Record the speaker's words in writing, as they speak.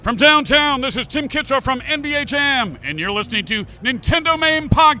From downtown, this is Tim Kitzrow from NBA Jam, and you're listening to Nintendo Main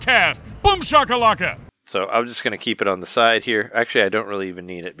Podcast. Boom shakalaka! So I'm just going to keep it on the side here. Actually, I don't really even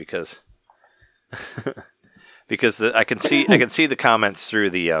need it because I can see the comments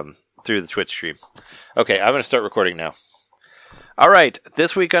through the Twitch stream. Okay, I'm going to start recording now. All right,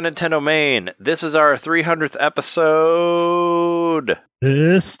 this week on Nintendo Main, this is our 300th episode.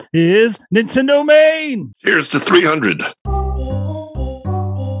 This is Nintendo Main. Here's to 300.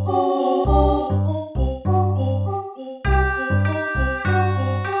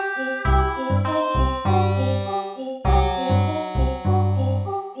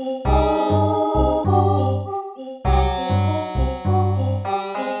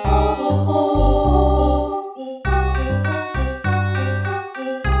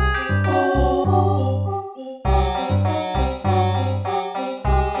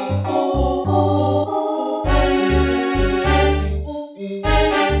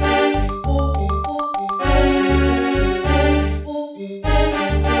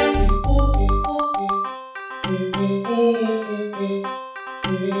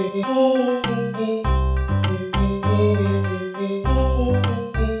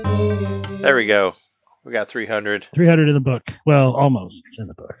 There we go. We got 300. 300 in the book. Well, almost in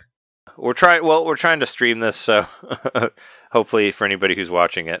the book. We're trying to stream this, so hopefully for anybody who's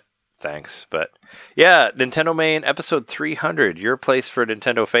watching it, thanks. But yeah, Nintendo Main episode 300, your place for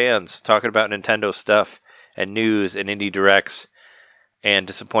Nintendo fans, talking about Nintendo stuff and news and indie directs and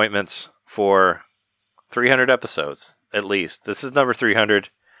disappointments for 300 episodes at least. This is number 300.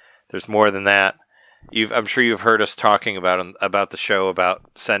 There's more than that. I'm sure you've heard us talking about the show,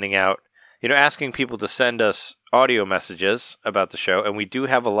 about sending out, asking people to send us audio messages about the show, and we do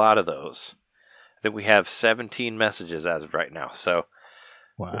have a lot of those. I think we have 17 messages as of right now. So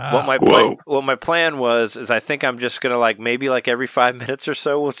wow. What my plan was is I think I'm just gonna maybe every 5 minutes or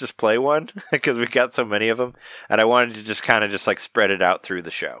so we'll just play one because we got so many of them, and I wanted to just kind of spread it out through the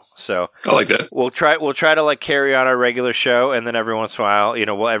show. So I like that. We'll try to carry on our regular show, and then every once in a while,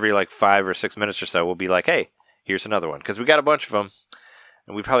 we'll every 5 or 6 minutes or so we'll be like, hey, here's another one, because we got a bunch of them.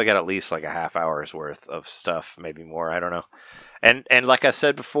 And we probably got at least a half hour's worth of stuff, maybe more. I don't know. And like I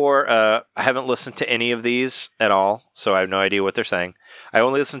said before, I haven't listened to any of these at all, so I have no idea what they're saying. I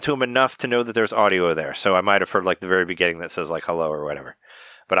only listened to them enough to know that there's audio there, so I might have heard the very beginning that says hello or whatever.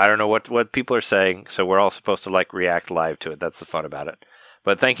 But I don't know what people are saying, so we're all supposed to react live to it. That's the fun about it.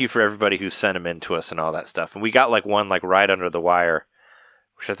 But thank you for everybody who sent them in to us and all that stuff. And we got one right under the wire,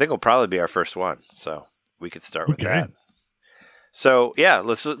 which I think will probably be our first one. So we could start with that. So yeah,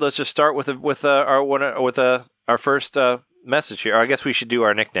 let's just start with our first message here. Or I guess we should do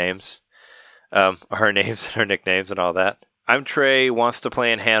our nicknames, our names and our nicknames and all that. I'm Trey. Wants to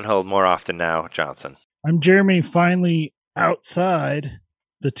play in handheld more often now. Johnson. I'm Jeremy. Finally outside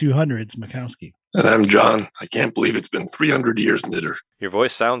the 200s. Mikowski. And I'm John. I can't believe it's been 300 years, Knitter. Your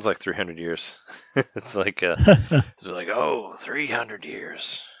voice sounds like 300 years. It's it's 300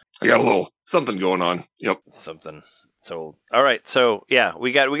 years. I got a little something going on. Yep. Something. It's old. All right, so yeah,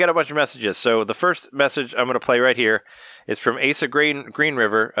 we got a bunch of messages. So the first message I'm going to play right here is from Asa Green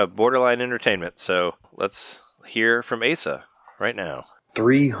River of Borderline Entertainment. So let's hear from Asa right now.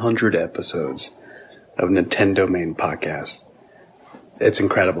 300 episodes of Nintendo Main Podcast. It's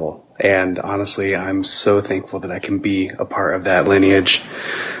incredible, and honestly, I'm so thankful that I can be a part of that lineage.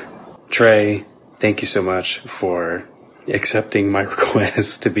 Trey, thank you so much for accepting my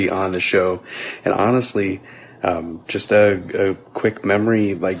request to be on the show, and honestly, just a quick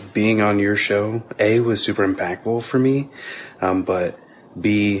memory, being on your show, A, was super impactful for me, but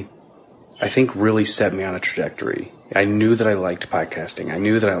B, I think really set me on a trajectory. I knew that I liked podcasting. I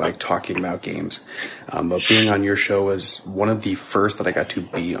knew that I liked talking about games, but being on your show was one of the first that I got to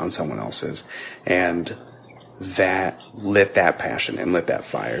be on someone else's, and that lit that passion and lit that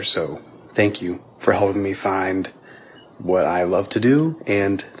fire. So thank you for helping me find what I love to do,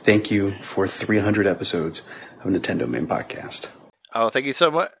 and thank you for 300 episodes of Nintendo Main Podcast. Oh, thank you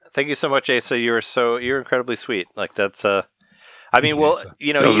so much. Thank you so much, Asa. You're incredibly sweet. That's that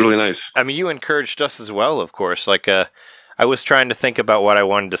was really nice. I mean, you encouraged us as well, of course. I was trying to think about what I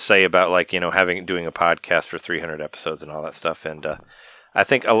wanted to say about doing a podcast for 300 episodes and all that stuff, and I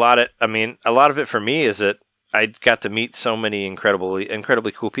think a lot of it for me is that I got to meet so many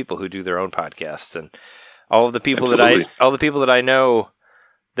incredibly cool people who do their own podcasts, and all the people that I know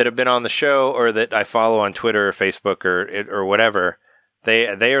that have been on the show or that I follow on Twitter or Facebook or whatever, they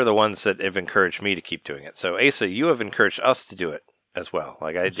are the ones that have encouraged me to keep doing it. So Asa, you have encouraged us to do it as well.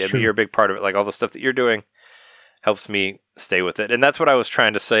 You're a big part of it. All the stuff that you're doing helps me stay with it. And that's what I was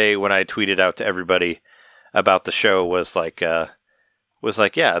trying to say when I tweeted out to everybody about the show was was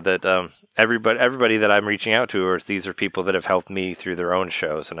like, yeah, that everybody that I'm reaching out to, these are people that have helped me through their own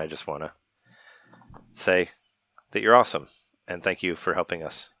shows, and I just want to say that you're awesome, and thank you for helping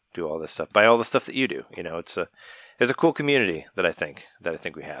us do all this stuff, by all the stuff that you do. You know, it's a cool community that I think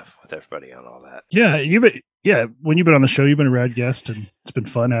we have with everybody on all that. Yeah, when you've been on the show, you've been a rad guest, and it's been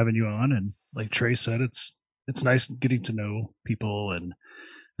fun having you on. And like Trey said, it's nice getting to know people, and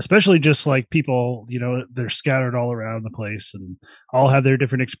especially just like people, you know, they're scattered all around the place and all have their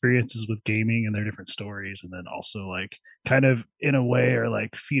different experiences with gaming and their different stories. And then also like kind of in a way are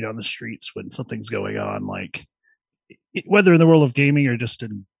like feet on the streets when something's going on, like whether in the world of gaming or just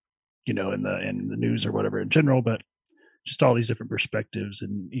in, you know, in the news or whatever in general, but just all these different perspectives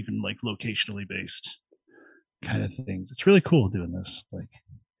and even like locationally based kind of things. It's really cool doing this. Like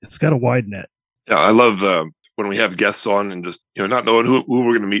it's got a wide net. Yeah, I love when we have guests on, and just, you know, not knowing who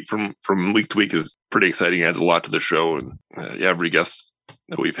we're going to meet from week to week is pretty exciting. It adds a lot to the show, and every guest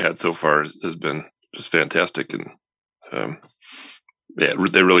that we've had so far has been just fantastic, and they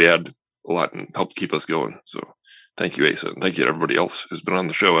really add a lot and help keep us going. So thank you, Asa, and thank you to everybody else who's been on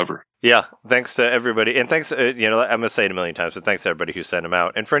the show ever. Yeah, thanks to everybody, and thanks. You know, I'm gonna say it a million times, but thanks to everybody who sent them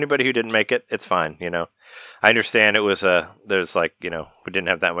out, and for anybody who didn't make it, it's fine. You know, I understand it was there's like, you know, we didn't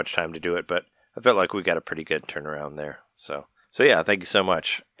have that much time to do it, but I felt like we got a pretty good turnaround there. So yeah, thank you so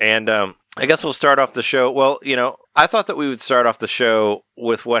much. And I guess we'll start off the show. Well, you know, I thought that we would start off the show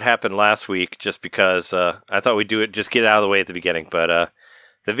with what happened last week, just because I thought we'd do it, just get it out of the way at the beginning. But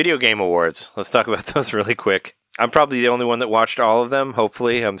the Video Game Awards, let's talk about those really quick. I'm probably the only one that watched all of them,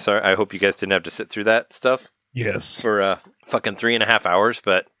 hopefully. I'm sorry. I hope you guys didn't have to sit through that stuff. Yes. For fucking 3.5 hours.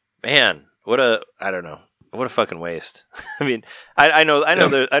 But man, what a fucking waste. I mean, I know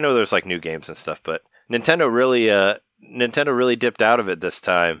there's like new games and stuff, but Nintendo really dipped out of it this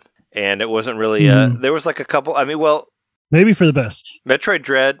time, and it wasn't really there was like a couple. I mean, well, maybe for the best. Metroid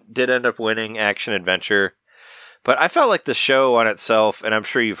Dread did end up winning Action Adventure, but I felt like the show on itself, and I'm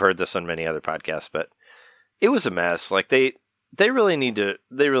sure you've heard this on many other podcasts, but it was a mess. Like they really need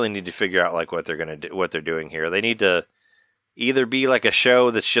to figure out like what they're gonna do, what they're doing here. They need to either be like a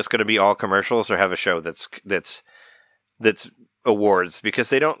show that's just going to be all commercials, or have a show that's awards, because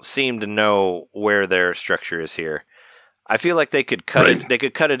they don't seem to know where their structure is here. I feel like they could cut it. They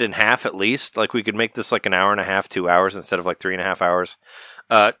could cut it in half at least. Like we could make this like an hour and a half, 2 hours instead of like 3.5 hours.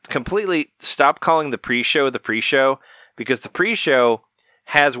 Completely stop calling the pre-show, because the pre-show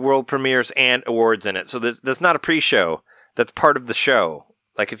has world premieres and awards in it. So that's not a pre-show. That's part of the show.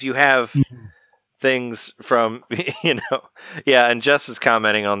 Like if you have things from, you know, yeah, and Jess is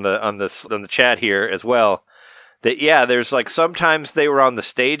commenting on the chat here as well, that yeah, there's like sometimes they were on the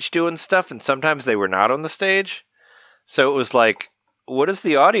stage doing stuff and sometimes they were not on the stage. So it was like, what is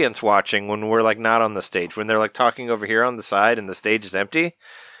the audience watching when we're like not on the stage, when they're like talking over here on the side and the stage is empty?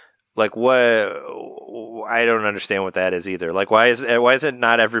 Like what? I don't understand what that is either. Like why isn't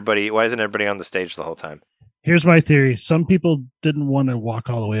everybody on the stage the whole time? Here's my theory. Some people didn't want to walk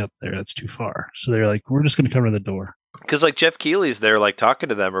all the way up there. That's too far. So they're like, we're just going to cover the door. Because like Jeff Keighley's there like talking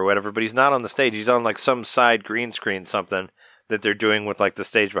to them or whatever, but he's not on the stage. He's on like some side green screen something that they're doing with like the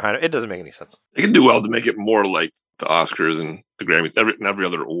stage behind him. It doesn't make any sense. They can do well to make it more like the Oscars and the Grammys, every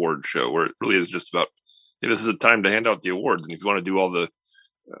other award show, where it really is just about, hey, this is a time to hand out the awards. And if you want to do all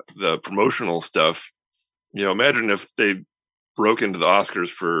the promotional stuff, you know, imagine if they broke into the Oscars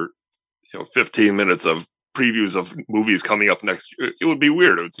for, you know, 15 minutes of previews of movies coming up next year. It would be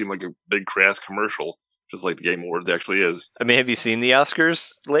weird. It would seem like a big crass commercial, just like the Game Awards actually is. I mean, have you seen the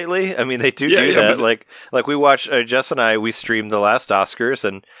Oscars lately? I mean, they do that. But like we watched, Jess and I, we streamed the last Oscars,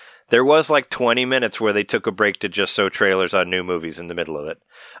 and there was like 20 minutes where they took a break to just show trailers on new movies in the middle of it.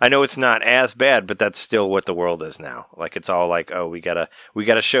 I know it's not as bad, but that's still what the world is now. Like it's all like, oh, we gotta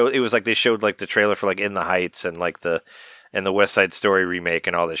show. It was like they showed like the trailer for like In the Heights and like the West Side Story remake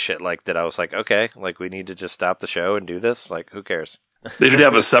and all this shit like that. I was like, okay, like we need to just stop the show and do this. Like, who cares? They should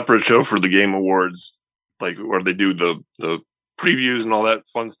have a separate show for the Game Awards, like where they do the previews and all that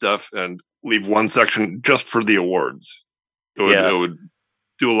fun stuff, and leave one section just for the awards. It would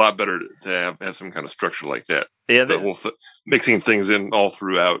do a lot better to have some kind of structure like that. Yeah, the whole mixing things in all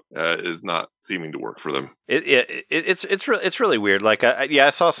throughout is not seeming to work for them. It's really weird. Like, I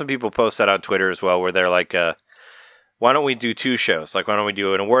saw some people post that on Twitter as well, where they're like, why don't we do two shows? Like, why don't we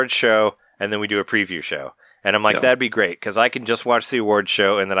do an awards show and then we do a preview show? And I'm like, that'd be great, because I can just watch the awards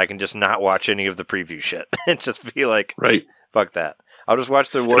show and then I can just not watch any of the preview shit and just be like, right, fuck that. I'll just watch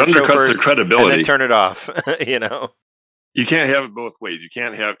the awards show first, their credibility, and then turn it off. You know, you can't have it both ways. You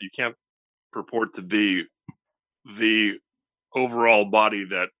can't purport to be the overall body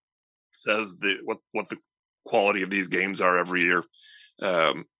that says what the quality of these games are every year,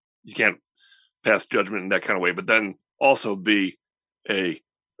 You can't pass judgment in that kind of way, but then also be a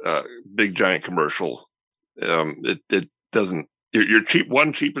big giant commercial. It doesn't. You're cheap.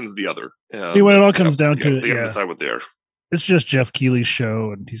 One cheapens the other. When it all comes down to it, they gotta decide what they are. It's just Jeff Keighley's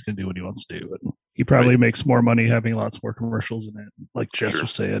show, and he's going to do what he wants to do. And he probably makes more money having lots more commercials in it. Like Jess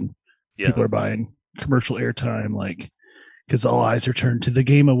was saying, people are buying commercial airtime, like because all eyes are turned to the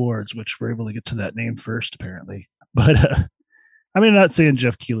Game Awards, which we're able to get to that name first, apparently. But I mean, I'm not saying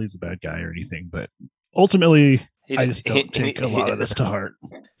Jeff Keighley's a bad guy or anything, but ultimately, I just don't take a lot of this to heart.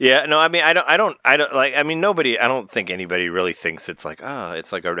 Yeah, no, I mean, I don't like. I mean, nobody. I don't think anybody really thinks it's like,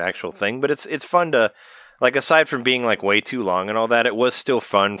 it's like an actual thing. But it's fun to. Like, aside from being, like, way too long and all that, it was still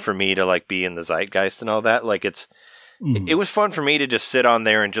fun for me to, like, be in the zeitgeist and all that. Like, it was fun for me to just sit on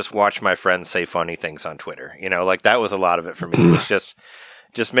there and just watch my friends say funny things on Twitter. You know, like, that was a lot of it for me. It was just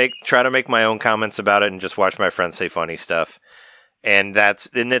try to make my own comments about it and just watch my friends say funny stuff. And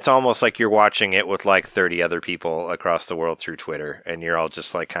it's almost like you're watching it with, like, 30 other people across the world through Twitter. And you're all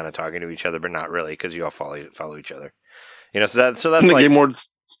just, like, kind of talking to each other, but not really, because you all follow each other. You know, so that's the like... Game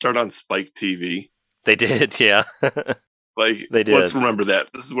Awards start on Spike TV. They did, yeah. Like, they did. Let's remember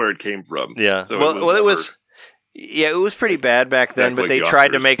that. This is where it came from. Yeah. So it was pretty bad back then, but they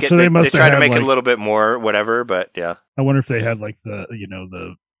tried to make it. So they tried to make like, it a little bit more, whatever. But yeah. I wonder if they had like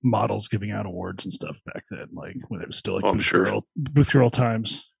the models giving out awards and stuff back then, like when it was still like Booth Girl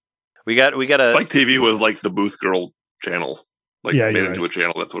times. We got a Spike TV was like the Booth Girl channel. Like made into a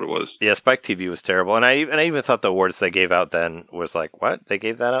channel. That's what it was. Yeah, Spike TV was terrible, and I even thought the awards they gave out then was like, what? They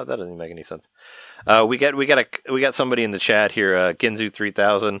gave that out? That doesn't make any sense. We got somebody in the chat here. Ginzu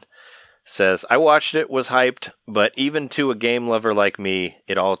 3000 says, I watched it, was hyped, but even to a game lover like me,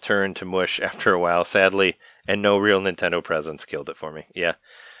 it all turned to mush after a while, sadly, and no real Nintendo presence killed it for me. Yeah,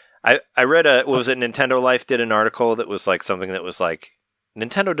 I read Nintendo Life did an article that was like something that was like,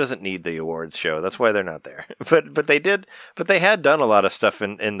 Nintendo doesn't need the awards show. That's why they're not there. But they did. But they had done a lot of stuff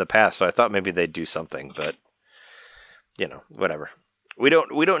in the past, so I thought maybe they'd do something. But you know, whatever. We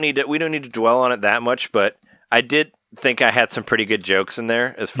don't need to dwell on it that much. But I did think I had some pretty good jokes in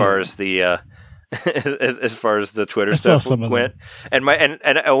there as far as the as far as the Twitter stuff went. And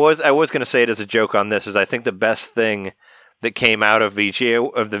I was going to say it as a joke on this is I think the best thing that came out of the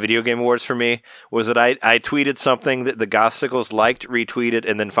Video Game Awards for me was that I tweeted something that the Gothsicles liked, retweeted,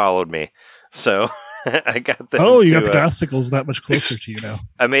 and then followed me. So I got them. Oh, you got the Gothsicles that much closer to you now.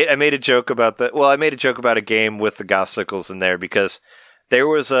 I made a joke about a game with the Gothsicles in there because there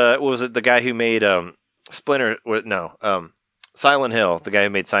was what was it, the guy who made Silent Hill. The guy who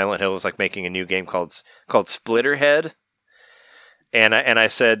made Silent Hill was like making a new game called Splitterhead. And I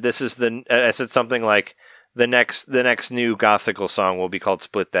said I said something like the next new Gothical song will be called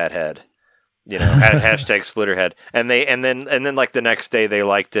Split That Head. You know, hashtag Splitterhead. And then like the next day they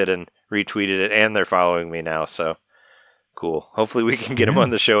liked it and retweeted it, and they're following me now, so cool. Hopefully we can get them on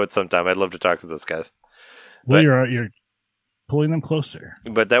the show at some time. I'd love to talk to those guys. Well, you're pulling them closer.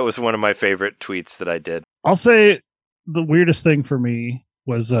 But that was one of my favorite tweets that I did. I'll say the weirdest thing for me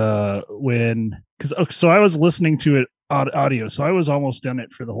was so I was listening to it audio, so I was almost done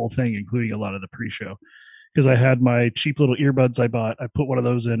it for the whole thing, including a lot of the pre-show. Because I had my cheap little earbuds I bought. I put one of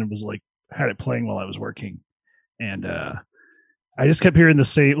those in and was like, had it playing while I was working. And I just kept hearing the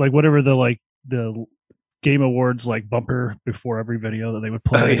same, like whatever the Game Awards like bumper before every video that they would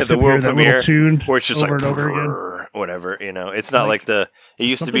play. The world premiere tune where it's just over like and over again. Whatever, you know. It's not like it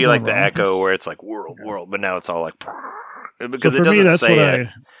used to be like the Echo where it's like world, but now it's all like because it doesn't say it.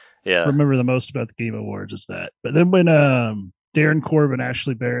 Yeah. Remember the most about the Game Awards is that. But then when Darren Korb and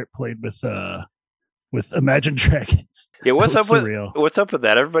Ashley Barrett played with Imagine Dragons. Yeah, what's up with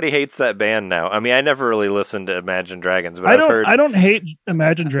that? Everybody hates that band now. I mean, I never really listened to Imagine Dragons, but I don't hate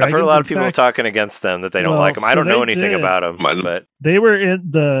Imagine Dragons. I've heard a lot of people talking against them that they don't like them. I don't know anything about them, but they were in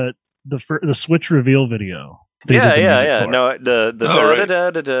the Switch reveal video. Yeah. No, that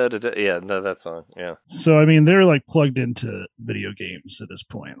song. Yeah. So I mean, they're like plugged into video games at this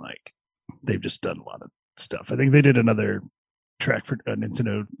point. Like they've just done a lot of stuff. I think they did another track for a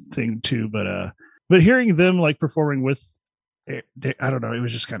Nintendo thing too, but hearing them like performing with, I don't know, it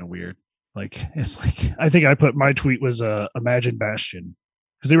was just kind of weird. Like it's like I think I put my tweet was Imagine Bastion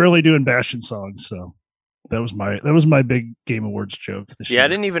because they were only doing Bastion songs, so that was my big Game Awards joke this year. I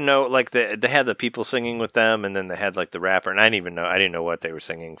didn't even know like they had the people singing with them, and then they had like the rapper, and I didn't know what they were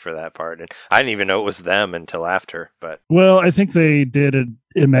singing for that part, and I didn't even know it was them until after. But well, I think they did an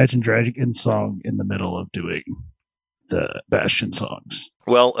Imagine Dragons song in the middle of doing the Bastion songs.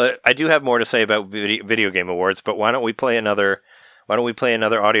 Well, I do have more to say about video game awards, but why don't we play another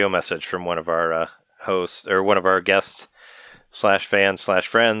audio message from one of our hosts or one of our guests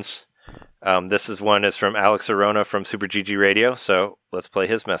 /fans/friends. This one is from Alex Arona from Super GG Radio, so let's play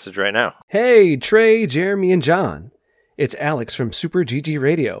his message right now. Hey, Trey, Jeremy, and John. It's Alex from Super GG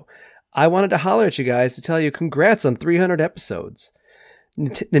Radio. I wanted to holler at you guys to tell you congrats on 300 episodes.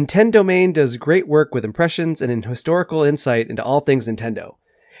 Nintendomain does great work with impressions and historical insight into all things Nintendo.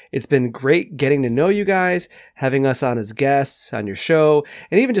 It's been great getting to know you guys, having us on as guests on your show,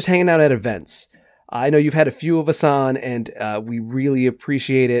 and even just hanging out at events. I know you've had a few of us on, and we really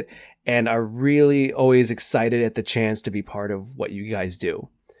appreciate it and are really always excited at the chance to be part of what you guys do.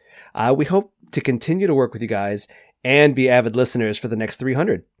 We hope to continue to work with you guys and be avid listeners for the next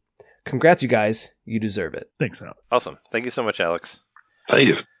 300. Congrats, you guys. You deserve it. Thanks, Alex. Awesome. Thank you so much, Alex. Thank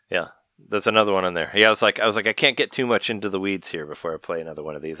you. Yeah, that's another one on there. Yeah, I was like, I can't get too much into the weeds here before I play another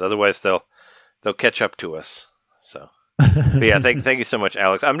one of these. Otherwise, they'll catch up to us. So, but yeah, thank you so much,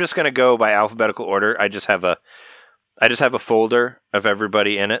 Alex. I'm just gonna go by alphabetical order. I just have a folder of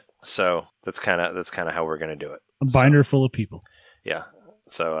everybody in it. So that's kind of how we're gonna do it. A binder full of people. Yeah.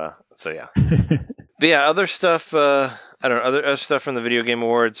 So yeah. But yeah, other stuff. I don't know, other stuff from the Video Game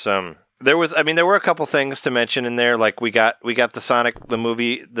Awards. There were a couple things to mention in there. Like we got the Sonic the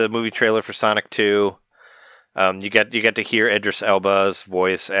movie trailer for Sonic 2. You got to hear Idris Elba's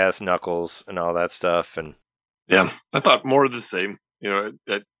voice as Knuckles and all that stuff. And yeah, I thought more of the same. You know,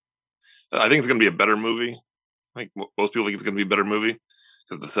 I think it's going to be a better movie. I think most people think it's going to be a better movie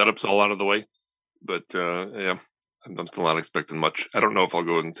because the setup's all out of the way. But yeah, I'm still not expecting much. I don't know if I'll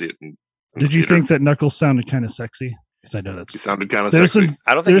go and see it. Did you think that Knuckles sounded kind of sexy? Because I know He sounded kind of sexy.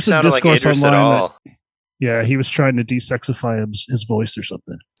 I don't think he sounded like Idris at all. Yeah, he was trying to desexify his voice or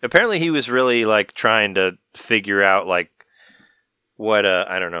something. Apparently, he was really like trying to figure out like what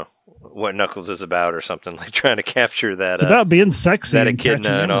I don't know what Knuckles is about or something. Like trying to capture that. It's about being sexy, that echidna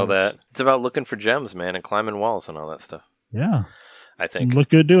and all that. It's about looking for gems, man, and climbing walls and all that stuff. Yeah, I think you look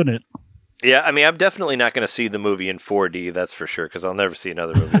good doing it. Yeah, I mean, I'm definitely not going to see the movie in 4D. That's for sure, because I'll never see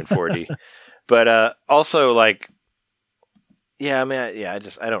another movie in 4D. But also, like. Yeah, I mean, I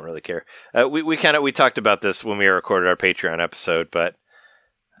don't really care. We talked about this when we recorded our Patreon episode, but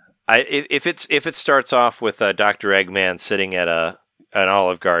if it starts off with Dr. Eggman sitting at an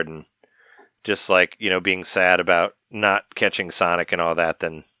Olive Garden, just like being sad about not catching Sonic and all that,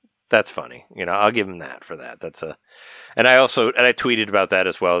 then that's funny. I'll give him that for that. And I tweeted about that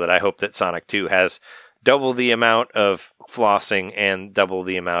as well. That I hope that Sonic 2 has double the amount of flossing and double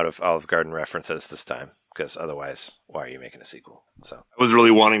the amount of Olive Garden references this time, because otherwise, why are you making a sequel? So I was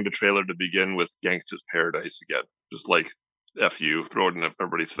really wanting the trailer to begin with Gangsta's Paradise again, just like F you, throw it in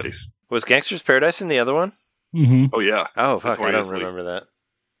everybody's face. Was Gangsta's Paradise in the other one? Mm-hmm. Oh yeah. Oh fuck, I don't remember that.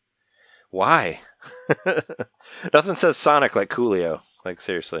 Why? Nothing says Sonic like Coolio. Like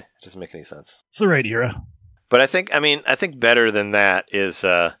seriously, it doesn't make any sense. It's the right era. But I think better than that is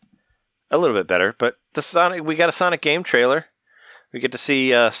a little bit better. But we got a Sonic game trailer. We get to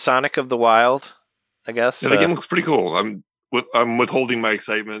see Sonic of the Wild, I guess. Yeah, the game looks pretty cool. I'm withholding my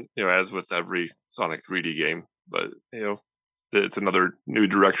excitement, as with every Sonic 3D game. But it's another new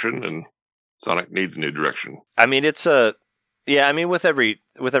direction, and Sonic needs a new direction. I mean, with every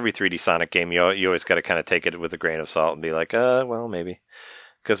 3D Sonic game, you always got to kind of take it with a grain of salt and be like, well, maybe.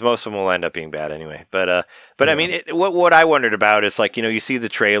 Because most of them will end up being bad anyway. But yeah. I mean, what I wondered about is like, you see the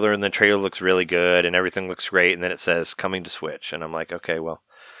trailer and the trailer looks really good and everything looks great. And then it says coming to Switch. And I'm like, okay, well,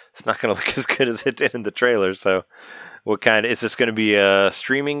 it's not going to look as good as it did in the trailer. So is this going to be a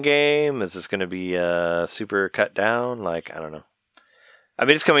streaming game? Is this going to be super cut down? Like, I don't know. I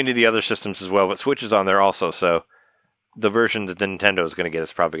mean, it's coming to the other systems as well, but Switch is on there also. So the version that Nintendo is going to get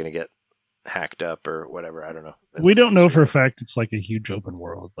is probably going to get hacked up or whatever. I don't know. We don't know for a fact it's like a huge open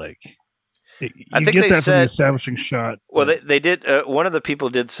world. Like I think get they that said, from the establishing shot. Well, they did. One of the people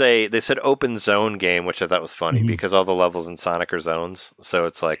did say they said open zone game, which I thought was funny because all the levels in Sonic are zones. So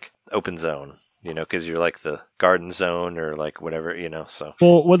it's like open zone, because you're like the garden zone or like whatever, So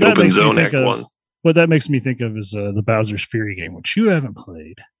well, what that open makes zone me think Act of, 1. What that makes me think of is the Bowser's Fury game, which you haven't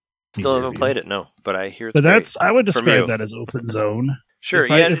played. Still haven't played it, no. But I hear it's But great. I would describe that as open zone. Sure,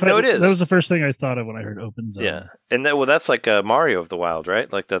 it is. That was the first thing I thought of when I heard open zone. Yeah, and that's like Mario of the Wild,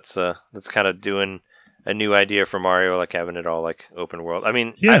 right? Like that's kind of doing a new idea for Mario, like having it all like open world. I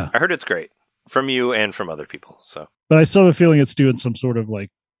mean, I heard it's great from you and from other people. So, but I still have a feeling it's doing some sort of like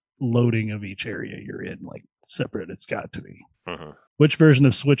loading of each area you're in, like separate. It's got to be. Mm-hmm. Which version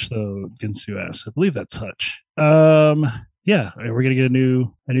of Switch though? Ginsu asks. I believe that's Hutch. Yeah, we're gonna get a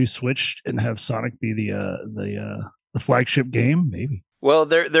new Switch and have Sonic be the flagship game, maybe. Well,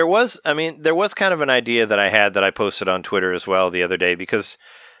 there was kind of an idea that I had that I posted on Twitter as well the other day because,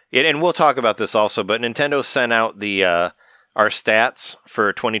 and we'll talk about this also, but Nintendo sent out the our stats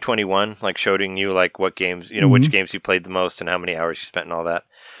for 2021, like showing you like what games, which games you played the most and how many hours you spent and all that.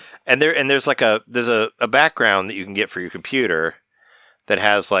 And there's like a background that you can get for your computer that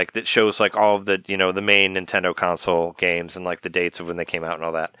has like, that shows like all of the, the main Nintendo console games and like the dates of when they came out and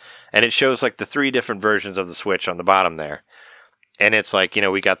all that. And it shows like the 3 different versions of the Switch on the bottom there. And it's like,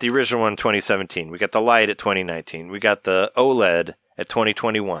 we got the original one in 2017. We got the Lite at 2019. We got the OLED at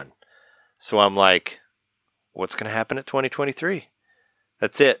 2021. So I'm like, what's going to happen at 2023?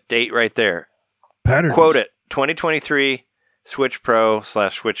 That's it. Date right there. Patterns. Quote it. 2023 Switch Pro /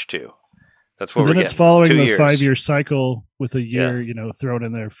 Switch 2. That's what and we're then getting. it's following 2 the years. 5-year cycle with a year, thrown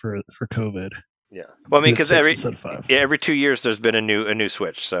in there for COVID. Yeah. Well, I mean, because every 2 years there's been a new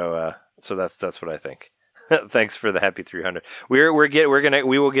Switch. So that's what I think. Thanks for the happy 300. We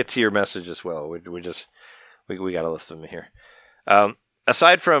will get to your message as well. We got a list of them here.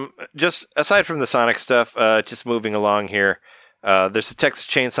 Aside from the Sonic stuff, just moving along here, there's a Texas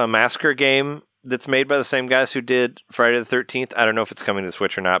Chainsaw Massacre game that's made by the same guys who did Friday the 13th. I don't know if it's coming to the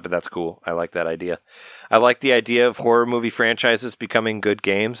Switch or not, but that's cool. I like that idea. I like the idea of horror movie franchises becoming good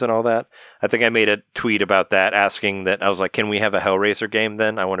games and all that. I think I made a tweet about that, asking that. I was like, can we have a Hellraiser game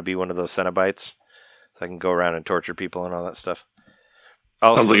then? I want to be one of those Cenobites, so I can go around and torture people and all that stuff.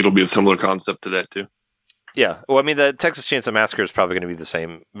 Also, sounds like it'll be a similar concept to that too. Yeah. Well, I mean, the Texas Chainsaw Massacre is probably going to be the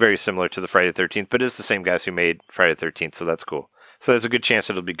same, very similar to the Friday the 13th, but it's the same guys who made Friday the 13th, so that's cool. So there's a good chance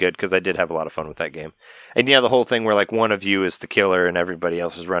it'll be good, because I did have a lot of fun with that game. And yeah, the whole thing where like one of you is the killer and everybody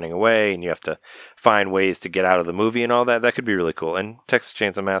else is running away, and you have to find ways to get out of the movie and all that, that could be really cool. And Texas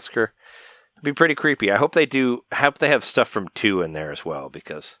Chainsaw Massacre would be pretty creepy. I hope they have stuff from 2 in there as well,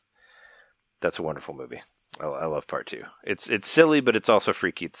 because that's a wonderful movie. I love part 2. It's silly, but it's also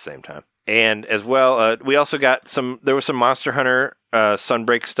freaky at the same time. And as well, we also got there was some Monster Hunter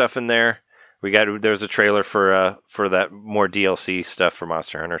Sunbreak stuff in there. There's a trailer for that more DLC stuff for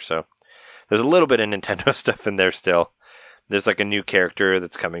Monster Hunter. So there's a little bit of Nintendo stuff in there still. There's like a new character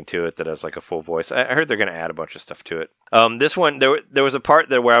that's coming to it that has like a full voice. I heard they're going to add a bunch of stuff to it. This one, there was a part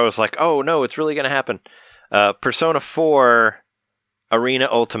there where I was like, oh no, it's really going to happen. Persona 4 Arena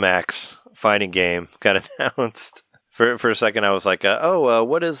Ultimax fighting game got announced. For a second, I was like,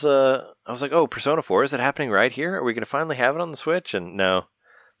 what is... I was like, Persona 4, is it happening right here? Are we going to finally have it on the Switch? And no,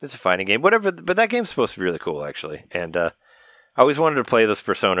 it's a fighting game. Whatever, but that game's supposed to be really cool, actually. And I always wanted to play this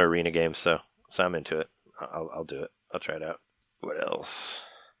Persona Arena game, so I'm into it. I'll do it. I'll try it out. What else?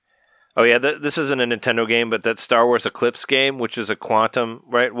 Oh, yeah, this isn't a Nintendo game, but that Star Wars Eclipse game, which is a Quantum,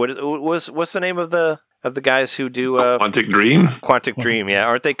 right? What's the name of the guys who do... Quantic Dream? Quantic Dream, yeah.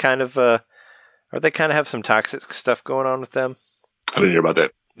 Aren't they kind of have some toxic stuff going on with them? I didn't hear about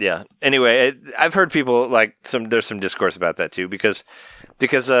that. Yeah. Anyway, I've heard people there's some discourse about that too, because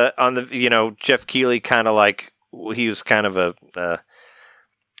on the Jeff Keighley kind of like, he was kind of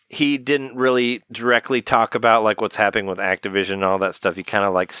he didn't really directly talk about like what's happening with Activision and all that stuff. He kind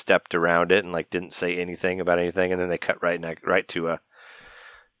of like stepped around it and like didn't say anything about anything, and then they cut right to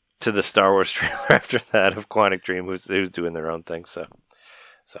the Star Wars trailer after that of Quantic Dream, who's doing their own thing. So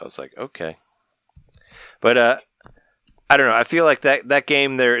I was like, okay. But I don't know. I feel like that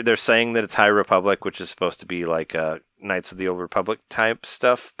game, they're saying that it's High Republic, which is supposed to be like Knights of the Old Republic type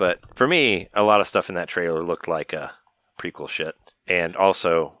stuff. But for me, a lot of stuff in that trailer looked like prequel shit. And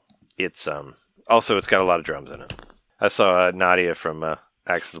also, it's got a lot of drums in it. I saw Nadia from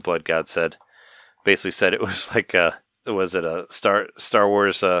Axis of Blood God basically said it was like was it a Star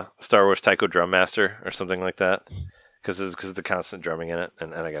Wars Taiko Drum Master or something like that? Because of the constant drumming in it,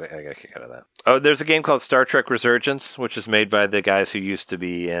 and I got a kick out of that. Oh, there's a game called Star Trek Resurgence, which is made by the guys who used to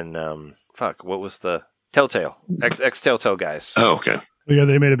be in what was the Telltale ex Telltale guys. Oh, okay. Yeah,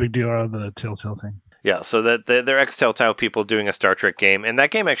 they made a big deal out of the Telltale thing. Yeah, so that they're ex Telltale people doing a Star Trek game, and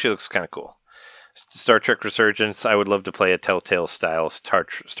that game actually looks kind of cool. Star Trek Resurgence. I would love to play a Telltale style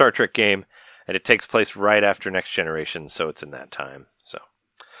Star Trek game, and it takes place right after Next Generation, so it's in that time. So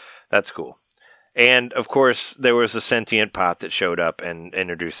that's cool. And, of course, there was a sentient pot that showed up and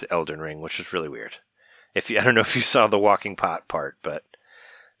introduced Elden Ring, which was really weird. I don't know if you saw the walking pot part, but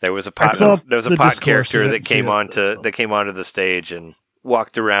there was a pot character that came onto the stage and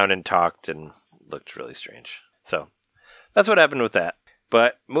walked around and talked and looked really strange. So that's what happened with that.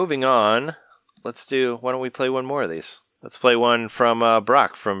 But moving on, why don't we play one more of these? Let's play one from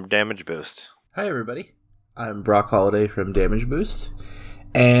Brock from Damage Boost. Hi, everybody. I'm Brock Holiday from Damage Boost.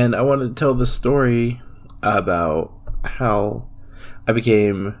 And I wanted to tell the story about how I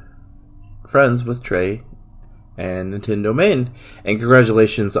became friends with Trey and Nintendo Main. And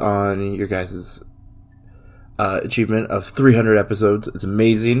congratulations on your guys' achievement of 300 episodes. It's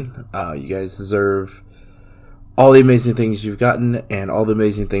amazing. You guys deserve all the amazing things you've gotten and all the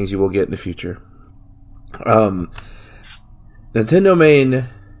amazing things you will get in the future. Nintendo Main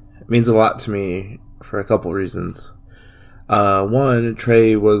means a lot to me for a couple reasons. One,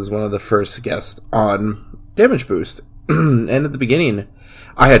 Trey was one of the first guests on Damage Boost. And at the beginning,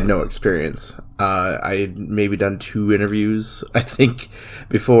 I had no experience. I had maybe done 2 interviews, I think,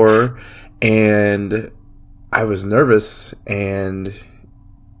 before. And I was nervous. And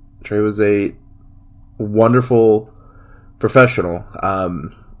Trey was a wonderful professional.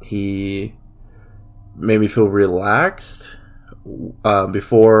 He made me feel relaxed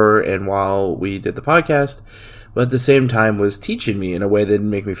before and while we did the podcast, but at the same time was teaching me in a way that didn't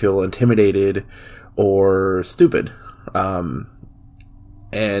make me feel intimidated or stupid. And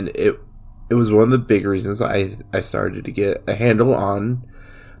it was one of the big reasons I started to get a handle on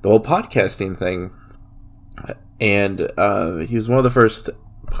the whole podcasting thing. And he was one of the first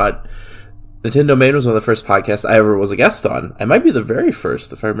Nintendo Main was one of the first podcasts I ever was a guest on. I might be the very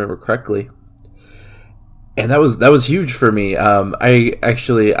first, if I remember correctly. And that was huge for me. I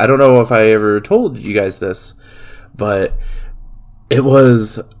don't know if I ever told you guys this, but it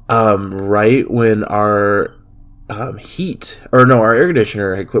was right when our our air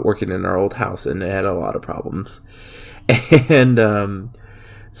conditioner had quit working in our old house, and it had a lot of problems. And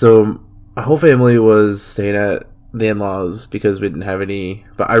so my whole family was staying at the in-laws because we didn't have any,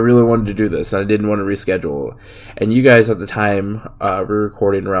 but I really wanted to do this and I didn't want to reschedule. And you guys at the time were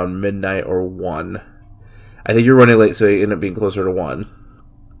recording around midnight or 1. I think you were running late, so it ended up being closer to 1.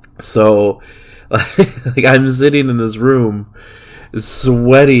 So like I'm sitting in this room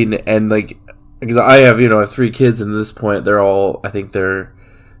sweating, and like, because I have 3 kids, and at this point they're all, I think they're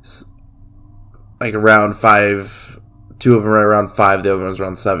like around 5. 2 of them are around 5, the other one's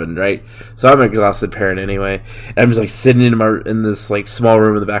around 7, right? So I'm an exhausted parent anyway. And I'm just like sitting in this like small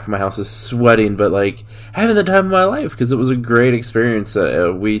room in the back of my house, is sweating, but like having the time of my life because it was a great experience.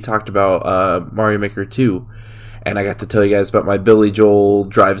 We talked about Mario Maker 2, and I got to tell you guys about my Billy Joel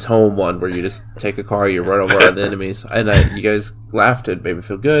Drives Home one, where you just take a car, you run over all the enemies, and you guys laughed. It made me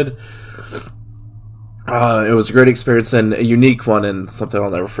feel good. It was a great experience and a unique one, and something I'll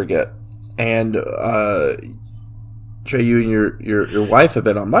never forget. And Trey, you and your wife have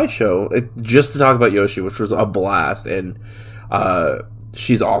been on my show just to talk about Yoshi, which was a blast, and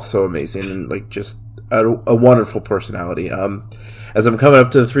she's also amazing and like just a wonderful personality. As I'm coming up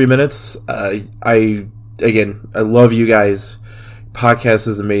to the 3 minutes, I love you guys. Podcast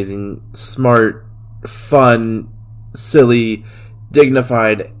is amazing, smart, fun, silly,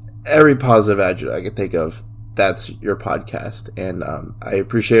 dignified, every positive adjective I can think of. That's your podcast, and I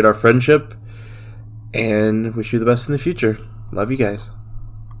appreciate our friendship. And wish you the best in the future. Love you guys.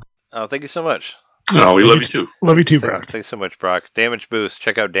 Oh, thank you so much. No, we love you too. Love you too, Brock. Thanks so much, Brock. Damage Boost.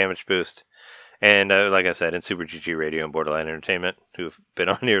 Check out Damage Boost. And like I said, in Super GG Radio and Borderline Entertainment, who've been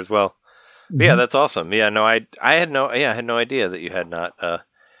on here as well. Mm-hmm. But yeah, that's awesome. Yeah, no, I had no idea that you had not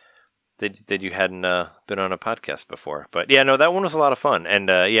that you hadn't been on a podcast before. But yeah, no, that one was a lot of fun. And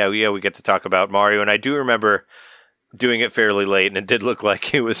we get to talk about Mario, and I do remember doing it fairly late, and it did look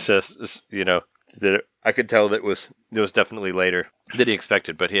like it was just that I could tell that it was definitely later than he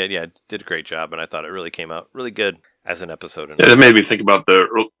expected, but he did a great job, and I thought it really came out really good as an episode. Yeah, it made me think about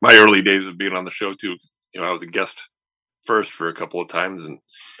my early days of being on the show too. I was a guest first for a couple of times, and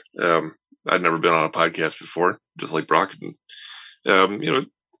I'd never been on a podcast before, just like Brock. And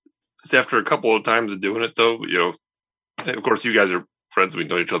just after a couple of times of doing it, though, of course, you guys are friends. We've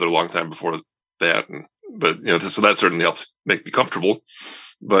known each other a long time before that, but so that certainly helps make me comfortable.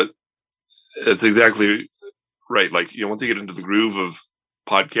 But it's exactly right. Like, once you get into the groove of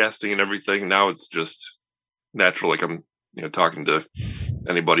podcasting and everything, now it's just natural. Like I'm, talking to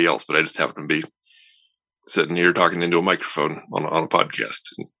anybody else, but I just happen to be sitting here talking into a microphone on a podcast.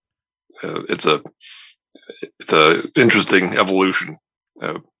 And, it's a interesting evolution.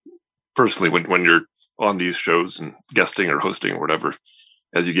 Personally, when you're on these shows and guesting or hosting or whatever,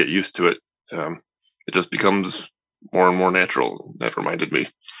 as you get used to it, it just becomes more and more natural. That reminded me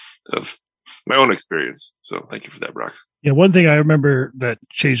of my own experience. So thank you for that, Brock. Yeah, one thing I remember that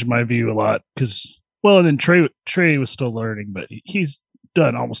changed my view a lot and then Trey was still learning, but he's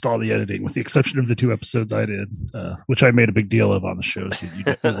done almost all the editing with the exception of the 2 episodes I did, which I made a big deal of on the show. So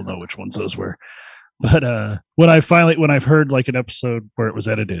you will know which ones those were. But when I've heard like an episode where it was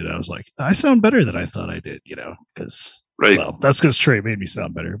edited, I was like, I sound better than I thought I did, because that's because Trey made me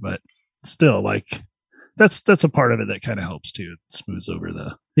sound better, but still like, that's a part of it that kind of helps too. It smooths over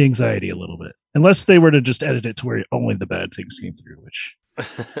the anxiety a little bit, unless they were to just edit it to where only the bad things came through, which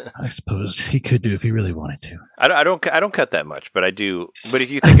I suppose he could do if he really wanted to. I don't cut that much, but I do. But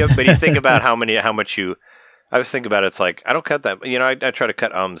if you think about how much you I was thinking about it, it's like I don't cut that. I try to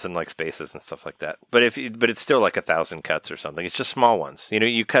cut ums and like spaces and stuff like that. But it's still like 1,000 cuts or something. It's just small ones.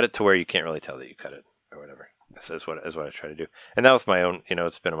 You cut it to where you can't really tell that you cut it or whatever. Is what I try to do. And that was my own.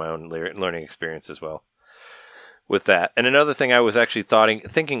 It's been my own learning experience as well with that. And another thing I was actually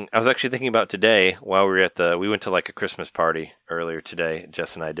thinking about today while we were we went to like a Christmas party earlier today.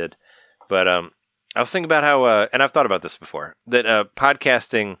 Jess and I did, but I was thinking about how and I've thought about this before that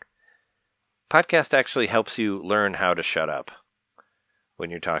podcast actually helps you learn how to shut up when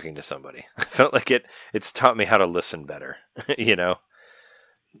you're talking to somebody. I felt like it's taught me how to listen better,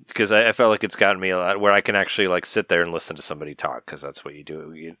 because I felt like it's gotten me a lot where I can actually like sit there and listen to somebody talk, because that's what you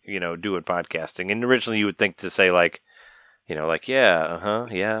do, do in podcasting. And originally you would think to say like, like, yeah,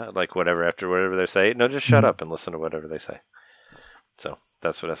 yeah, like whatever, after whatever they say. No, just shut up and listen to whatever they say. So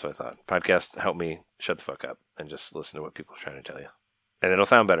that's what I thought. Podcasts help me shut the fuck up and just listen to what people are trying to tell you. And it'll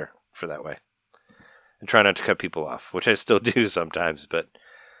sound better for that way. And try not to cut people off, which I still do sometimes, but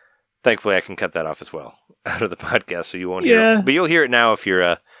thankfully I can cut that off as well out of the podcast, so you won't hear it. But you'll hear it now if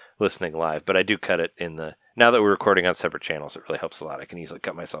you're listening live, but I do cut it now that we're recording on separate channels, it really helps a lot. I can easily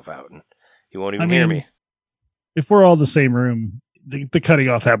cut myself out and you won't even hear me. If we're all in the same room, the cutting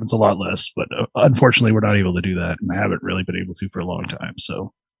off happens a lot less, but unfortunately we're not able to do that, and I haven't really been able to for a long time.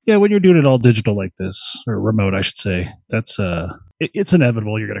 So yeah, when you're doing it all digital like this, or remote, I should say, that's it's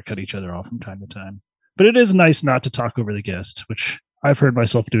inevitable you're going to cut each other off from time to time. But it is nice not to talk over the guest, which I've heard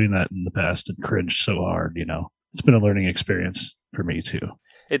myself doing that in the past and cringed so hard. It's been a learning experience for me too.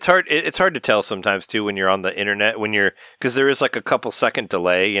 It's hard to tell sometimes too when you're on the internet, because there is like a couple second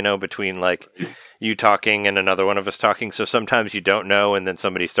delay, between like you talking and another one of us talking. So sometimes you don't know, and then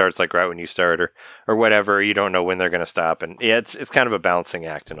somebody starts like right when you start or whatever. You don't know when they're going to stop, and yeah, it's kind of a balancing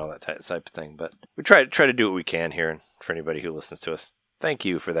act and all that type of thing. But we try to do what we can here, and for anybody who listens to us, thank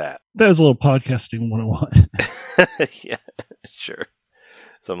you for that. That was a little podcasting 101. Yeah, sure.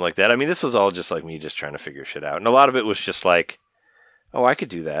 Something like that. I mean, this was all just like me just trying to figure shit out. And a lot of it was just like, oh, I could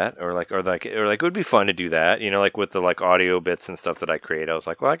do that. Or it would be fun to do that. Like with the like audio bits and stuff that I create. I was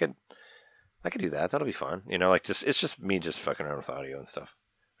like, well, I could do that. That'll be fun. It's just me just fucking around with audio and stuff,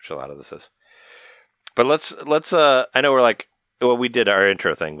 which a lot of this is. But let's I know we're like, well, we did our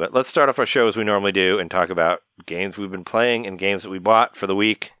intro thing, but let's start off our show as we normally do and talk about games we've been playing and games that we bought for the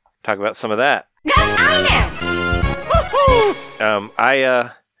week. Talk about some of that.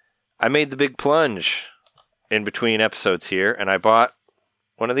 I made the big plunge in between episodes here, and I bought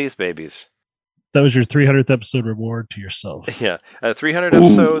one of these babies. That was your 300th episode reward to yourself. Yeah, 300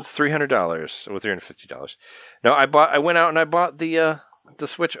 episodes, $300, or $350. No, I went out and I bought the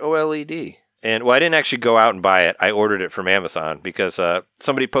Switch OLED. And well, I didn't actually go out and buy it. I ordered it from Amazon because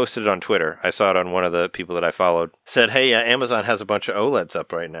somebody posted it on Twitter. I saw it on one of the people that I followed. Said, "Hey, Amazon has a bunch of OLEDs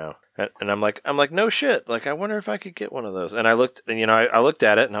up right now." And I'm like, no shit. Like, I wonder if I could get one of those. And I looked, and I looked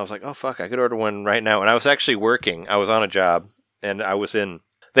at it, and I was like, oh fuck, I could order one right now. And I was actually working. I was on a job, and I was in.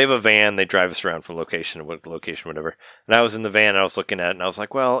 They have a van. They drive us around from location to location, whatever. And I was in the van, and I was looking at it, and I was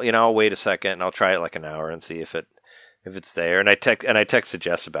like, well, I'll wait a second, and I'll try it like an hour and see if it's there. And I texted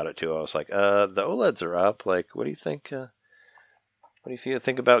Jess about it too. I was like, the OLEDs are up. Like, what do you think? What do you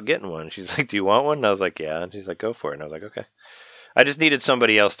think about getting one? She's like, do you want one? And I was like, yeah. And she's like, go for it. And I was like, okay. I just needed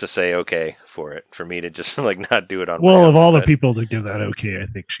somebody else to say okay for it, for me to just like not do it on my own. Well, of all the people to give that okay, I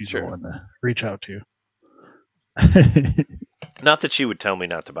think she's the one to reach out to. Not that she would tell me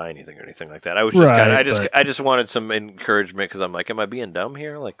not to buy anything or anything like that. I was just I just wanted some encouragement because I'm like, am I being dumb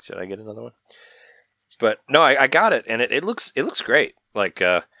here? Like, should I get another one? But no, I got it, and it looks great. Like,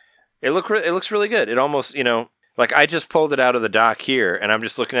 it looks really good. It almost, like I just pulled it out of the dock here, and I'm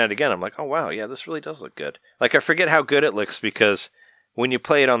just looking at it again. I'm like, oh wow, yeah, this really does look good. Like, I forget how good it looks because when you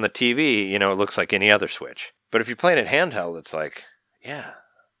play it on the TV, it looks like any other Switch. But if you're playing it handheld, it's like, yeah,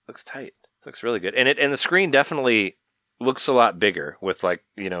 it looks tight. It looks really good, and the screen definitely looks a lot bigger with like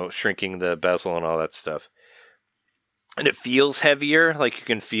shrinking the bezel and all that stuff. And it feels heavier. Like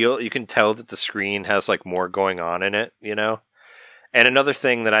you can tell that the screen has like more going on in it, And another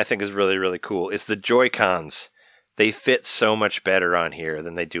thing that I think is really, really cool is the Joy-Cons. They fit so much better on here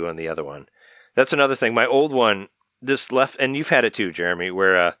than they do on the other one. That's another thing. My old one, this left, and you've had it too, Jeremy,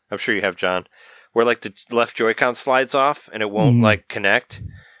 where I'm sure you have, John, where like the left Joy-Con slides off and it won't like connect.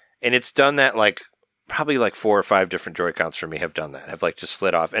 And it's done that like probably like 4 or 5 different Joy-Cons for me have done that. Have like just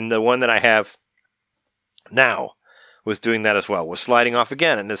slid off. And the one that I have now was doing that as well, was sliding off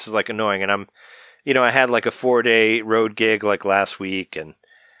again. And this is like annoying. And I'm, I had like a 4-day road gig like last week. And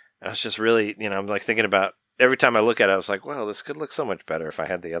I was just really, I'm like thinking about, every time I look at it, I was like, well, this could look so much better if I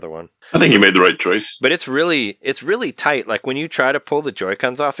had the other one. I think you made the right choice. But it's really tight. Like when you try to pull the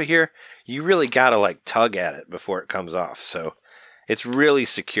Joy-Cons off of here, you really gotta like tug at it before it comes off. So it's really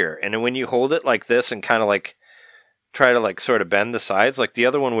secure. And then when you hold it like this and kind of like try to like sort of bend the sides, like the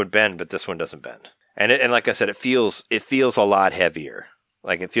other one would bend, but this one doesn't bend. And like I said, it feels a lot heavier.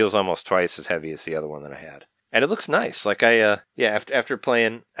 Like it feels almost twice as heavy as the other one that I had. And it looks nice. Like after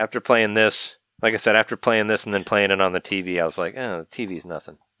playing this, like I said, after playing this and then playing it on the TV, I was like, oh, the TV's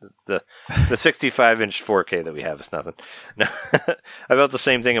nothing. The 65-inch 4K that we have is nothing. No, I felt the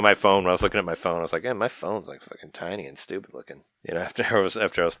same thing in my phone when I was looking at my phone. I was like, yeah, my phone's like fucking tiny and stupid looking. You know, after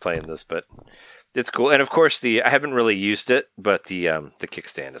I was playing this, but it's cool. And of course, I haven't really used it, but the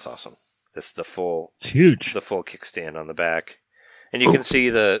kickstand is awesome. It's It's huge. The full kickstand on the back, and you can see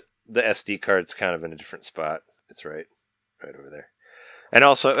the SD card's kind of in a different spot. It's right over there. And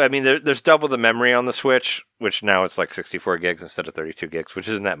also, I mean, there's double the memory on the Switch, which now it's like 64 gigs instead of 32 gigs, which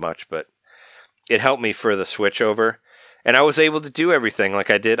isn't that much, but it helped me for the switch over. And I was able to do everything like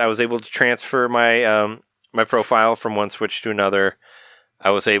I did. I was able to transfer my my profile from one Switch to another. I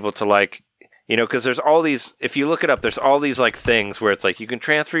was able to like, you know, because there's all these, if you look it up, there's all these like things where it's like you can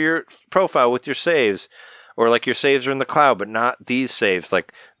transfer your profile with your saves, or like your saves are in the cloud, but not these saves.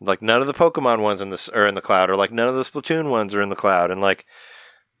 Like none of the Pokemon ones are in the cloud, or like none of the Splatoon ones are in the cloud. And like,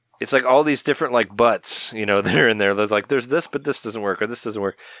 it's like all these different like buts, you know, that are in there. There's like, there's this, but this doesn't work, or this doesn't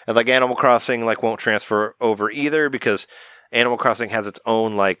work. And like Animal Crossing like won't transfer over either, because Animal Crossing has its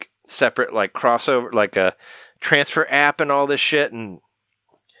own like separate like crossover, like a transfer app and all this shit. And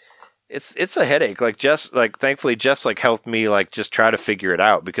it's a headache. Like just like, thankfully Jess like helped me like just try to figure it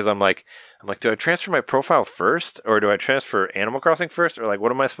out, because I'm like, do I transfer my profile first, or do I transfer Animal Crossing first, or like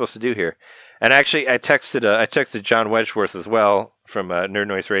what am I supposed to do here? And actually, I texted John Wedgeworth as well from Nerd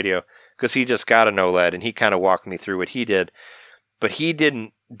Noise Radio, because he just got an OLED and he kind of walked me through what he did, but he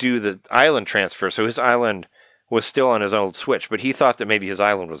didn't do the island transfer, so his island was still on his old Switch, but he thought that maybe his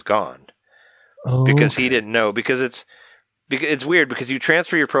island was gone because he didn't know, because it's weird, because you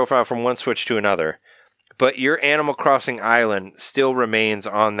transfer your profile from one Switch to another, but your Animal Crossing island still remains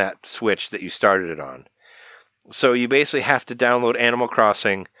on that Switch that you started it on. So you basically have to download Animal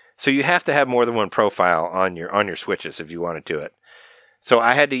Crossing. So you have to have more than one profile on your Switches if you want to do it. So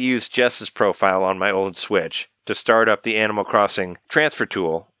I had to use Jess's profile on my old Switch to start up the Animal Crossing transfer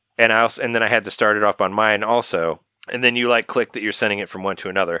tool, and then I had to start it up on mine also. And then you like click that you're sending it from one to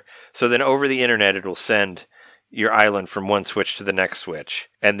another. So then over the internet it will send your island from one Switch to the next Switch,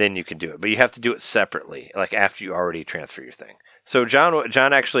 and then you can do it. But you have to do it separately, like after you already transfer your thing. So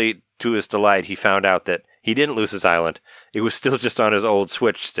John actually, to his delight, he found out that he didn't lose his island. It was still just on his old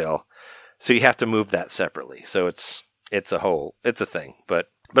Switch still. So you have to move that separately. So it's a thing. But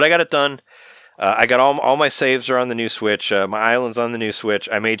I got it done. I got all my saves are on the new Switch. My island's on the new Switch.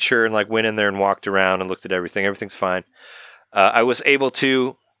 I made sure and like went in there and walked around and looked at everything. Everything's fine. I was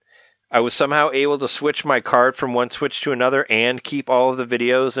somehow able to switch my card from one Switch to another and keep all of the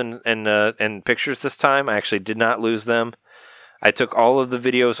videos and pictures this time. I actually did not lose them. I took all of the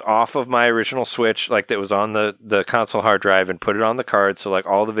videos off of my original Switch, like that was on the console hard drive, and put it on the card. So like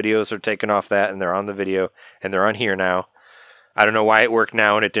all the videos are taken off that, and they're on the video, and they're on here now. I don't know why it worked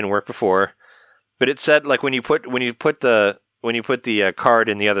now and it didn't work before, but it said like when you put the card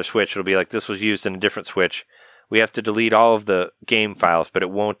in the other Switch, it'll be like this was used in a different Switch. We have to delete all of the game files, but it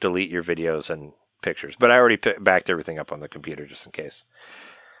won't delete your videos and pictures. But I already backed everything up on the computer just in case.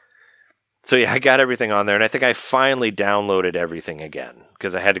 So yeah, I got everything on there, and I think I finally downloaded everything again,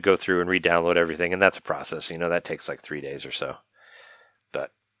 because I had to go through and re-download everything, and that's a process. You know, that takes like 3 days or so.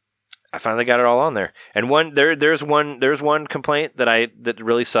 But I finally got it all on there. And there's one complaint that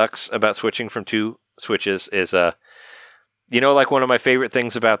really sucks about switching from two Switches is like one of my favorite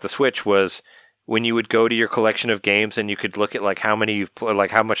things about the Switch was when you would go to your collection of games and you could look at like how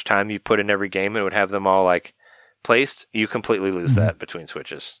much time you put in every game, and it would have them all like placed. You completely lose that between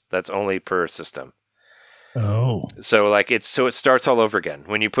Switches. That's only per system. Oh. So it starts all over again.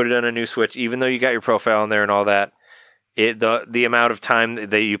 When you put it on a new Switch, even though you got your profile in there and all that, the amount of time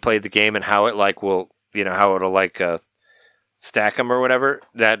that you played the game and how it like will, you know, how it'll like stack them or whatever,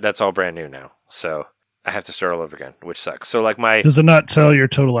 that's all brand new now. So I have to start all over again, which sucks. So like does it not tell your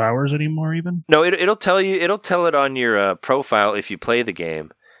total hours anymore even? No, it'll tell it on your profile if you play the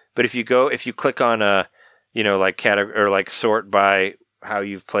game. But if you click on like category or like sort by how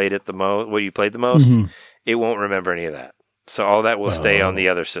you've played it the most, what you played the most, it won't remember any of that. So all that will stay on the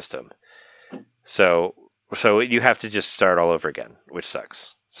other system. So you have to just start all over again, which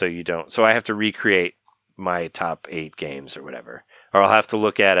sucks. So I have to recreate my top 8 games or whatever. Or I'll have to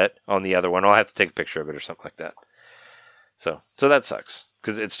look at it on the other one. I'll have to take a picture of it or something like that. So that sucks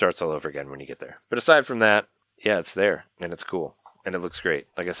because it starts all over again when you get there. But aside from that, yeah, it's there and it's cool and it looks great.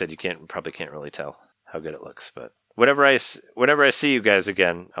 Like I said, you probably can't really tell how good it looks, but whenever I see you guys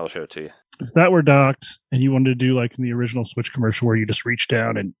again, I'll show it to you. If that were docked and you wanted to do like in the original Switch commercial where you just reach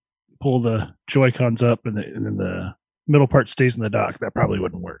down and pull the Joy-Cons up and then the middle part stays in the dock, that probably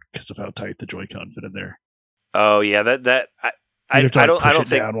wouldn't work because of how tight the Joy-Con fit in there. Oh yeah, I don't think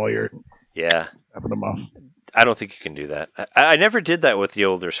down while you're upping them off. I don't think you can do that. I never did that with the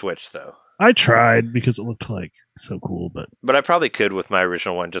older Switch though. I tried because it looked like so cool, but I probably could with my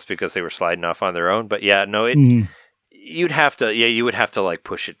original one just because they were sliding off on their own. But yeah, no, you would have to like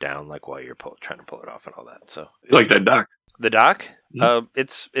push it down like while you're trying to pull it off and all that. So like that dock. The dock,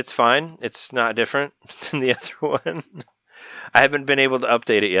 it's fine. It's not different than the other one. I haven't been able to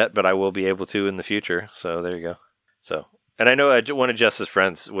update it yet, but I will be able to in the future. So there you go. So, and I know one of Jess's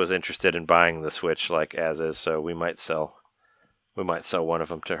friends was interested in buying the Switch like as is, so we might sell one of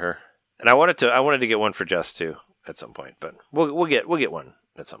them to her. And I wanted to get one for Jess too at some point, but we'll get one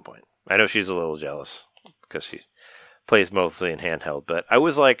at some point. I know she's a little jealous because she plays mostly in handheld, but I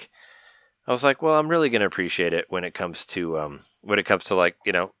was like, well, I'm really going to appreciate it when it comes to like,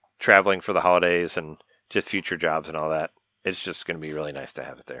 you know, traveling for the holidays and just future jobs and all that. It's just going to be really nice to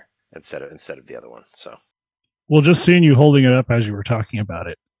have it there instead of the other one. So, well, just seeing you holding it up as you were talking about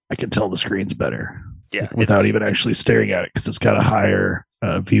it, I can tell the screen's better. Yeah, without even actually staring at it because it's got a higher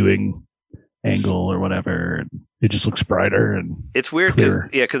viewing angle or whatever, and it just looks brighter and it's weird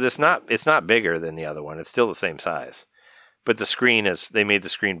because it's not bigger than the other one. It's still the same size, but the screen they made the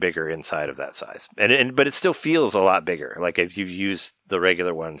screen bigger inside of that size, but it still feels a lot bigger. Like if you've used the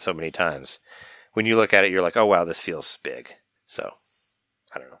regular one so many times, when you look at it, you're like, oh wow, this feels big. So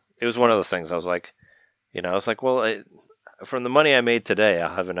I don't know. It was one of those things. I was like, well, from the money I made today,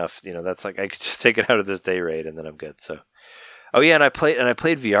 I'll have enough. You know, that's like I could just take it out of this day rate and then I'm good. So. Oh yeah, and I played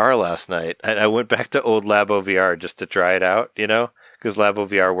VR last night. I went back to old Labo VR just to try it out, you know, because Labo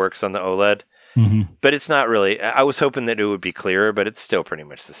VR works on the OLED. Mm-hmm. But it's not really. I was hoping that it would be clearer, but it's still pretty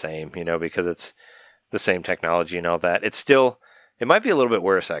much the same, you know, because it's the same technology and all that. It might be a little bit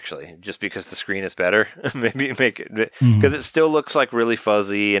worse actually, just because the screen is better. Maybe make it because it still looks like really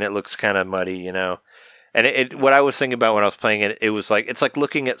fuzzy and it looks kind of muddy, you know. And what I was thinking about when I was playing it, it was like it's like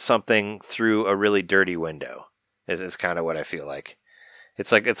looking at something through a really dirty window. Is kind of what I feel like.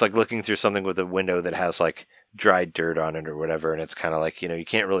 It's like looking through something with a window that has like dried dirt on it or whatever, and it's kind of like, you know, you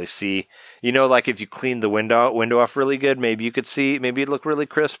can't really see. You know, like if you clean the window off really good, maybe you could see, maybe it'd look really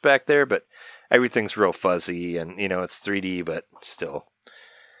crisp back there, but everything's real fuzzy, and you know it's 3D, but still,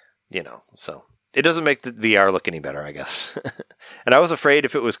 you know, so it doesn't make the VR look any better, I guess. And I was afraid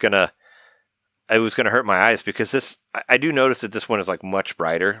if it was gonna hurt my eyes because I do notice that this one is like much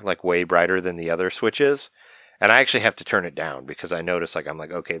brighter, like way brighter than the other Switch is. And I actually have to turn it down because I notice I'm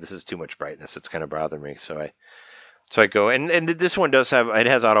like, okay, this is too much brightness. It's going to bother me. So I go, and this one has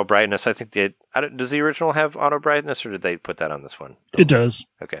auto brightness. I think does the original have auto brightness or did they put that on this one? It does.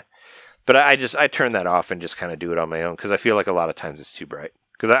 Okay. But I turn that off and just kind of do it on my own because I feel like a lot of times it's too bright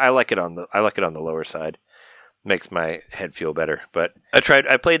because I like it on the lower side. Makes my head feel better. But I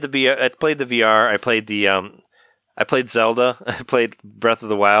played the VR. I played Zelda. I played Breath of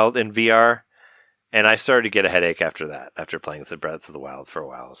the Wild in VR. And I started to get a headache after that, after playing the Breath of the Wild for a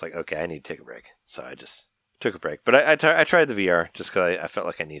while. I was like, okay, I need to take a break. So I just took a break. But I tried the VR just because I felt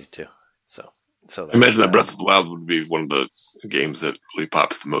like I needed to. So I imagine that Breath of the Wild would be one of the games that really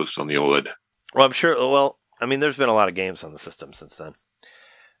pops the most on the OLED. Well, I'm sure. Well, I mean, there's been a lot of games on the system since then.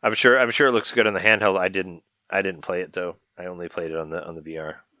 I'm sure it looks good on the handheld. I didn't play it though. I only played it on the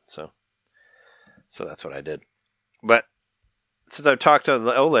VR. So that's what I did. But since I've talked on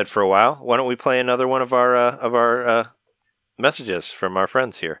the OLED for a while, why don't we play another one of our messages from our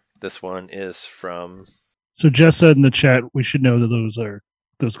friends here? This one is from. So Jess said in the chat, we should know that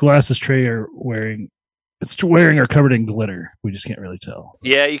those glasses Trey are wearing. It's wearing are covered in glitter. We just can't really tell.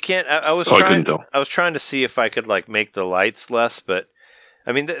 Yeah, you can't. I couldn't tell. I was trying to see if I could like make the lights less, but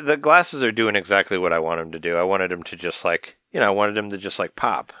I mean the glasses are doing exactly what I want them to do. I wanted them to just like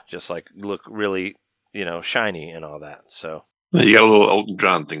pop, just like look really shiny and all that. So. You got a little Elton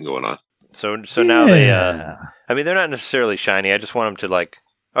John thing going on. So now they, I mean, they're not necessarily shiny. I just want them to like,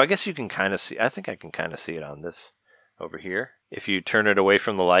 I guess you can kind of see, I think I can kind of see it on this over here. If you turn it away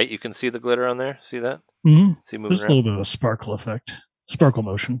from the light, you can see the glitter on there. See that? Mm-hmm. See moving There's around? a little bit of a sparkle effect, sparkle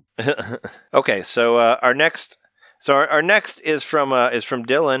motion. Okay. So, our next is from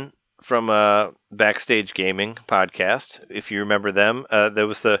Dylan Backstage Gaming podcast. If you remember them, that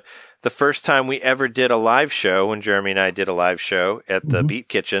was the first time we ever did a live show. When Jeremy and I did a live show at the Beat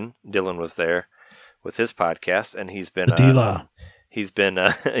Kitchen, Dylan was there with his podcast, and he's been yeah,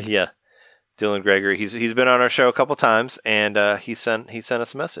 Dylan Gregory. He's been on our show a couple times, and he sent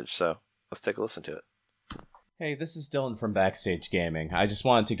us a message. So let's take a listen to it. Hey, this is Dylan from Backstage Gaming. I just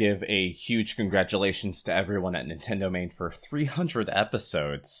wanted to give a huge congratulations to everyone at Nintendo Main for 300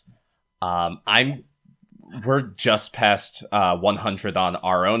 episodes. We're just past 100 on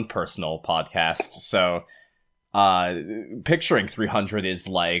our own personal podcast, so picturing 300 is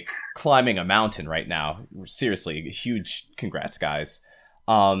like climbing a mountain right now. Seriously, huge congrats, guys.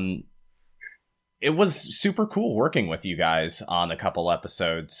 It was super cool working with you guys on a couple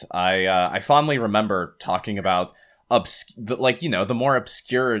episodes. I fondly remember talking about the more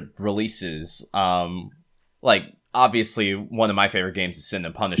obscure releases. Obviously, one of my favorite games is Sin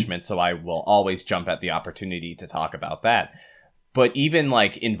and Punishment, so I will always jump at the opportunity to talk about that. But even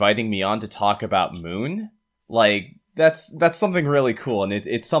inviting me on to talk about Moon, that's something really cool, and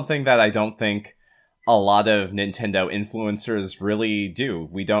it's something that I don't think a lot of Nintendo influencers really do.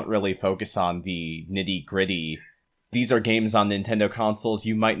 We don't really focus on the nitty-gritty, these are games on Nintendo consoles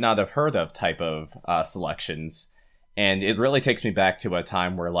you might not have heard of type of selections. And it really takes me back to a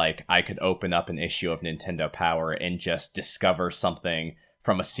time where I could open up an issue of Nintendo Power and just discover something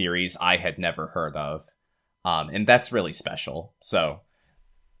from a series I had never heard of. And that's really special. So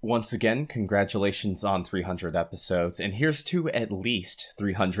once again, congratulations on 300 episodes, and here's to at least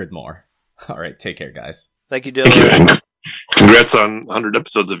 300 more. All right, take care, guys. Thank you, Dylan. Congrats on 100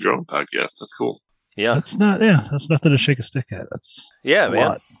 episodes of your own podcast. That's cool. Yeah, that's nothing to shake a stick at. That's man.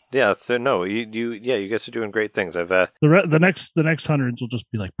 Lot. Yeah, so no, you guys are doing great things. I've the next hundreds will just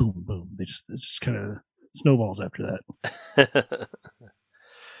be like boom, boom. It's just kind of snowballs after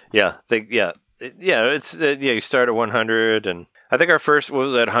that. You start at 100, and I think our first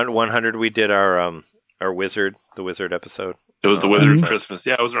was at 100. We did our Wizard episode. It was the Wizard Christmas.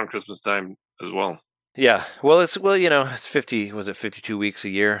 Yeah, it was around Christmas time as well. Yeah, it's 50. Was it 52 weeks a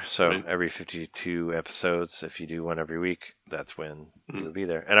year? So every 52 episodes, if you do one every week, that's when you'll be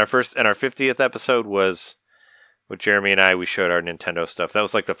there. And our 50th episode was with Jeremy and I. We showed our Nintendo stuff. That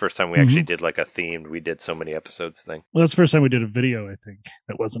was the first time we actually did a themed. We did so many episodes thing. Well, that's the first time we did a video. I think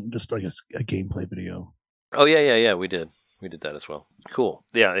that wasn't just a gameplay video. Oh yeah. We did that as well. Cool.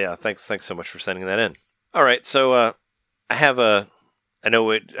 Yeah. Thanks so much for sending that in. All right, so I have I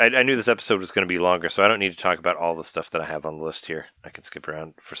knew this episode was going to be longer, so I don't need to talk about all the stuff that I have on the list here. I can skip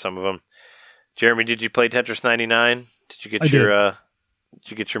around for some of them. Jeremy, did you play Tetris 99? Did you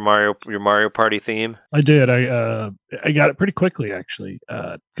get your Mario Party theme? I did. I got it pretty quickly actually,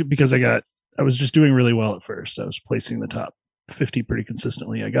 because I was just doing really well at first. I was placing the top 50 pretty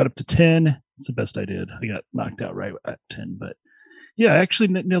consistently. I got up to 10. It's the best I did. I got knocked out right at 10, but yeah, I actually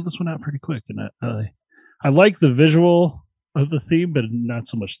nailed this one out pretty quick, and I like the visual of the theme, but not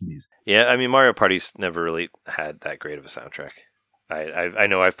so much the music. Yeah, I mean, Mario Party's never really had that great of a soundtrack. I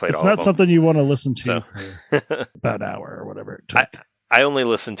know I've played all of them. It's not something you want to listen to for about an hour or whatever it took. I only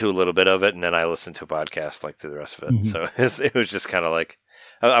listened to a little bit of it, and then I listened to a podcast through the rest of it. Mm-hmm. So it was just kind of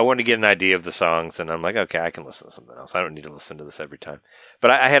I wanted to get an idea of the songs, and I'm like, okay, I can listen to something else. I don't need to listen to this every time.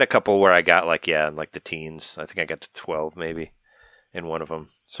 But I had a couple where I got in the teens. I think I got to 12 maybe. In one of them.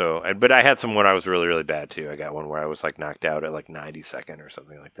 So, but I had some when I was really, really bad too. I got one where I was knocked out at 92nd or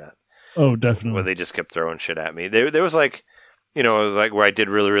something like that. Oh, definitely. Where they just kept throwing shit at me. There was it was where I did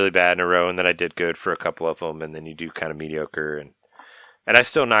really, really bad in a row, and then I did good for a couple of them, and then you do kind of mediocre, and I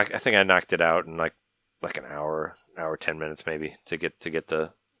still I think I knocked it out in an hour, 10 minutes maybe to get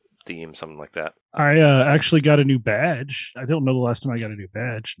the theme, something like that. I actually got a new badge. I don't know the last time I got a new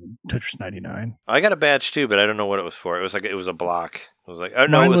badge in Tetris 99. I got a badge too, but I don't know what it was for. It was it was a block. It was it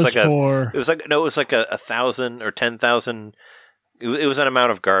was 1,000 or 10,000. It was an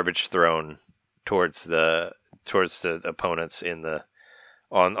amount of garbage thrown towards the opponents in the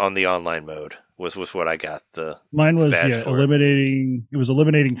on the online mode was what I got. Mine was eliminating. It was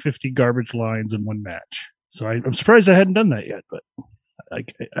eliminating 50 garbage lines in one match. So I'm surprised I hadn't done that yet, but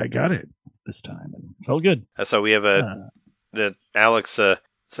I got it this time and felt good. So we have Alex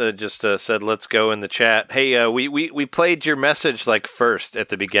just said let's go in the chat. Hey, we played your message first at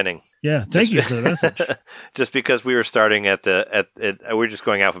the beginning. Yeah, thank you for the message. Just because we were starting we were just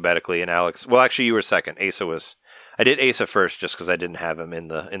going alphabetically, and Alex. Well, actually, you were second. Asa was. I did Asa first just because I didn't have him in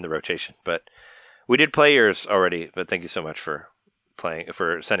the rotation. But we did play yours already. But thank you so much for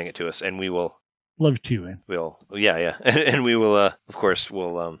sending it to us, and we will. Love you, man. And we will, of course,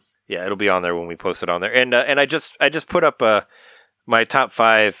 it'll be on there when we post it on there. And I just put up my top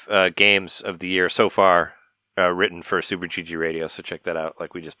 5 games of the year so far written for Super GG Radio. So check that out.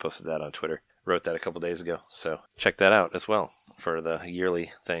 Like we just posted that on Twitter. Wrote that a couple days ago. So check that out as well for the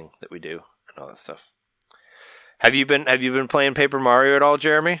yearly thing that we do and all that stuff. Have you been playing Paper Mario at all,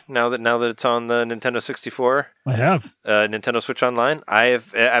 Jeremy? Now that it's on the Nintendo 64, I have Nintendo Switch Online.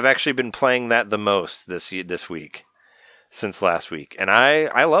 I've actually been playing that the most this week since last week, and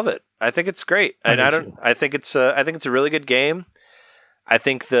I love it. I think it's great. I think it's a really good game. I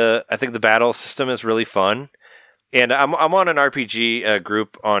think the battle system is really fun, and I'm on an RPG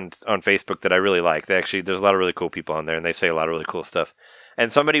group on Facebook that I really like. There's a lot of really cool people on there, and they say a lot of really cool stuff.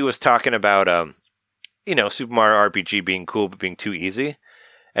 And somebody was talking about Super Mario RPG being cool but being too easy.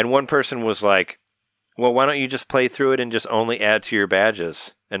 And one person was like, well, why don't you just play through it and just only add to your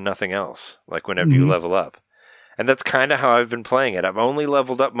badges and nothing else, like whenever you level up. And that's kind of how I've been playing it. I've only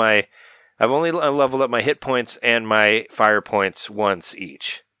leveled up my hit points and my fire points once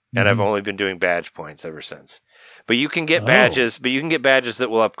each. And I've only been doing badge points ever since. But you can get badges, that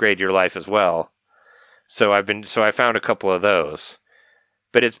will upgrade your life as well. So I found a couple of those.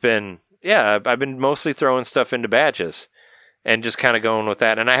 But it's been, I've been mostly throwing stuff into badges and just kind of going with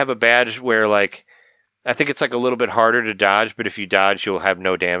that. And I have a badge where, like, I think it's like a little bit harder to dodge, but if you dodge, you'll have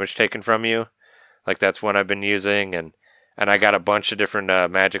no damage taken from you. Like, that's one I've been using. And I got a bunch of different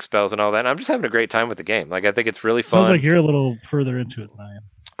magic spells and all that. And I'm just having a great time with the game. Like, I think it's really fun. Sounds like you're a little further into it than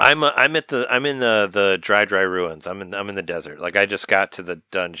I am. I'm in the dry ruins. I'm in the desert. Like, I just got to the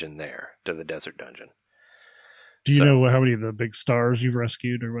dungeon there, to the desert dungeon. Do you know how many of the big stars you've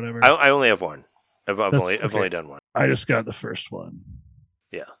rescued or whatever? I only have one. I've only done one. I just got the first one.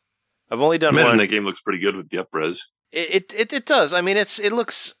 Yeah, I've only done one. I imagine that game looks pretty good with the up-res. It does. I mean, it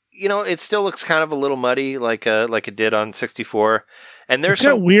looks, it still looks kind of a little muddy, like it did on 64. And there's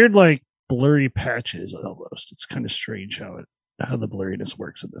got weird, like, blurry patches almost. It's kind of strange how the blurriness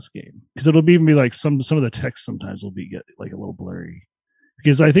works in this game, because it'll even be like some of the text sometimes will get like a little blurry,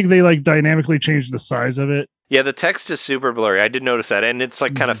 because I think they like dynamically changed the size of it. Yeah, the text is super blurry. I did notice that, and it's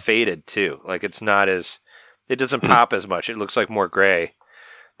like kind of faded too. Like, it's not it doesn't pop as much. It looks like more gray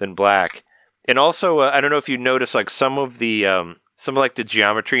than black. And also, I don't know if you notice, like, some of the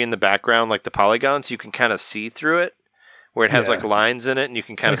geometry in the background, like the polygons, you can kind of see through it, where it has like lines in it, and you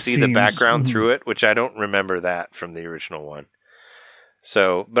can kind of see the background through it, which I don't remember that from the original one.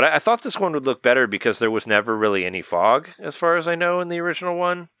 So, but I thought this one would look better because there was never really any fog, as far as I know, in the original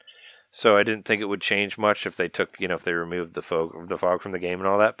one. So I didn't think it would change much if they if they removed the fog from the game and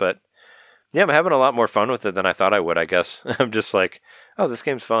all that. But yeah, I'm having a lot more fun with it than I thought I would, I guess. I'm just like, oh, this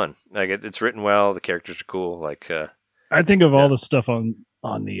game's fun. Like, it's written well. The characters are cool. Like, I think of all the stuff on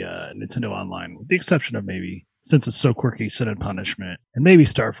the Nintendo Online, with the exception of maybe, since it's so quirky, Sin and Punishment, and maybe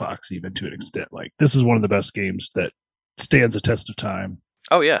Star Fox even to an extent. Like, this is one of the best games that stands a test of time.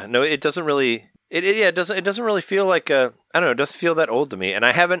 Oh yeah, no, it doesn't really. It doesn't really feel like I don't know. It doesn't feel that old to me, and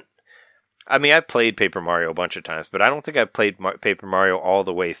I haven't. I mean, I've played Paper Mario a bunch of times, but I don't think I've played Paper Mario all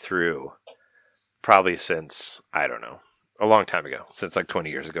the way through. Probably since, I don't know, a long time ago, since like 20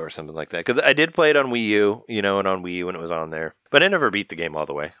 years ago or something like that. Because I did play it on Wii U, and on Wii U when it was on there. But I never beat the game all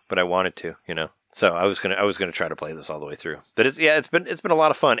the way. But I wanted to, So I was gonna try to play this all the way through. But it's been a lot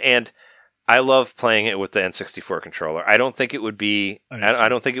of fun, and I love playing it with the N64 controller. I don't think it would be. I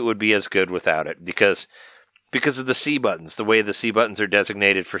don't think it would be as good without it because of the C buttons, the way the C buttons are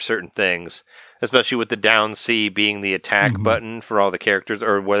designated for certain things, especially with the down C being the attack button for all the characters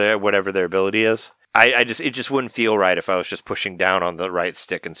or whatever their ability is. It just wouldn't feel right if I was just pushing down on the right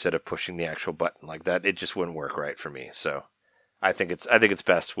stick instead of pushing the actual button like that. It just wouldn't work right for me. So I think it's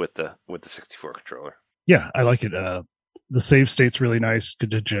best with the 64 controller. Yeah, I like it. The save state's really nice to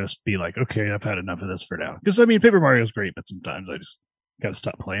just be like, okay, I've had enough of this for now. Because I mean, Paper Mario is great, but sometimes I just got to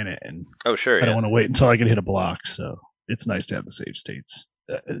stop playing it, and I don't want to wait until I can hit a block. So it's nice to have the save states,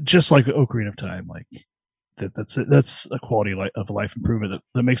 just like Ocarina of Time. Like that's a quality of life improvement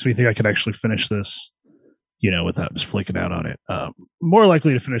that makes me think I can actually finish this, without just flaking out on it. More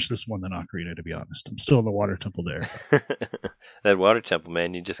likely to finish this one than Ocarina, to be honest. I'm still in the water temple there. That water temple,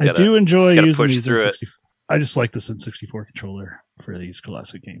 man, you just gotta. I do enjoy using push these through it. I just like this N64 controller for these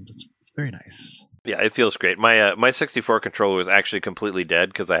classic games. It's very nice. Yeah, it feels great. My 64 controller was actually completely dead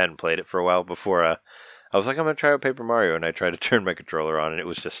because I hadn't played it for a while before. I was like, I'm going to try out Paper Mario, and I tried to turn my controller on, and it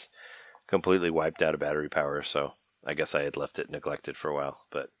was just completely wiped out of battery power. So I guess I had left it neglected for a while.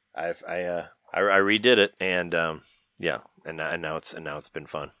 But I redid it, and and now it's been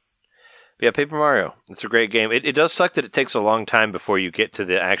fun. But yeah, Paper Mario, it's a great game. It does suck that it takes a long time before you get to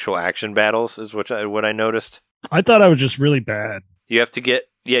the actual action battles, is what I noticed. I thought I was just really bad. You have to get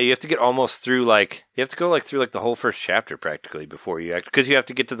Yeah, you have to get almost through you have to go through the whole first chapter practically before you because you have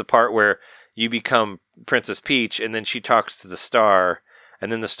to get to the part where you become Princess Peach and then she talks to the star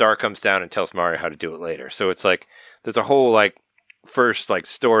and then the star comes down and tells Mario how to do it later. So it's there's a whole first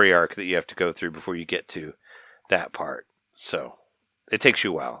story arc that you have to go through before you get to that part. So it takes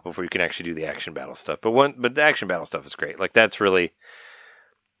you a while before you can actually do the action battle stuff. But the action battle stuff is great. I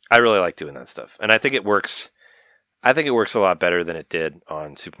really like doing that stuff. And I think it works. I think it works a lot better than it did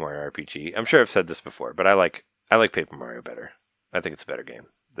on Super Mario RPG. I'm sure I've said this before, but I like Paper Mario better. I think it's a better game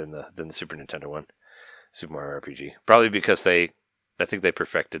than the Super Nintendo one, Super Mario RPG. Probably because I think they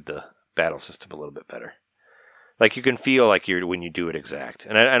perfected the battle system a little bit better. You can feel when you do it exact.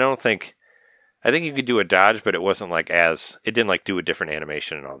 And I think you could do a dodge, but it wasn't it didn't do a different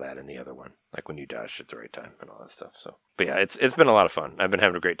animation and all that in the other one, when you dodged at the right time and all that stuff. So, but yeah, it's been a lot of fun. I've been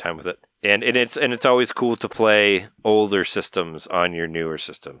having a great time with it, and it's always cool to play older systems on your newer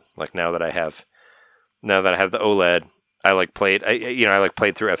system. Now that I have the OLED, I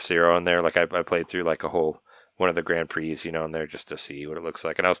played through F-Zero on there. I played through a whole one of the Grand Prix, on there just to see what it looks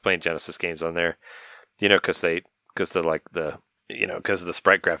like. And I was playing Genesis games on there, because the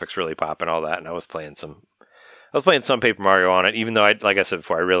sprite graphics really pop and all that. And I was playing some Paper Mario on it, even though like I said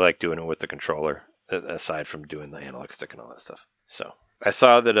before, I really like doing it with the controller, aside from doing the analog stick and all that stuff. So I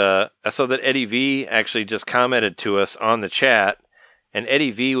saw that Eddie V actually just commented to us on the chat, and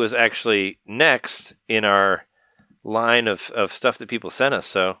Eddie V was actually next in our line of stuff that people sent us.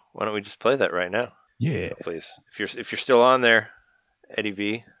 So why don't we just play that right now? Yeah, please. If you're still on there, Eddie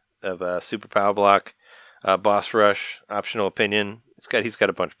V of Super Power Block. Boss Rush, Optional Opinion. He's got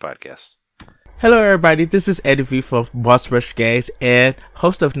a bunch of podcasts. Hello everybody, this is Eddie V from Boss Rush Games and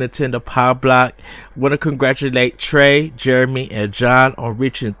host of Nintendo Power Block. Want to congratulate Trey, Jeremy, and John on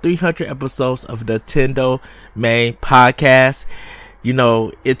reaching 300 episodes of Nintendo Main Podcast.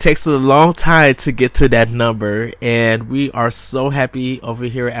 It takes a long time to get to that number, and we are so happy over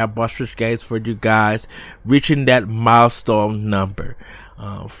here at Boss Rush Games for you guys reaching that milestone number.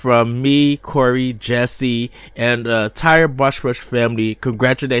 From me, Corey, Jesse, and the entire Boss Rush family,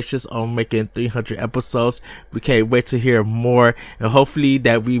 congratulations on making 300 episodes. We can't wait to hear more, and hopefully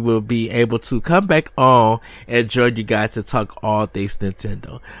that we will be able to come back on and join you guys to talk all things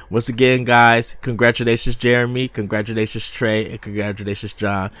Nintendo. Once again, guys, congratulations Jeremy, congratulations Trey, and congratulations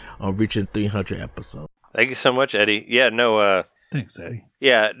John on reaching 300 episodes. Thank you so much, Eddie. Yeah, no, thanks, Eddie.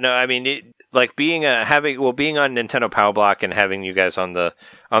 Yeah, no, I mean, being on Nintendo Power Block and having you guys on the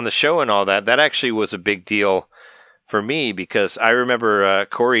show and all that actually was a big deal for me, because I remember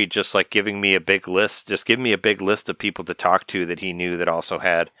Corey just giving me a big list of people to talk to that he knew that also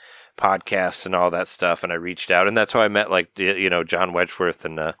had podcasts and all that stuff, and I reached out, and that's how I met John Wedgeworth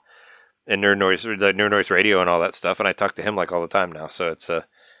and Nerd Noise Radio and all that stuff, and I talk to him all the time now, so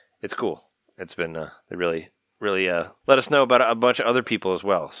it's cool. It's been they really let us know about a bunch of other people as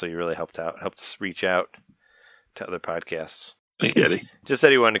well. So you really helped us reach out to other podcasts. Thank you, Eddie. Just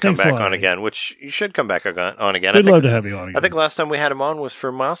said he wanted to come back on again, which you should come back on again. We'd love to have you on again. I think last time we had him on was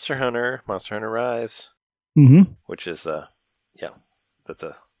for Monster Hunter Rise, which is love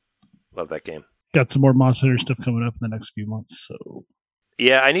that game. Got some more Monster Hunter stuff coming up in the next few months. So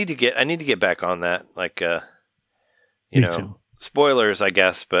yeah, I need to get back on that. Too. Spoilers, I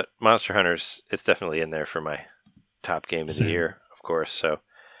guess, but Monster Hunter's, it's definitely in there for my top game of the year, of course. So,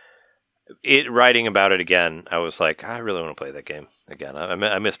 writing about it again, I was like, I really want to play that game again.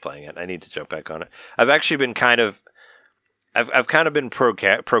 I miss playing it. I need to jump back on it. I've actually been I've kind of been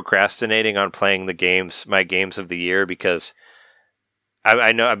procrastinating on playing my games of the year, because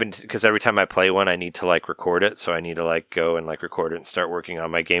I know because every time I play one, I need to record it. So I need to go and record it and start working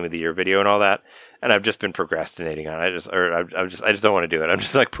on my game of the year video and all that. And I've just been procrastinating on it. I just don't want to do it. I'm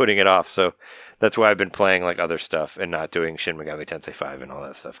just putting it off. So that's why I've been playing other stuff and not doing Shin Megami Tensei 5 and all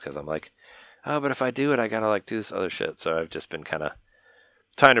that stuff. Cause I'm but if I do it, I gotta do this other shit. So I've just been kind of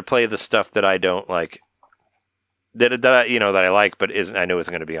trying to play the stuff that I don't like, that I like, but I know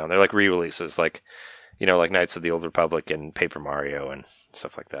isn't going to be on there. Re-releases, Knights of the Old Republic and Paper Mario and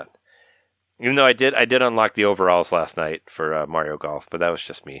stuff like that. Even though I did unlock the overalls last night for Mario Golf, but that was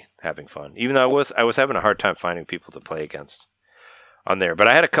just me having fun. Even though I was having a hard time finding people to play against on there. But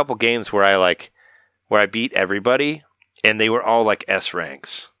I had a couple games where I beat everybody, and they were all S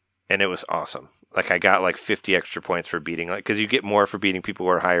ranks, and it was awesome. I got 50 extra points for beating, because you get more for beating people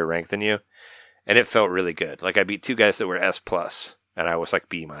who are higher ranked than you, and it felt really good. I beat two guys that were S plus, and I was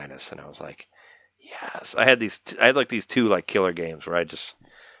B minus, and I was like, yes. I had these two killer games where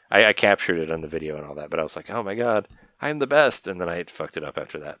I captured it on the video and all that, but I was like, oh my god, I'm the best. And then I fucked it up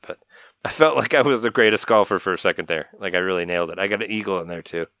after that. But I felt like I was the greatest golfer for a second there. Like I really nailed it. I got an eagle in there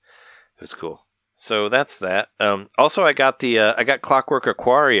too. It was cool. So that's that. Also, I got Clockwork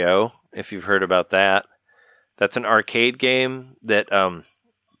Aquario, if you've heard about that. That's an arcade game that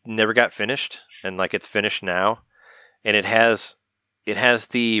never got finished, and like it's finished now. And it has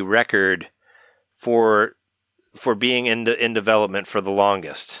the record for being in development for the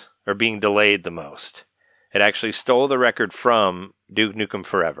longest, or being delayed the most. It actually stole the record from Duke Nukem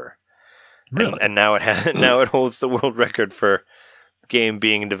Forever. Really? And now it holds the world record for game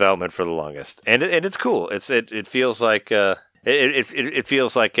being in development for the longest. And it's cool. It feels like it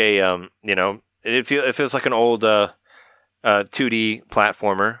feels like a it feels like an old 2D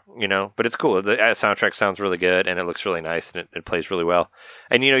platformer, but it's cool. The soundtrack sounds really good, and it looks really nice, and it plays really well.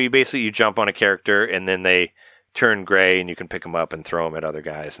 And you jump on a character, and then they turn gray, and you can pick them up and throw them at other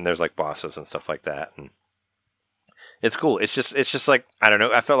guys. And there's like bosses and stuff like that, and it's cool. It's just like, I don't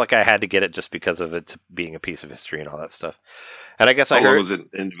know. I felt like I had to get it just because of it being a piece of history and all that stuff. And I guess How long was it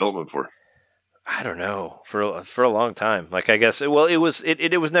in development for? I don't know, for a long time. Like, I guess, it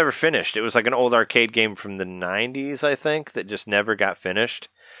was never finished. It was like an old arcade game from the 90s, I think, that just never got finished.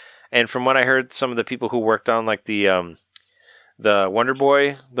 And from what I heard, some of the people who worked on like the Wonder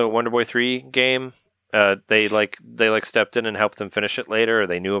Boy 3 game, they stepped in and helped them finish it later, or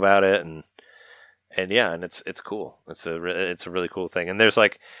they knew about it, and it's cool. It's a really cool thing. And there's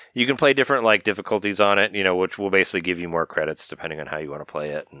like, you can play different like difficulties on it, which will basically give you more credits depending on how you want to play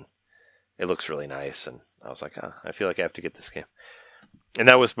it, and it looks really nice. And I was like, I feel like I have to get this game. And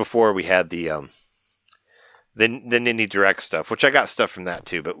that was before we had the Indie Direct stuff, which I got stuff from that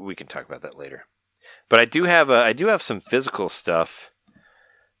too, but we can talk about that later. But I do have some physical stuff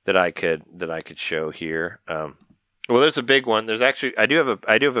that I could show here. Well, there's a big one. There's actually, I do have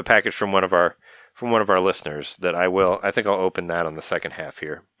a package from one of our listeners that I think I'll open that on the second half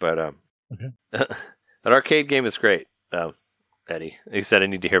here. But okay. That arcade game is great. Eddie, he said I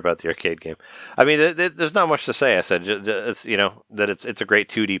need to hear about the arcade game. I mean, there's not much to say. I said it's that it's a great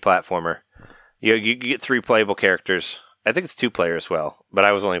 2D platformer. You get 3 playable characters. I think it's 2 player as well, but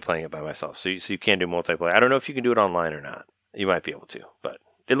I was only playing it by myself, so you can do multiplayer. I don't know if you can do it online or not. You might be able to, but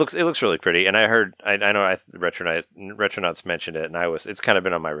it looks really pretty. And I heard, I know Retronauts mentioned it, and it's kind of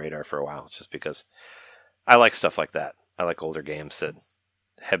been on my radar for a while, just because I like stuff like that. I like older games that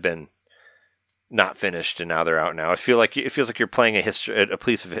have been not finished and now they're out now. It feels like you're playing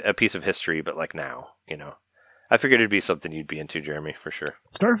a piece of history, but like now, I figured it'd be something you'd be into, Jeremy, for sure.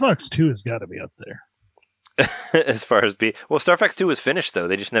 Star Fox 2 has got to be up there. As far as Star Fox 2 was finished though.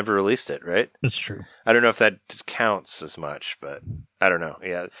 They just never released it, right? That's true. I don't know if that counts as much, but I don't know.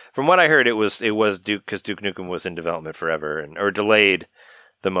 Yeah, from what I heard, it was Duke, because Duke Nukem was in development forever or delayed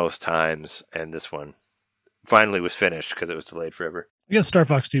the most times, and this one finally was finished because it was delayed forever. I guess Star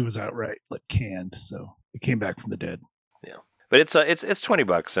Fox 2 was outright like canned, so it came back from the dead. Yeah, but it's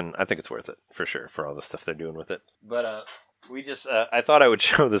 $20, and I think it's worth it for sure for all the stuff they're doing with it. But we just I thought I would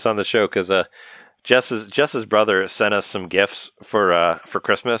show this on the show because Jess's brother sent us some gifts for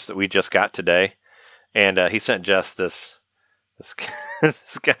Christmas that we just got today, and he sent Jess this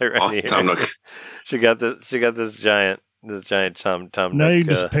guy right here. Tom Nook. She got this giant Tom Nook. Now you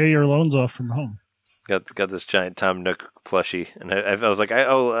just pay your loans off from home. Got this giant Tom Nook plushie, and I was like,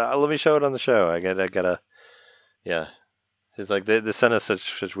 let me show it on the show. I gotta, yeah. She's like, they sent us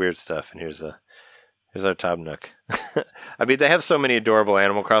such weird stuff, and here's our Tom Nook. I mean, they have so many adorable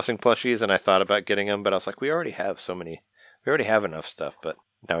Animal Crossing plushies, and I thought about getting them, but I was like, we already have enough stuff, but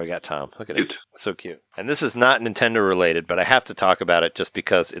now we got Tom. Look at it. It's so cute. And this is not Nintendo related, but I have to talk about it just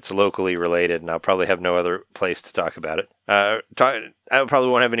because it's locally related, and I'll probably have no other place to talk about it. I probably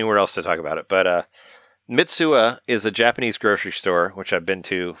won't have anywhere else to talk about it, but Mitsuya is a Japanese grocery store, which I've been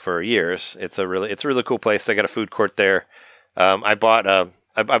to for years. It's a really cool place. They got a food court there. I bought an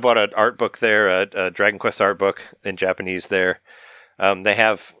art book there, a Dragon Quest art book in Japanese there. They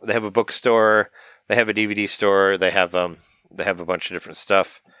have a bookstore. They have a DVD store. They have a bunch of different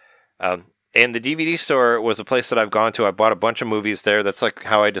stuff. And the DVD store was a place that I've gone to. I bought a bunch of movies there. That's like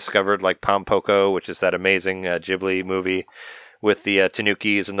how I discovered like Pom Poko, which is that amazing Ghibli movie with the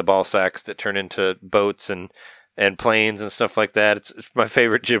tanukis and the ball sacks that turn into boats and planes and stuff like that. It's my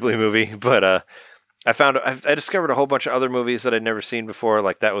favorite Ghibli movie. But I discovered a whole bunch of other movies that I'd never seen before.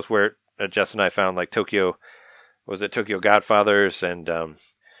 Like that was where Jess and I found like Tokyo Godfathers and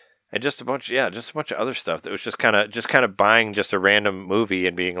just a bunch of other stuff that was just kind of buying just a random movie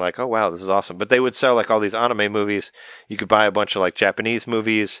and being like, oh wow, this is awesome. But they would sell like all these anime movies. You could buy a bunch of like Japanese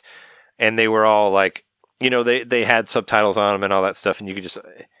movies, and they were all like, they had subtitles on them and all that stuff, and you could just,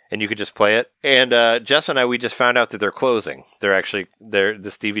 and you could just play it. And Jess and I, we just found out that they're closing.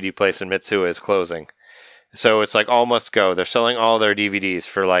 This DVD place in Mitsuha is closing. So it's like all must go. They're selling all their DVDs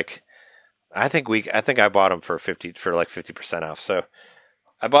for like, I think I bought them for 50% off. So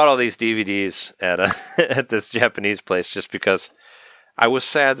I bought all these DVDs at at this Japanese place just because I was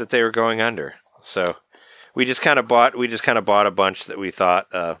sad that they were going under. So we just kind of bought a bunch that we thought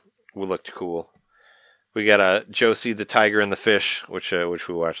looked cool. We got Josie the Tiger and the Fish, which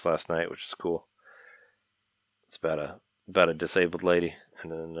we watched last night, which is cool. It's about a disabled lady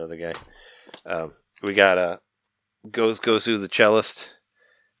and then another guy. We got Gozu the cellist,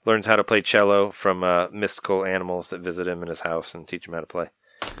 learns how to play cello from mystical animals that visit him in his house and teach him how to play.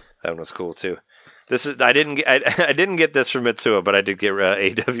 That one was cool too. I didn't get this from Mitsuha, but I did get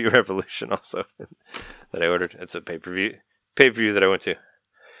AW Revolution also that I ordered. It's a pay-per-view that I went to.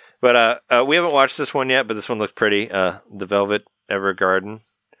 But we haven't watched this one yet, but this one looks pretty. The Velvet Evergarden,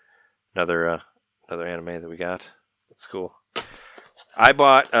 another anime that we got. It's cool. I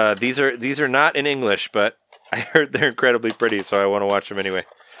bought these are not in English, but I heard they're incredibly pretty, so I want to watch them anyway.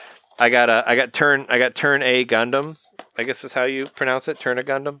 I got Turn A Gundam. I guess is how you pronounce it, Turn A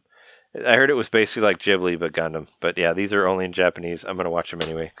Gundam. I heard it was basically like Ghibli but Gundam. But yeah, these are only in Japanese. I'm gonna watch them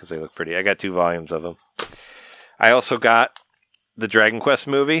anyway because they look pretty. I got 2 volumes of them. I also got the Dragon Quest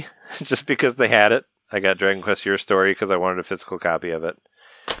movie just because they had it. I got Dragon Quest Your Story because I wanted a physical copy of it.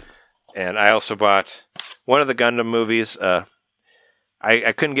 And I also bought one of the Gundam movies.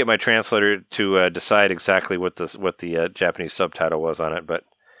 I couldn't get my translator to decide exactly what the Japanese subtitle was on it, but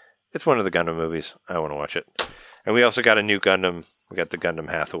it's one of the Gundam movies. I want to watch it. And we also got a new Gundam. We got the Gundam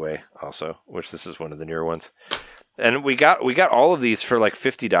Hathaway also, which this is one of the newer ones. And we got all of these for like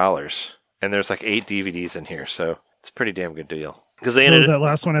 $50, and there's like 8 DVDs in here, so it's a pretty damn good deal. Because that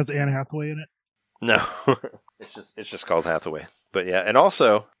last one has Anne Hathaway in it. No, it's just called Hathaway. But yeah, and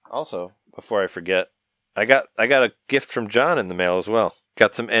also before I forget, I got a gift from John in the mail as well.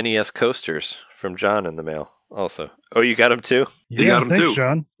 Got some NES coasters from John in the mail also. Oh, you got them too? You got them thanks, too,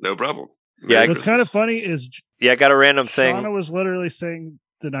 John. No problem. Yeah, what's kind of funny is I got a random thing. Shauna was literally saying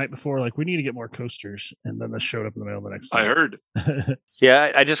the night before, like, we need to get more coasters, and then this showed up in the mail the next day. I heard.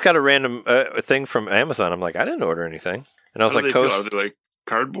 Yeah, I just got a random thing from Amazon. I'm like, I didn't order anything, and I was like, are they like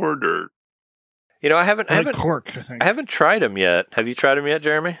cardboard or? I haven't cork. I think I haven't tried them yet. Have you tried them yet,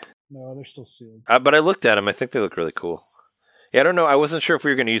 Jeremy? No, they're still sealed. But I looked at them. I think they look really cool. Yeah, I don't know. I wasn't sure if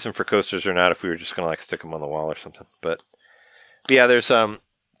we were going to use them for coasters or not. If we were just going to like stick them on the wall or something. But yeah, there's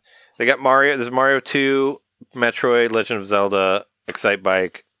they got Mario. There's Mario 2, Metroid, Legend of Zelda, Excite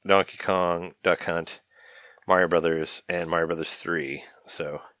Bike, Donkey Kong, Duck Hunt, Mario Brothers, and Mario Brothers 3.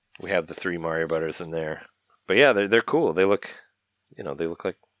 So we have the 3 Mario Brothers in there. But yeah, they're cool. They look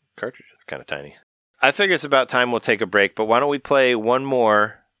like cartridges. They're kind of tiny. I figure it's about time we'll take a break. But why don't we play one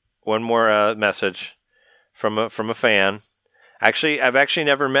more message from a fan. Actually, I've actually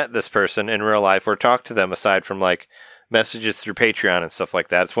never met this person in real life or talked to them aside from like messages through Patreon and stuff like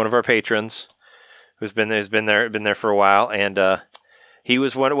that. It's one of our patrons who's been there for a while, and he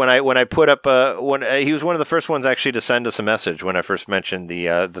was one when I put up he was one of the first ones actually to send us a message when I first mentioned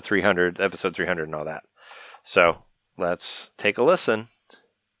the 300 episode 300 and all that. So let's take a listen.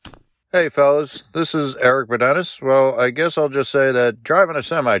 Hey fellas, this is Eric Bananas. Well, I guess I'll just say that driving a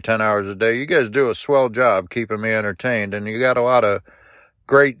semi 10 hours a day, you guys do a swell job keeping me entertained, and you got a lot of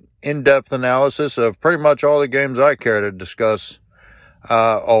great in-depth analysis of pretty much all the games I care to discuss.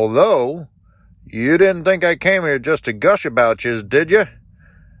 Although, you didn't think I came here just to gush about yous, did you?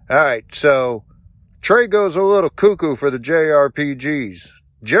 Alright, so, Trey goes a little cuckoo for the JRPGs.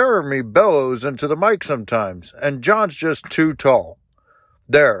 Jeremy bellows into the mic sometimes, and John's just too tall.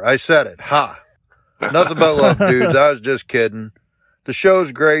 There, I said it. Ha. Nothing but love, dudes. I was just kidding. The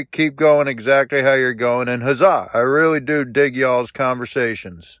show's great. Keep going exactly how you're going. And huzzah, I really do dig y'all's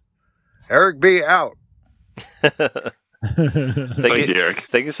conversations. Eric B. out. Thank you, Eric.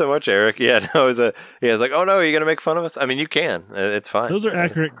 Thank you so much, Eric. Yeah, no, I was like, oh no, are you going to make fun of us? I mean, you can. It's fine. Those are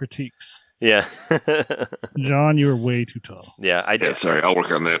accurate critiques. Yeah. John, you are way too tall. Yeah, sorry, I'll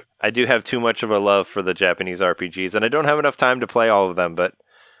work on that. I do have too much of a love for the Japanese RPGs, and I don't have enough time to play all of them, but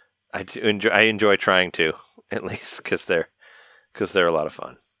I enjoy trying to, at least, because they're a lot of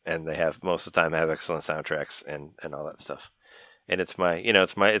fun, and they have most of the time have excellent soundtracks and all that stuff. And it's my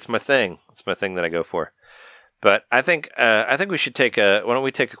thing. It's my thing that I go for. But I think we should why don't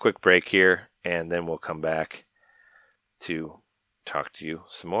we take a quick break here, and then we'll come back to talk to you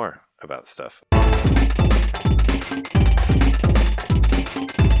some more about stuff.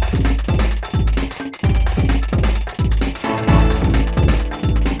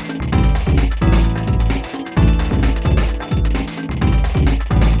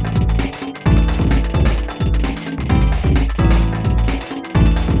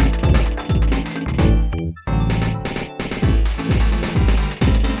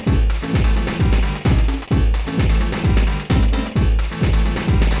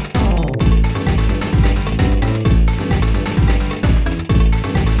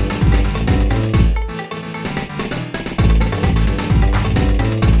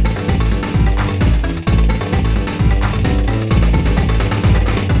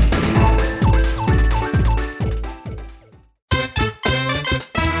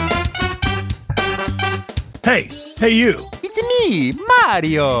 Hey, you. It's me,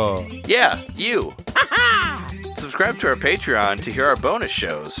 Mario. Yeah, you. Subscribe to our Patreon to hear our bonus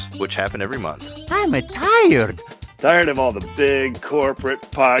shows, which happen every month. I'm tired. Tired of all the big corporate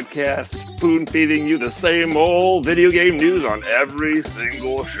podcasts spoon-feeding you the same old video game news on every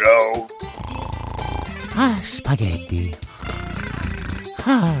single show? Spaghetti.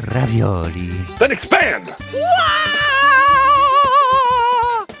 Ravioli. Then expand!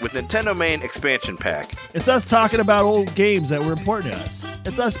 With Nintendo Main Expansion Pack. It's us talking about old games that were important to us.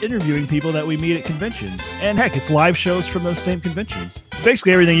 It's us interviewing people that we meet at conventions. And heck, it's live shows from those same conventions. It's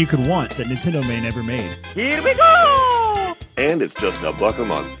basically everything you could want that Nintendo Main ever made. Here we go! And it's just $1 a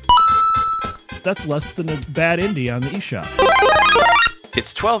month. That's less than a bad indie on the eShop.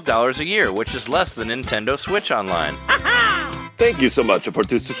 It's $12 a year, which is less than Nintendo Switch Online. Thank you so much for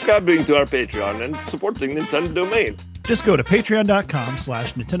subscribing to our Patreon and supporting Nintendo Main. Just go to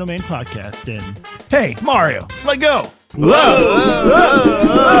patreon.com/Nintendo Main Podcast and, hey, Mario, let go. Whoa!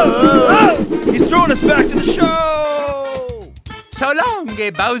 He's throwing us back to the show. So long,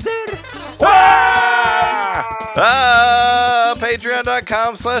 Bowser.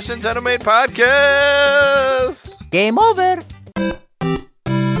 Patreon.com/Nintendo Main Podcast. Game over.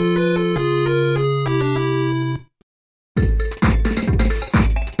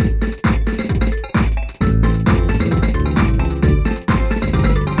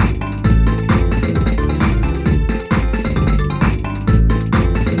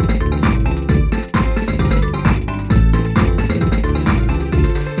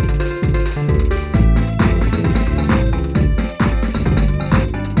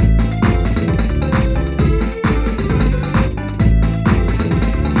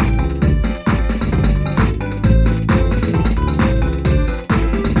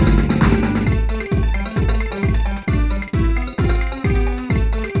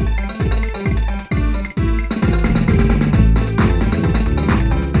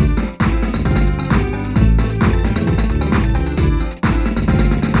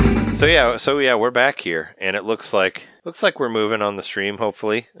 So yeah, we're back here, and it looks like we're moving on the stream.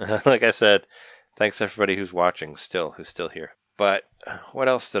 Hopefully, like I said, thanks to everybody who's watching who's still here. But what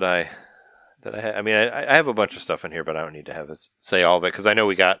else did I have? I mean, I have a bunch of stuff in here, but I don't need to have it say all of it because I know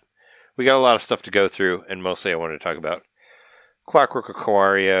we got a lot of stuff to go through, and mostly I wanted to talk about Clockwork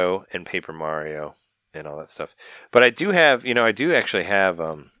Aquario and Paper Mario and all that stuff. But I do actually have.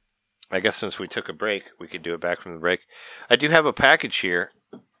 I guess since we took a break, we could do it back from the break. I do have a package here.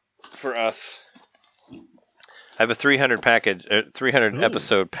 For us, I have a 300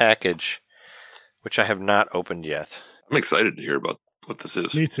 episode package, which I have not opened yet. I'm excited to hear about what this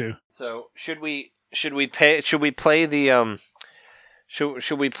is. Me too. So should we play the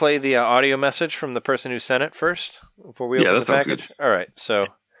audio message from the person who sent it first before we open the package? Good. All right. So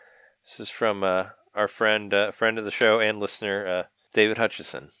this is from our friend of the show and listener David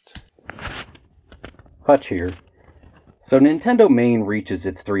Hutchison. Hutch here. So Nintendo Main reaches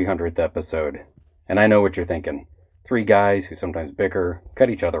its 300th episode, and I know what you're thinking. 3 guys who sometimes bicker, cut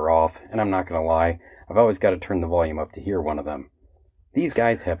each other off, and I'm not gonna lie, I've always got to turn the volume up to hear one of them. These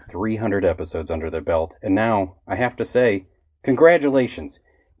guys have 300 episodes under their belt, and now, I have to say, congratulations!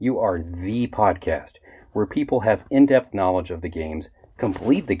 You are the podcast, where people have in-depth knowledge of the games,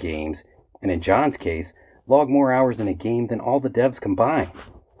 complete the games, and in John's case, log more hours in a game than all the devs combined.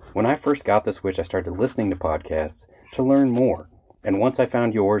 When I first got the Switch, I started listening to podcasts, to learn more, and once I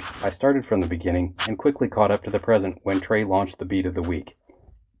found yours, I started from the beginning and quickly caught up to the present when Trey launched the Beat of the Week,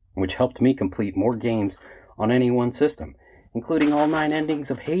 which helped me complete more games on any one system, including all 9 endings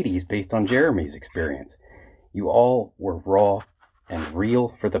of Hades based on Jeremy's experience. You all were raw and real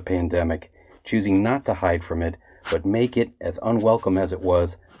for the pandemic, choosing not to hide from it, but make it, as unwelcome as it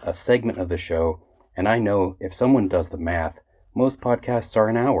was, a segment of the show, and I know if someone does the math, most podcasts are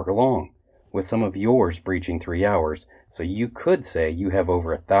an hour long, with some of yours breaching 3 hours, so you could say you have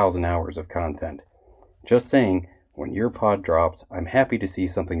over 1,000 hours of content. Just saying, when your pod drops, I'm happy to see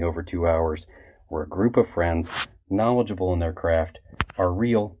something over 2 hours, where a group of friends, knowledgeable in their craft, are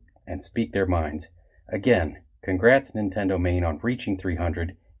real and speak their minds. Again, congrats Nintendo Main on reaching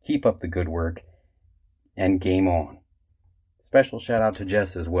 300, keep up the good work, and game on. Special shout out to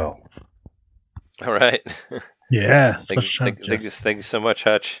Jess as well. All right. Yeah. Thank you so much,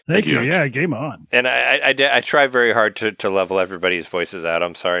 Hutch. Thank you. Yeah, game on. And I try very hard to level everybody's voices out.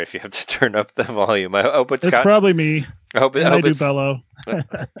 I'm sorry if you have to turn up the volume. I hope it's probably me. I hope it's bellow.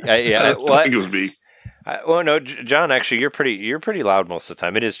 Yeah, well, I think it was me. Well, no, John. Actually, you're pretty loud most of the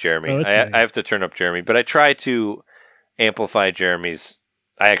time. It is Jeremy. I have to turn up Jeremy, but I try to amplify Jeremy's.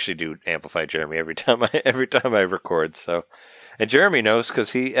 I actually do amplify Jeremy every time I record. So And Jeremy knows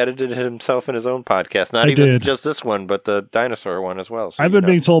because he edited it himself in his own podcast. Not I even did. just this one, but the dinosaur one as well. So I've been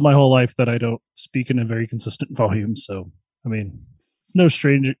being told my whole life that I don't speak in a very consistent volume. So, I mean, it's no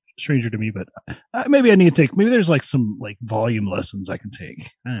stranger to me, but maybe I need to take, maybe there's like some like volume lessons I can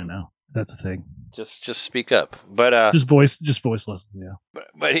take. I don't know. That's a thing. Just speak up. But just voice lessons. Yeah.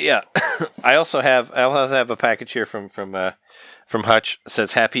 But yeah, I also have a package here from Hutch. It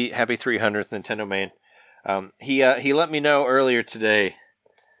says happy 300th Nintendo Main. He let me know earlier today.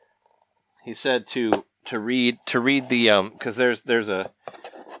 He said to read the because there's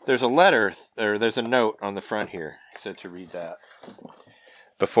a letter or there's a note on the front here. He said to read that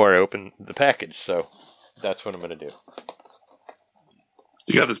before I open the package. So that's what I'm going to do.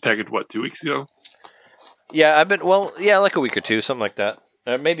 You got this package, 2 weeks ago? Yeah, like a week or two, something like that.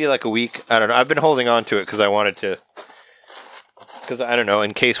 Maybe like a week. I don't know. I've been holding on to it because I wanted to. Because I don't know,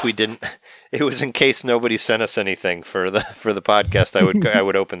 in case we didn't, it was in case nobody sent us anything for the podcast. I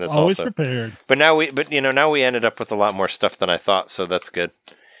would open this Always also. Prepared. But now we ended up with a lot more stuff than I thought, so that's good.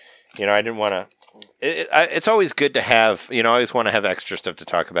 I didn't want to. It's always good to have. I always want to have extra stuff to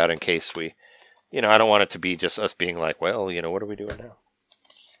talk about in case we. I don't want it to be just us being like, well, what are we doing now?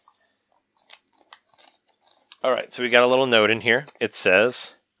 All right, so we got a little note in here. It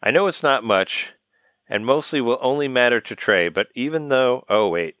says, I know it's not much, and mostly will only matter to Trey, but even though... Oh,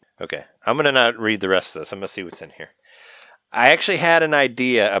 wait. Okay, I'm going to not read the rest of this. I'm going to see what's in here. I actually had an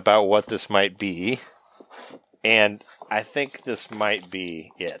idea about what this might be, and I think this might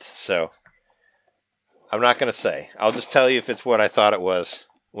be it. So, I'm not going to say. I'll just tell you if it's what I thought it was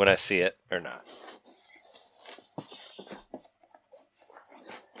when I see it or not.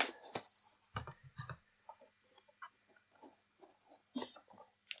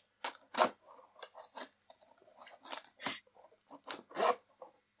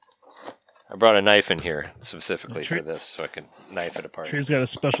 I brought a knife in here specifically for this, so I can knife it apart. Trey's got a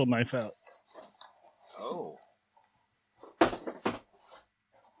special knife out. Oh. I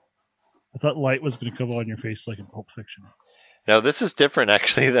thought light was going to come on your face like in Pulp Fiction. No, this is different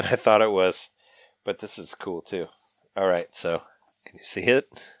actually than I thought it was, but this is cool too. All right, so can you see it?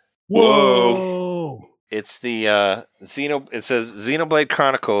 Whoa! It's the It says Xenoblade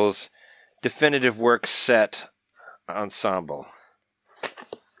Chronicles Definitive Works Set Ensemble.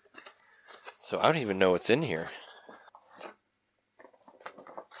 So I don't even know what's in here.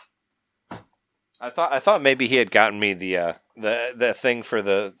 I thought maybe he had gotten me the thing for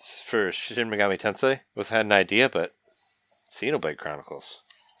Shin Megami Tensei. Had an idea, but Xenoblade Chronicles.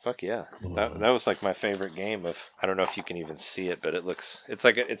 Fuck yeah. That was like my favorite game of. I don't know if you can even see it, but it's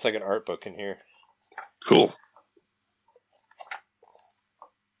like an art book in here. Cool.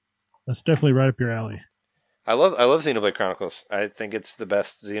 That's definitely right up your alley. I love Xenoblade Chronicles. I think it's the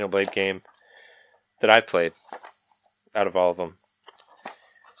best Xenoblade game that I've played out of all of them.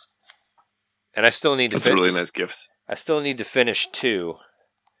 And I still need to. That's a really nice gift. I still need to finish 2.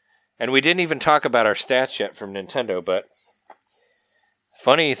 And we didn't even talk about our stats yet from Nintendo, but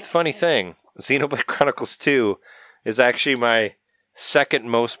funny thing, Xenoblade Chronicles 2 is actually my second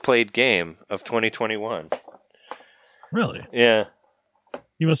most played game of 2021. Really? Yeah.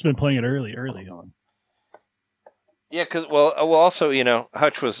 You must have been playing it early on. Yeah, because also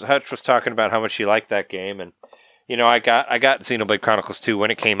Hutch was talking about how much he liked that game, and I got Xenoblade Chronicles 2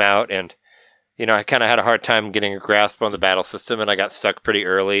 when it came out, and I kind of had a hard time getting a grasp on the battle system, and I got stuck pretty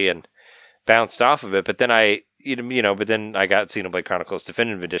early and bounced off of it. But then I got Xenoblade Chronicles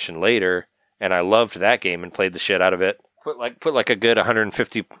Definitive Edition later, and I loved that game and played the shit out of it. Put like a good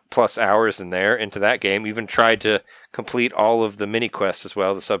 150 plus hours in there into that game. Even tried to complete all of the mini quests as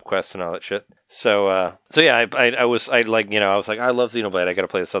well, the sub quests and all that shit. So yeah, I was like I love Xenoblade. I got to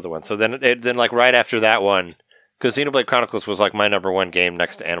play this other one. So then like right after that one, because Xenoblade Chronicles was like my number one game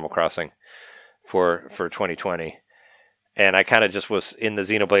next to Animal Crossing for 2020, and I kind of just was in the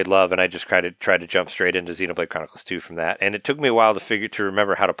Xenoblade love, and I just tried to jump straight into Xenoblade Chronicles 2 from that, and it took me a while to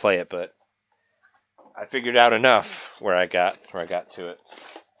remember how to play it, but I figured out enough where I got to it.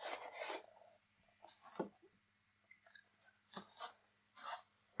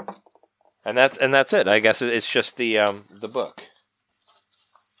 And that's it. I guess it's just the book.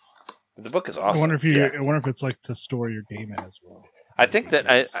 The book is awesome. I wonder if it's like to store your game as well. I think that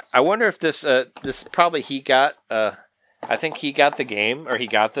I wonder if this probably he got I think he got the game, or he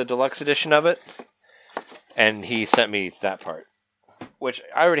got the deluxe edition of it, and he sent me that part. Which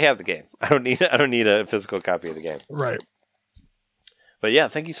I already have the game. I don't need a physical copy of the game. Right. But yeah,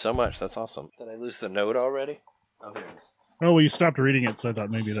 thank you so much. That's awesome. Did I lose the note already? Oh, here it is. Oh, well, you stopped reading it, so I thought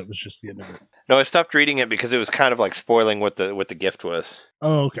maybe that was just the end of it. No, I stopped reading it because it was kind of like spoiling what the gift was.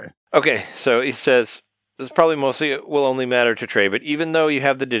 Oh, okay. Okay, so he says, this probably mostly will only matter to Trey, but even though you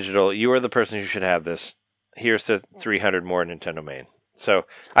have the digital, you are the person who should have this. Here's the 300 more Nintendo Main. So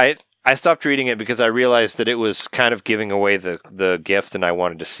I stopped reading it because I realized that it was kind of giving away the gift, and I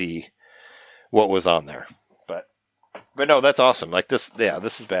wanted to see what was on there. But no, that's awesome. Like this, yeah,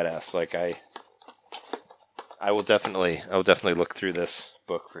 this is badass. Like I will definitely look through this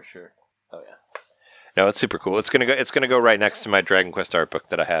book for sure. Oh yeah. No, it's super cool. It's gonna go right next to my Dragon Quest art book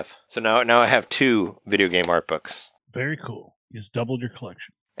that I have. So now I have 2 video game art books. Very cool. You just doubled your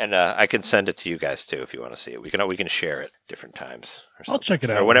collection. And I can send it to you guys too if you want to see it. We can share it different times. I'll check it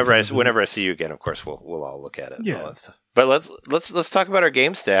out. Or whenever I see you again, of course we'll all look at it. Yeah. And all that stuff. But let's talk about our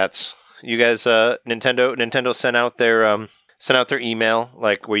game stats. You guys, Nintendo sent out their email,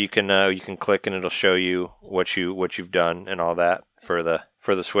 like where you can click and it'll show you what you've done and all that for the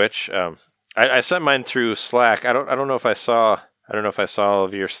Switch. I sent mine through Slack. I don't know if I saw all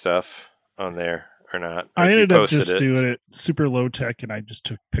of your stuff on there or not. Or I ended up just doing it super low tech, and I just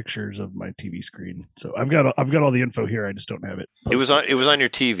took pictures of my TV screen. So I've got all the info here. I just don't have it posted. It was on your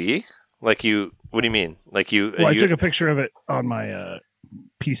TV. Like you? What do you mean? Like you? Well, I took a picture of it on my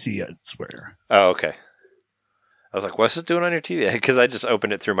PC, I swear. Oh, okay. I was like, what's it doing on your TV? Because I just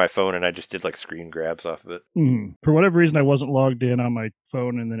opened it through my phone and I just did like screen grabs off of it. For whatever reason, I wasn't logged in on my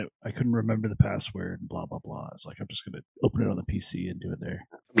phone, and then I couldn't remember the password and blah, blah, blah. I was like, I'm just going to open it on the PC and do it there.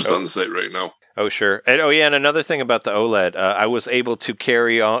 It's on the site right now. Oh, sure. And and another thing about the OLED, I was able to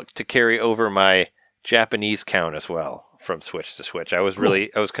carry over my Japanese count as well from Switch to Switch. I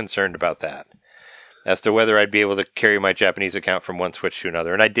was concerned about that, as to whether I'd be able to carry my Japanese account from one Switch to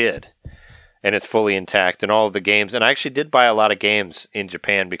another, and I did. And it's fully intact, and all of the games. And I actually did buy a lot of games in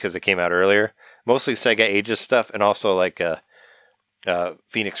Japan because it came out earlier. Mostly Sega Ages stuff, and also like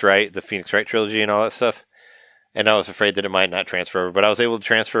Phoenix Wright, the Phoenix Wright trilogy, and all that stuff. And I was afraid that it might not transfer over, but I was able to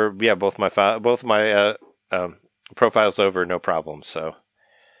transfer, both my profiles over, no problem. So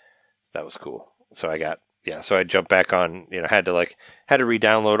that was cool. So I jumped back on. Had to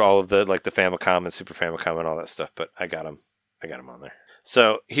re-download all of the the Famicom and Super Famicom and all that stuff, but I got them on there.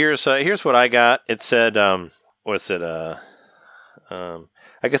 So here's what I got. It said, what's it? I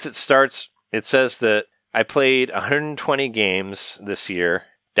guess it starts. It says that I played 120 games this year,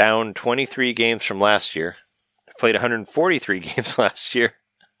 down 23 games from last year. I played 143 games last year.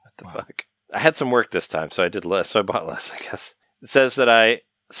 What the fuck? I had some work this time, so I did less. So I bought less, I guess. It says that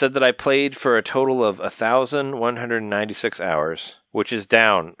I played for a total of 1,196 hours, which is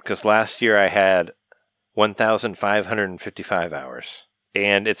down because last year I had 1,555 hours.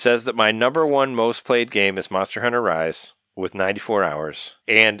 And it says that my number one most played game is Monster Hunter Rise with 94 hours.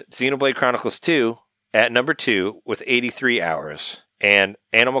 And Xenoblade Chronicles 2 at number 2 with 83 hours. And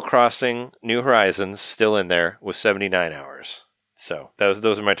Animal Crossing New Horizons still in there with 79 hours. So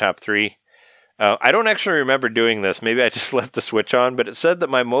those are my top 3. I don't actually remember doing this. Maybe I just left the Switch on. But it said that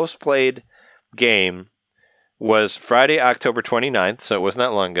my most played game was Friday, October 29th. So it wasn't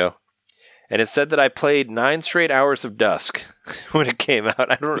that long ago. And it said that I played 9 straight hours of Dusk when it came out.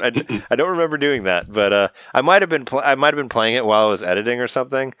 I don't remember doing that, but I might have been playing it while I was editing or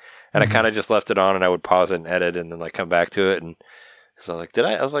something, and I kind of just left it on, and I would pause it and edit, and then come back to it. And so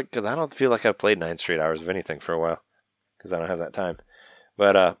because I don't feel like I've played 9 straight hours of anything for a while because I don't have that time.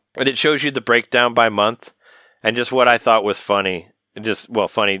 But it shows you the breakdown by month, and just what I thought was funny, just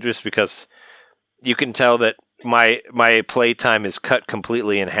because you can tell that my play time is cut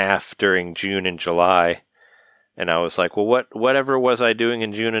completely in half during June and July. And I was like, well, whatever was I doing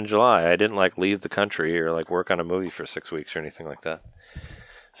in June and July? I didn't leave the country or work on a movie for 6 weeks or anything like that.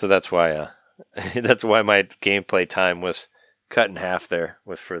 So that's why my gameplay time was cut in half there,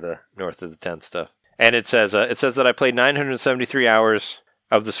 was for the North of the 10th stuff. And it says that I played 973 hours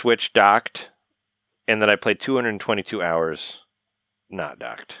of the Switch docked, and that I played 222 hours not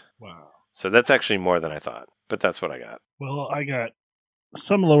docked. Wow. So that's actually more than I thought. But that's what I got. Well, I got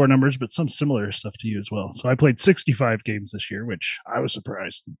some lower numbers, but some similar stuff to you as well. So I played 65 games this year, which I was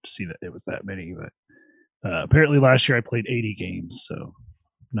surprised to see that it was that many. But apparently last year I played 80 games, so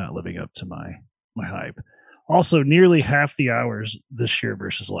not living up to my hype. Also, nearly half the hours this year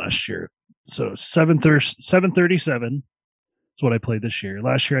versus last year. So 737 is what I played this year.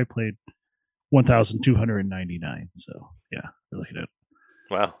 Last year I played 1,299. So yeah, really good.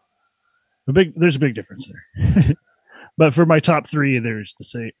 Wow. There's a big difference there. But for my top 3,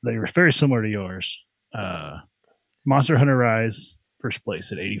 they were very similar to yours. Monster Hunter Rise, first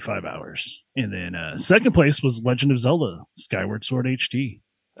place at 85 hours. And then second place was Legend of Zelda Skyward Sword HD.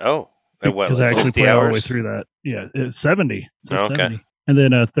 Oh, because I actually played all the way through that. Yeah, it's 70. Okay. 70. And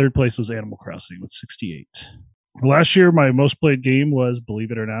then third place was Animal Crossing with 68. Last year, my most played game was,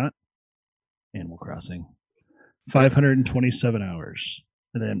 believe it or not, Animal Crossing. 527 hours.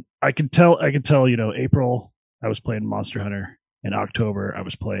 And then I could tell, April I was playing Monster Hunter. In October I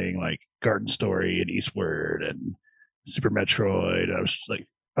was playing like Garden Story and Eastward and Super Metroid. I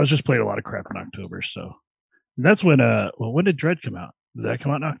was just playing a lot of crap in October. So and that's when when did Dread come out? Did that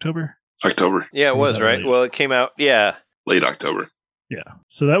come out in October? October. Yeah, it was, right? Well, it came out, late October. Yeah.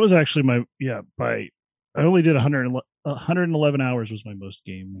 So that was actually I only did 111 hours was my most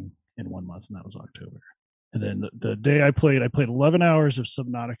gaming in 1 month, and that was October. And then the day I played 11 hours of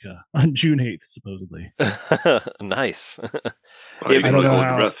Subnautica on June 8th, supposedly. Nice. I don't even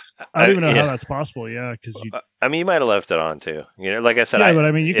know how that's possible. Yeah, because I mean, you might have left it on too. You know, like I said, but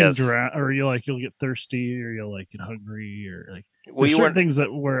I mean, you can drown, or you'll get thirsty, or you'll get hungry, or there's certain things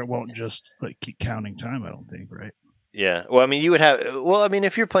where it won't just keep counting time. I don't think, right? Yeah. Well, I mean, you would have. Well, I mean,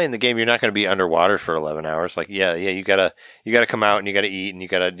 if you're playing the game, you're not going to be underwater for 11 hours. You gotta come out and you gotta eat and you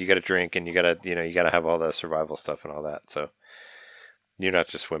gotta drink and you gotta have all the survival stuff and all that. So you're not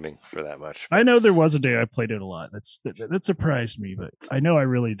just swimming for that much. I know there was a day I played it a lot. That surprised me, but I know I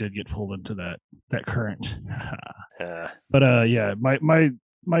really did get pulled into that current. But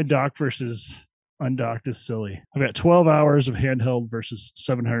my dock versus undocked is silly. I've got 12 hours of handheld versus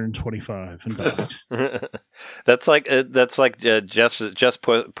 725 and docked. That's like Jess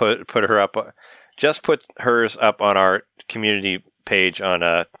put her up. Jess put hers up on our community page on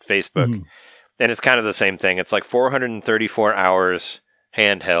Facebook, and it's kind of the same thing. It's like 434 hours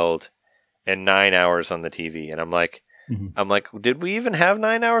handheld and 9 hours on the TV, and I'm like, did we even have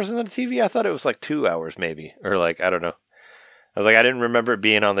 9 hours on the TV? I thought it was like 2 hours, maybe, or I don't know. I was like, I didn't remember it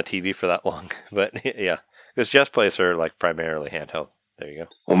being on the TV for that long, but yeah, because Jess plays her primarily handheld. There you go.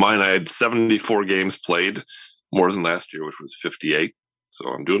 Well, mine, I had 74 games played, more than last year, which was 58. So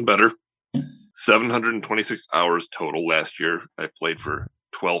I'm doing better. 726 hours total last year. I played for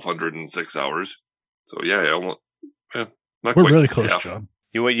 1,206 hours. So not We're quite really close, half. John.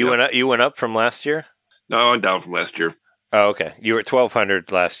 You went up from last year? No, I went down from last year. Oh, okay. You were at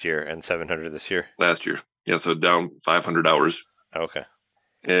 1,200 last year and 700 this year. Last year. Yeah, so down 500 hours. Okay.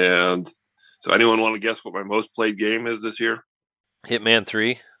 And so anyone want to guess what my most played game is this year? Hitman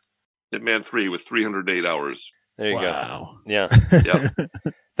 3? Hitman 3 with 308 hours. There you go. Yeah. Yeah.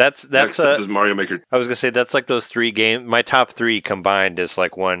 That's Next up is Mario Maker. I was going to say, that's like those 3 games. My top 3 combined is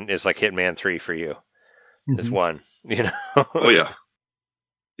like Hitman 3 for you. It's one, Oh, yeah.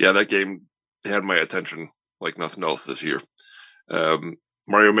 Yeah, that game had my attention like nothing else this year.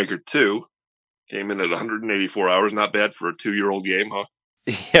 Mario Maker 2 came in at 184 hours. Not bad for a 2-year-old game, huh?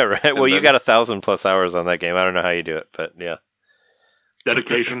 Yeah, right. Well, you got 1,000+ hours on that game. I don't know how you do it, but yeah.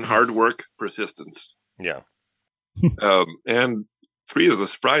 Dedication, hard work, persistence. Yeah. And 3 is a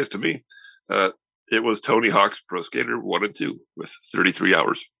surprise to me. It was Tony Hawk's Pro Skater 1 and 2 with 33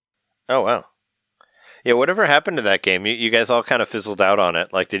 hours. Oh, wow. Yeah, whatever happened to that game? You guys all kind of fizzled out on it.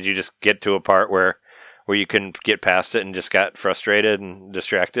 Did you just get to a part where you couldn't get past it and just got frustrated and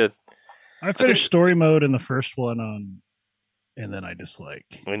distracted? I finished story mode in the first one and then I just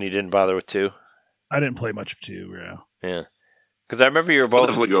when you didn't bother with 2? I didn't play much of 2, Yeah. Because I remember you were both... I'll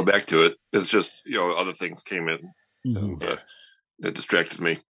definitely go back to it. It's just, other things came in. It distracted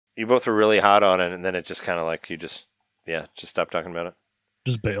me. You both were really hot on it, and then it just kind of you just stopped talking about it.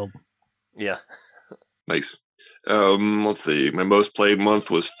 Just bailed. Yeah. Nice. Let's see. My most played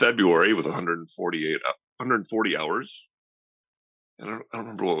month was February with 140 hours. And I don't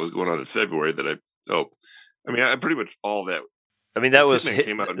remember what was going on in February I pretty much all that. I mean, that was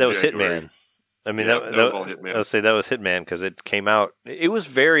Hitman. I mean, that was all Hitman. I would say that was Hitman because it came out. It was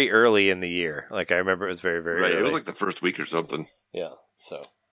very early in the year. I remember it was very, very early. It was like the first week or something. Yeah. So,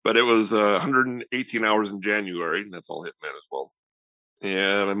 but it was 118 hours in January, and that's all Hitman as well.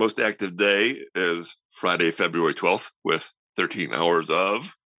 And my most active day is Friday, February 12th, with 13 hours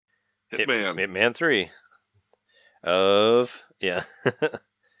of Hitman. Hitman 3.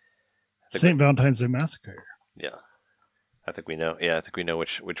 St. Valentine's Day Massacre. Yeah. I think we know. Yeah, I think we know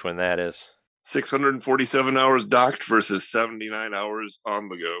which one that is. 647 hours docked versus 79 hours on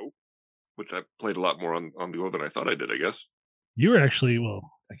the go, which I played a lot more on the go than I thought I did, I guess. You were actually,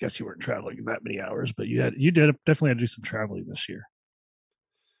 I guess you weren't traveling that many hours, but you definitely had to do some traveling this year.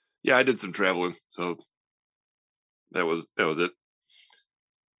 Yeah, I did some traveling, so that was it.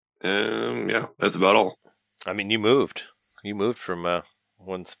 Yeah, that's about all. I mean, you moved from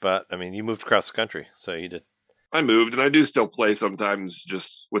one spot. I mean, you moved across the country, so you did. I moved, and I do still play sometimes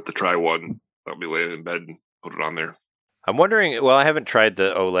just with the Tri One. I'll be laying in bed and put it on there. I'm wondering, well, I haven't tried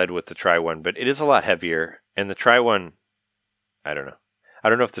the OLED with the Tri One, but it is a lot heavier. And the Tri One, I don't know. I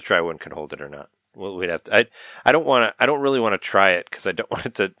don't know if the Tri One can hold it or not. Well, we'd have to. I don't want to. I don't really want to try it because I don't want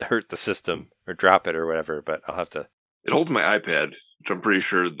it to hurt the system or drop it or whatever. But I'll have to. It holds my iPad, which I'm pretty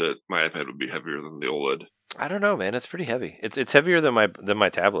sure that my iPad would be heavier than the OLED. I don't know, man. It's pretty heavy. It's heavier than my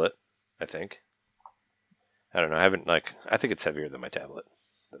tablet. I think. I don't know. I haven't I think it's heavier than my tablet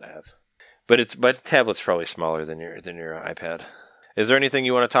that I have. But my tablet's probably smaller than your iPad. Is there anything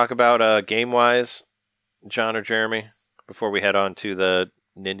you want to talk about game wise, John or Jeremy, before we head on to the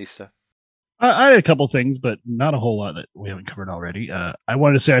Nindy stuff? I had a couple things, but not a whole lot that we haven't covered already. I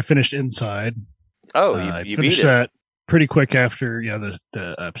wanted to say I finished Inside. Oh, you finished beat it. that pretty quick after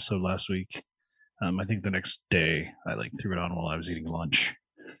the episode last week. I think the next day I threw it on while I was eating lunch,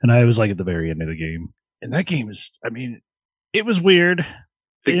 and I was at the very end of the game. And that game is, it was weird.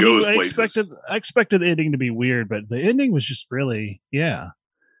 It goes places. I expected the ending to be weird, but the ending was just really, it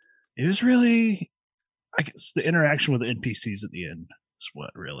was really. I guess the interaction with the NPCs at the end is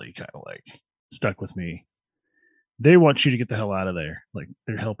what really kind of stuck with me. They want you to get the hell out of there.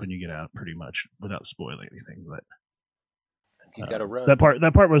 They're helping you get out pretty much without spoiling anything. But you got to run.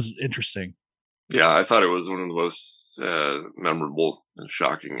 That part was interesting. Yeah, I thought it was one of the most memorable and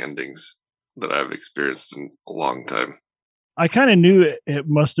shocking endings that I've experienced in a long time. I kind of knew it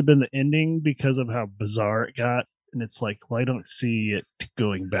must have been the ending because of how bizarre it got. And it's well, I don't see it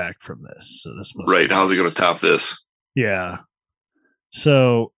going back from this. So this must right. How's he going to top this? Yeah.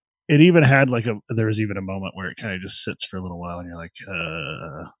 So it even had there was even a moment where it kind of just sits for a little while and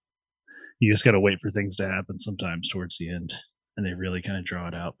you're you just got to wait for things to happen sometimes towards the end. And they really kind of draw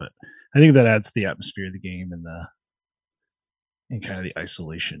it out. But I think that adds to the atmosphere of the game and kind of the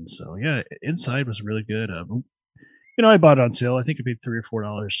isolation. So yeah, Inside was really good. I bought it on sale. I think I paid $3 or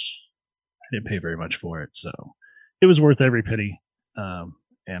 $4. I didn't pay very much for it. So it was worth every penny.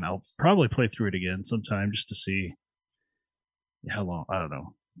 And I'll probably play through it again sometime just to see how long. I don't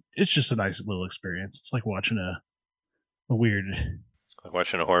know. It's just a nice little experience. It's like watching a weird, like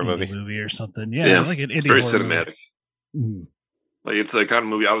watching a horror movie or something. Yeah, it's very cinematic. Mm-hmm. It's the kind of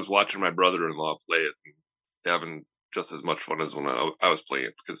movie I was watching my brother-in-law play it and having just as much fun as when I was playing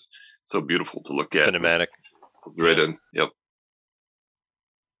it because it's so beautiful to look at. Cinematic. Right in. Yep.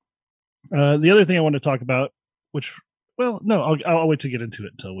 The other thing I want to talk about, I'll wait to get into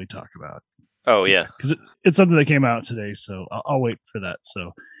it until we talk about it. Oh, yeah. Because it's something that came out today, so I'll wait for that.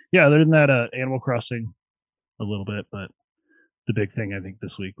 So, yeah, other than that, Animal Crossing a little bit, but the big thing I think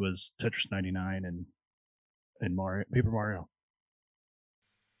this week was Tetris 99 and Mario, Paper Mario.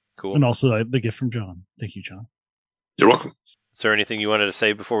 Cool. And also the gift from John. Thank you, John. You're welcome. Is there anything you wanted to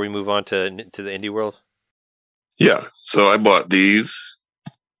say before we move on to the indie world? Yeah, so I bought these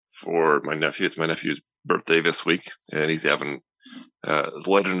for my nephew. It's my nephew's birthday this week, and he's having the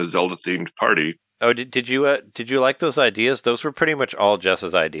Legend of Zelda themed party. Oh, did you like those ideas? Those were pretty much all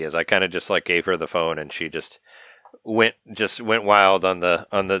Jess's ideas. I kind of just gave her the phone, and she just went wild on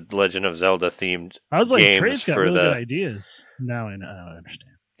the Legend of Zelda themed. I was like, games Trey's got for really good ideas. Now I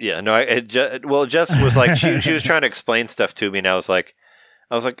understand. Yeah, no, Jess was like, she was trying to explain stuff to me, and I was like,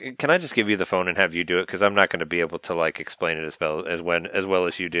 can I just give you the phone and have you do it? Because I'm not going to be able to explain it as well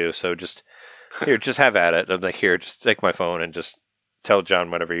as you do. So just have at it. I'm like, here, just take my phone and just tell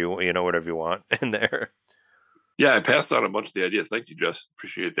John whatever you want in there. Yeah, I passed on a bunch of the ideas. Thank you, Jess.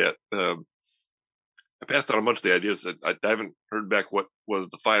 Appreciate that. I passed on a bunch of the ideas. I haven't heard back what was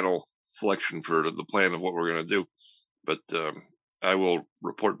the final selection for the plan of what we're going to do, but I will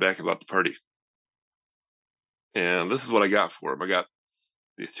report back about the party. And this is what I got for him. I got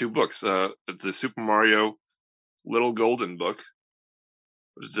these two books. It's the Super Mario Little Golden book,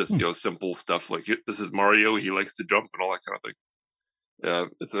 which is just simple stuff like this is Mario. He likes to jump and all that kind of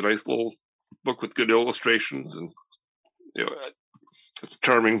thing. It's a nice little book with good illustrations, and it's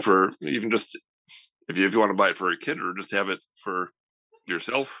charming for even just if you want to buy it for a kid or just have it for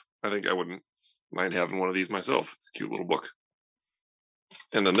yourself. I think I wouldn't mind having one of these myself. It's a cute little book.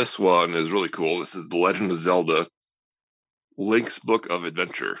 And then this one is really cool. This is The Legend of Zelda Link's Book of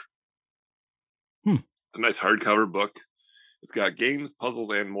Adventure. It's a nice hardcover book. It's got games, puzzles,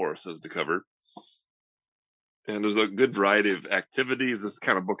 and more, says the cover. And there's a good variety of activities. This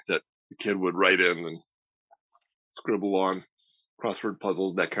kind of book that the kid would write in and scribble on, crossword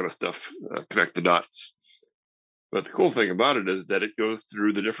puzzles, that kind of stuff, connect the dots. But the cool thing about it is that it goes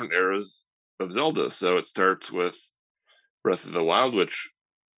through the different eras of Zelda. So it starts with Breath of the Wild, which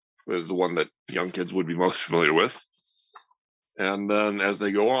is the one that young kids would be most familiar with. And then as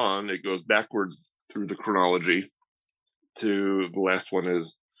they go on, it goes backwards through the chronology to the last one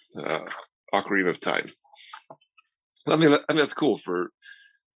is Ocarina of Time. I mean, that's cool for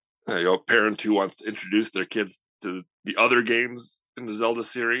a parent who wants to introduce their kids to the other games in the Zelda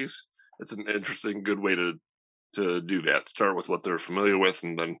series it's an interesting, good way to do that. Start with what they're familiar with,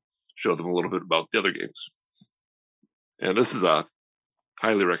 and then show them a little bit about the other games. And this is a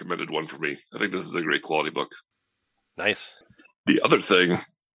highly recommended one for me. I think this is a great quality book. Nice. The other thing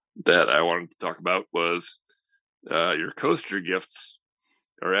that I wanted to talk about was your coaster gifts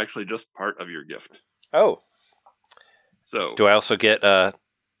are actually just part of your gift. Oh. So do I also get Nintendo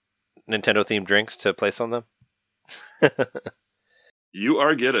themed drinks to place on them? You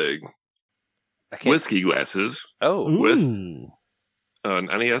are getting whiskey glasses. Oh. With an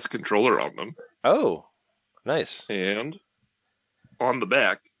NES controller on them. Oh. Nice. And on the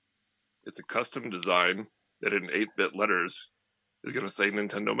back, it's a custom design that in 8-bit letters is going to say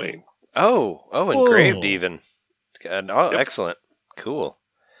Nintendo Maine. Oh, engraved even. Oh, yep. Excellent. Cool.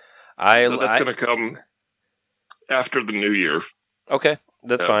 So that's going to come after the new year. Okay,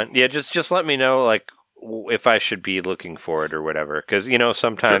 that's fine. Yeah, just let me know like if I should be looking for it or whatever, because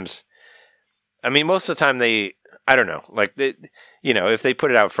sometimes, I mean, most of the time I don't know, like if they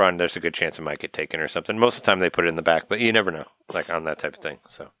put it out front, there's a good chance it might get taken or something. Most of the time they put it in the back, but you never know, like on that type of thing.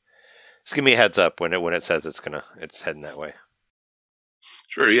 So just give me a heads up when it says it's heading that way.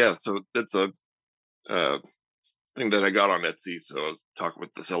 Sure, yeah. So that's a thing that I got on Etsy. So I was talking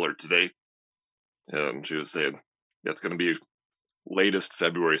with the seller today, and she was saying it's going to be latest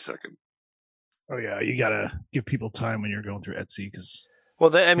February 2nd. Oh yeah, you gotta give people time when you're going through Etsy because. Well,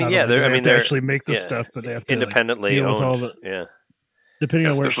 they they actually make the stuff, but they have to independently deal owned. with all the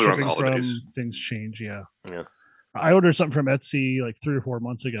depending on where it's shipping from, things change. Yeah. I ordered something from Etsy like 3 or 4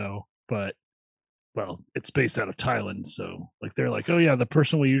 months ago, but it's based out of Thailand, so like they're like, oh yeah, the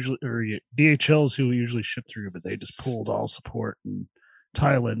person we usually or DHL's who we usually ship through, but they just pulled all support in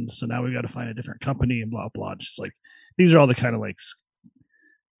Thailand, so now we got to find a different company and blah blah. Just like these are all the kind of like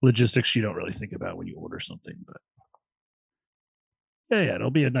logistics you don't really think about when you order something, but. Yeah,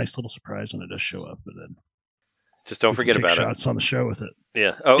 it'll be a nice little surprise when it does show up, but then just don't forget about shots on the show with it.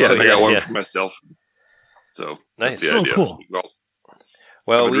 Yeah. I got one for myself. So nice. That's the idea. Cool.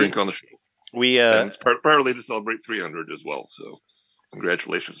 Well, have a drink on the show. And it's partly to celebrate 300 as well. So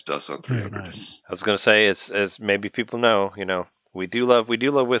congratulations to us on 300. Nice. I was going to say, as maybe people know, we do love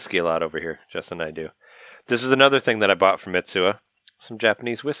whiskey a lot over here. Justin and I do. This is another thing that I bought from Mitsuya, some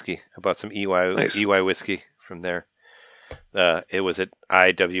Japanese whiskey. I bought some EY whiskey from there. It was at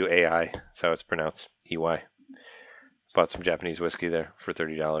IWAI, that's how it's pronounced, EY. Bought some Japanese whiskey there for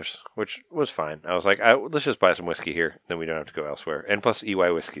 $30, which was fine. I was like, let's just buy some whiskey here, then we don't have to go elsewhere. And plus,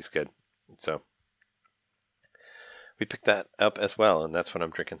 EY whiskey's good. So we picked that up as well, and that's what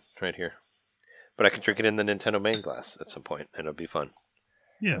I'm drinking right here. But I can drink it in the Nintendo Maine glass at some point, and it'll be fun.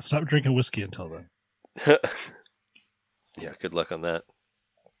 Yeah, stop drinking whiskey until then. Yeah, good luck on that.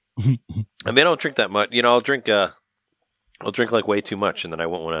 I mean, I don't drink that much. I'll drink like way too much, and then I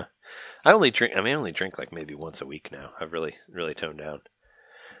won't want to. I only drink like maybe once a week now. I've really, really toned down,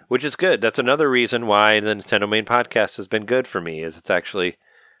 which is good. That's another reason why the Nintendo Maine podcast has been good for me. Is it's actually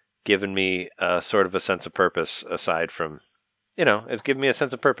given me sort of a sense of purpose aside from, it's given me a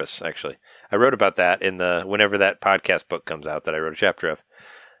sense of purpose. Actually, I wrote about that in whenever that podcast book comes out that I wrote a chapter of.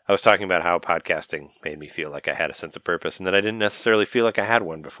 I was talking about how podcasting made me feel like I had a sense of purpose, and that I didn't necessarily feel like I had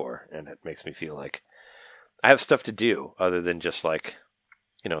one before, and it makes me feel like I have stuff to do other than just like,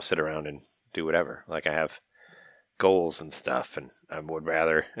 sit around and do whatever. Like I have goals and stuff, and I would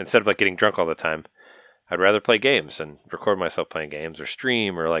rather, instead of like getting drunk all the time, I'd rather play games and record myself playing games or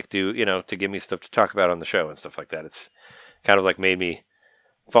stream or like do, to give me stuff to talk about on the show and stuff like that. It's kind of like made me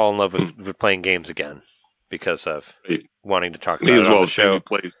fall in love with playing games again because of wanting to talk about it on the show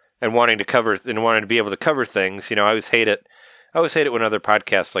and wanting to be able to cover things. I always hate it when other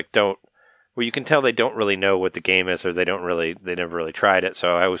podcasts like where you can tell they don't really know what the game is or they never really tried it.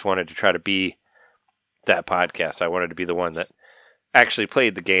 So I always wanted to try to be that podcast. I wanted to be the one that actually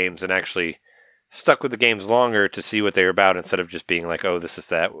played the games and actually stuck with the games longer to see what they were about instead of just being like, oh, this is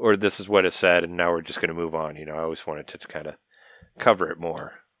that, or this is what is said, and now we're just going to move on. I always wanted to kind of cover it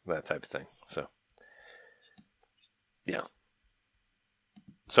more, that type of thing. So, yeah.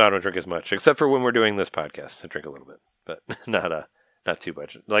 So I don't drink as much, except for when we're doing this podcast. I drink a little bit, but not too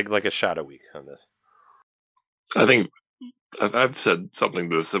much. Like a shot a week on this. I think I've said something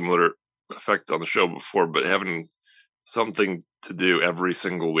to a similar effect on the show before, but having something to do every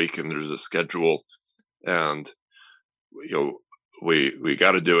single week and there's a schedule and we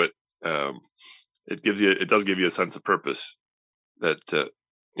got to do it. It does give you a sense of purpose that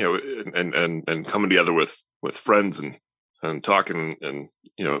and coming together with friends and talking and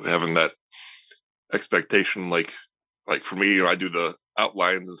having that expectation like for me, I do the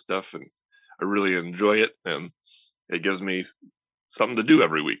outlines and stuff and I really enjoy it and it gives me something to do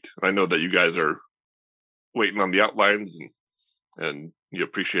every week. I know that you guys are waiting on the outlines, and you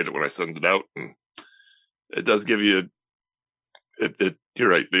appreciate it when I send it out, and it does give you you're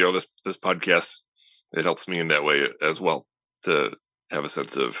right. This podcast, it helps me in that way as well, to have a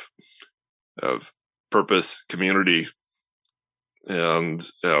sense of purpose, community, and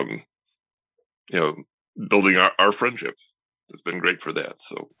building our friendship. It's been great for that.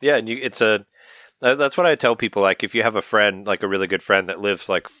 So yeah, and that's what I tell people. Like, if you have a friend, like a really good friend that lives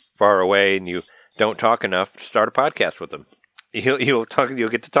like far away, and you don't talk enough, start a podcast with them. You'll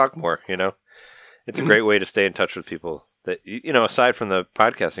get to talk more. It's a great way to stay in touch with people. That aside from the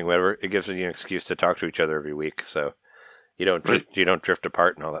podcasting, whatever, it gives you an excuse to talk to each other every week. So you don't drift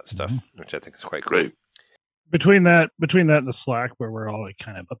apart and all that stuff, which I think is quite cool. Right. Between that and the Slack, where we're all like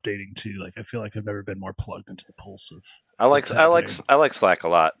kind of updating too, like I feel like I've never been more plugged into the pulse of. I like Slack a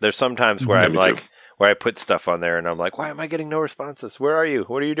lot. There's some times where I'm like, too. where I put stuff on there and I'm like, why am I getting no responses? Where are you?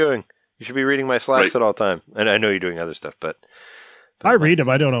 What are you doing? You should be reading my Slacks at all time. And I know you're doing other stuff, but I read them.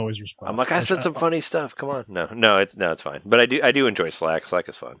 I don't always respond. I'm like, I said some funny stuff. Come on, no, it's fine. But I do enjoy Slack. Slack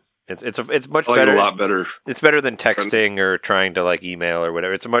is fun. It's much better. A lot better. It's better than texting or trying to like email or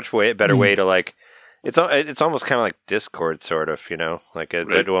whatever. It's a much better way to like. It's almost kind of like Discord, sort of. Like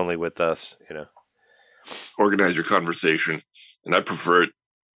it only with us. Organize your conversation, and I prefer it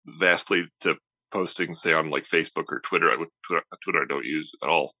vastly to posting, say, on like Facebook or Twitter. Twitter I don't use at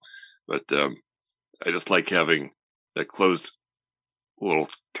all, but I just like having that closed little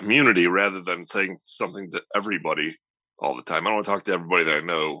community rather than saying something to everybody all the time. I don't want to talk to everybody that I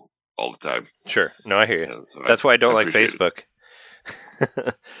know all the time. Sure. No, I hear you. So that's why I don't like Facebook.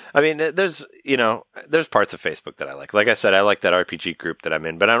 I mean, there's parts of Facebook that I like. Like I said, I like that RPG group that I'm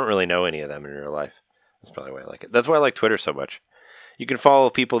in, but I don't really know any of them in real life. That's probably why I like it. That's why I like Twitter so much. You can follow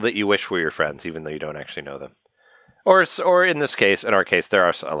people that you wish were your friends, even though you don't actually know them. Or in our case, there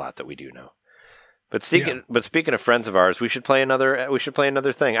are a lot that we do know. But speaking of friends of ours, we should play another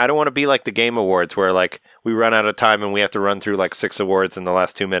thing. I don't want to be like the Game Awards where like we run out of time and we have to run through like 6 awards in the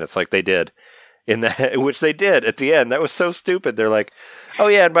last 2 minutes, like they did which they did at the end. That was so stupid. They're like, "Oh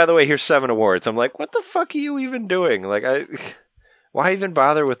yeah, and by the way, here's 7 awards." I'm like, "What the fuck are you even doing? Like, why even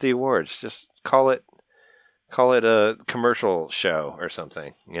bother with the awards? Just call it a commercial show or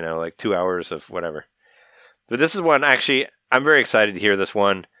something. Like 2 hours of whatever." But this is one. Actually, I'm very excited to hear this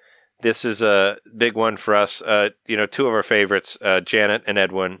one. This is a big one for us. 2 of our favorites, Janet and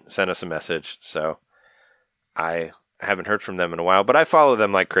Edwin, sent us a message. So I haven't heard from them in a while, but I follow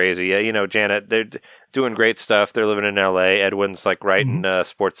them like crazy. Yeah, Janet, they're doing great stuff. They're living in LA. Edwin's like writing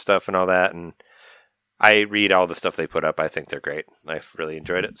sports stuff and all that. And I read all the stuff they put up. I think they're great. I've really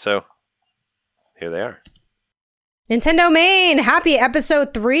enjoyed it. So here they are. Nintendo Main, happy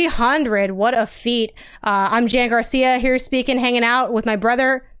episode 300. What a feat. I'm Jan Garcia here speaking, hanging out with my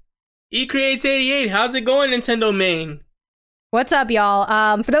brother, eCreates88, how's it going, Nintendo Main? What's up,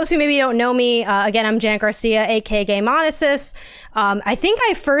 y'all? For those who maybe don't know me, again, I'm Jan Garcia, aka Game Onesis. I think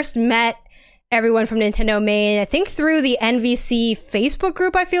I first met everyone from Nintendo Main, I think through the NVC Facebook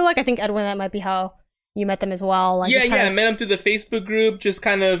group, I feel like. I think, Edwin, that might be how you met them as well. I met them through the Facebook group, just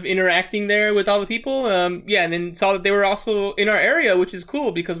kind of interacting there with all the people. And then saw that they were also in our area, which is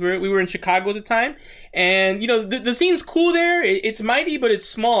cool because we were in Chicago at the time. And, the scene's cool there. It's mighty, but it's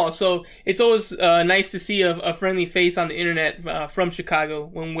small. So it's always nice to see a friendly face on the internet from Chicago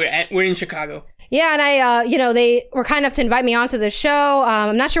when we're in Chicago. Yeah, and I, they were kind enough to invite me onto the show.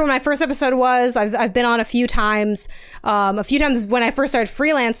 I'm not sure when my first episode was. I've been on a few times when I first started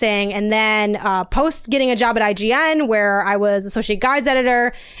freelancing, and then post getting a job at IGN where I was associate guides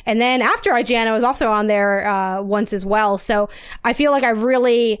editor, and then after IGN I was also on there once as well. So I feel like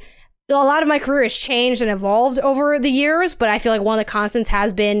a lot of my career has changed and evolved over the years, but I feel like one of the constants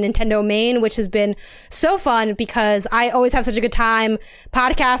has been Nintendo Main, which has been so fun because I always have such a good time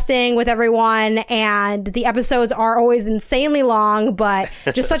podcasting with everyone, and the episodes are always insanely long, but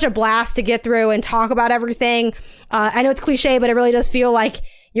just such a blast to get through and talk about everything. I know it's cliche, but it really does feel like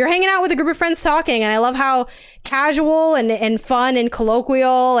you're hanging out with a group of friends talking, and I love how casual and fun and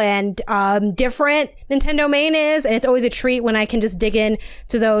colloquial and different Nintendo Main is, and it's always a treat when I can just dig in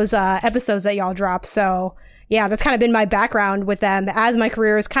to those episodes that y'all drop. So yeah, that's kind of been my background with them as my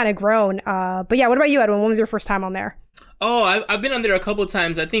career has kind of grown. But yeah, what about you, Edwin? When was your first time on there? Oh, I've been on there a couple of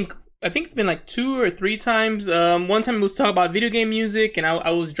times. I think it's been like 2 or 3 times. One time it was talking about video game music, and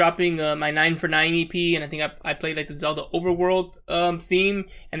I was dropping my 9 for 9 EP, and I think I played like the Zelda Overworld theme,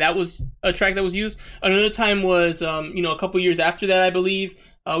 and that was a track that was used. Another time was a couple years after that, I believe.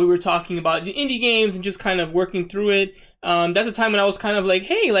 We were talking about the indie games and just kind of working through it. that's a time when I was kind of like,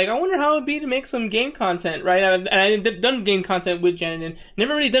 hey, like, I wonder how it'd be to make some game content, right? And I've done game content with Jen, and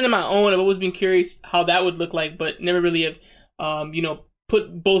never really done it on my own. I've always been curious how that would look like, but never really have,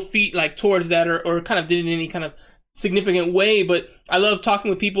 put both feet, like, towards that or kind of did it in any kind of significant way. But I love talking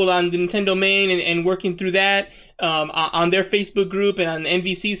with people on the Nintendo Main and working through that on their Facebook group and on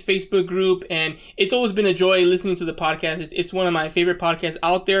NVC's Facebook group, and it's always been a joy listening to the podcast. It's one of my favorite podcasts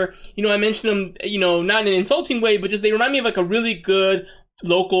out there. I mentioned them, not in an insulting way, but just they remind me of like a really good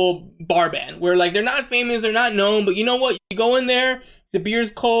local bar band where like they're not famous, they're not known, but you know what? You go in there, the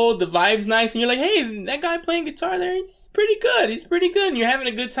beer's cold, the vibe's nice, and you're like, hey, that guy playing guitar there, he's pretty good, and you're having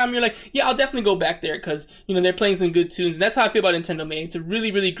a good time. You're like, yeah, I'll definitely go back there because, they're playing some good tunes, and that's how I feel about Nintendo Main. It's a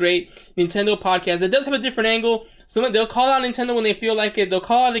really, really great Nintendo podcast. It does have a different angle. They'll call out Nintendo when they feel like it. They'll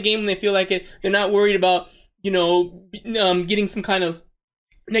call out a game when they feel like it. They're not worried about, getting some kind of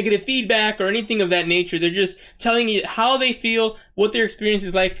negative feedback or anything of that nature. They're just telling you how they feel, what their experience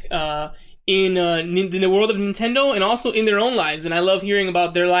is like, in the world of Nintendo and also in their own lives. And I love hearing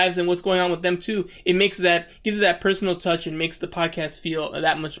about their lives and what's going on with them too. It gives it that personal touch and makes the podcast feel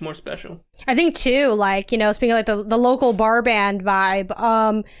that much more special. I think too, like, speaking of like the local bar band vibe,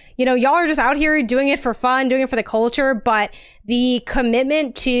 y'all are just out here doing it for fun, doing it for the culture, but the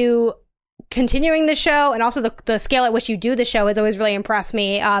commitment to continuing the show and also the scale at which you do the show has always really impressed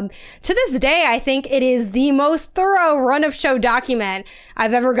me. To this day, I think it is the most thorough run of show document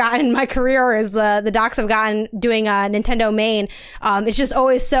I've ever gotten in my career, is the docs I've gotten doing Nintendo Main. It's just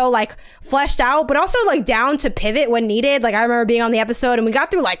always so like fleshed out, but also like down to pivot when needed. Like I remember being on the episode and we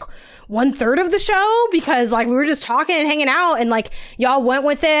got through like 1/3 of the show because like we were just talking and hanging out and like y'all went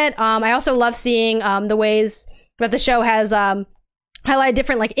with it. I also love seeing the ways that the show has highlight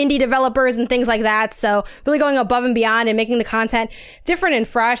different like indie developers and things like that. So really going above and beyond and making the content different and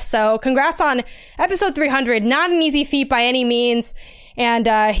fresh. So congrats on episode 300. Not an easy feat by any means. And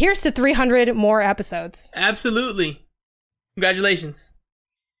here's to 300 more episodes. Absolutely. Congratulations.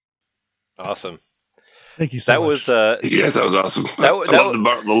 Awesome. Thank you so much. Yes, that was awesome. I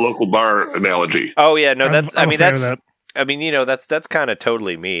love the local bar analogy. Oh yeah, no, that's That. that's kind of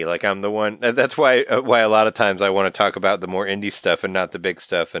totally me. Like I'm the one. That's why a lot of times I want to talk about the more indie stuff and not the big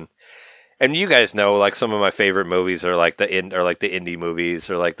stuff. And you guys know, like some of my favorite movies are like the indie movies,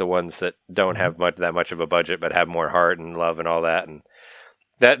 or like the ones that don't have that much of a budget but have more heart and love and all that. And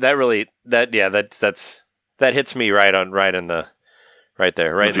that hits me right in the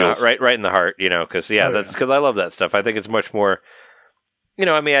heart, because that's because I love that stuff. I think it's much more,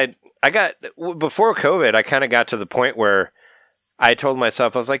 I got, before COVID, I kind of got to the point where I told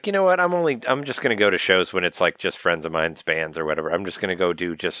myself, I was like, you know what, I'm just going to go to shows when it's like just friends of mine's bands or whatever. I'm just going to go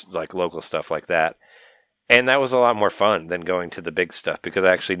do just like local stuff like that. And that was a lot more fun than going to the big stuff because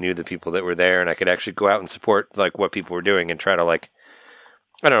I actually knew the people that were there and I could actually go out and support like what people were doing and try to like,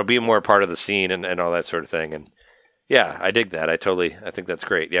 I don't know, be more part of the scene and all that sort of thing. And yeah, I dig that. I think that's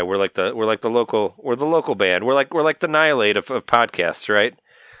great. Yeah, we're the local band. We're like the Annihilate of podcasts, right?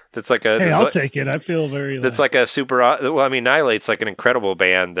 That's like I'll take it. I feel very. That's like a super. Well, I mean, Annihilate's like an incredible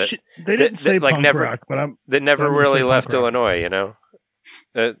band that they didn't say like punk never rock, but that never really left Illinois.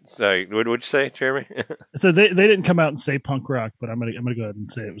 Sorry, what would you say, Jeremy? So they didn't come out and say punk rock, but I'm gonna go ahead and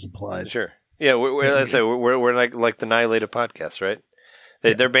say it was implied. Sure. Yeah, we're like the Annihilated podcast, right?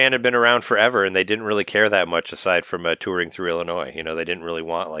 Their band had been around forever, and they didn't really care that much aside from touring through Illinois. They didn't really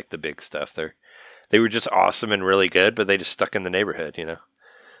want like the big stuff. They were just awesome and really good, but they just stuck in the neighborhood,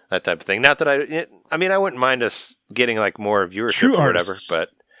 that type of thing. Not that I wouldn't mind us getting like more viewership True or artists. whatever,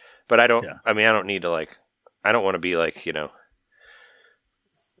 but I don't. Yeah. I mean, I don't need to like. I don't want to be like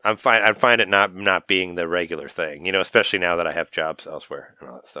I'm fine. I'm fine at not being the regular thing, especially now that I have jobs elsewhere and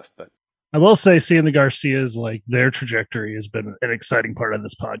all that stuff. But I will say, seeing the Garcias, like their trajectory has been an exciting part of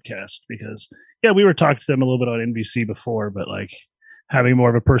this podcast because, yeah, we were talking to them a little bit on NBC before, but like having more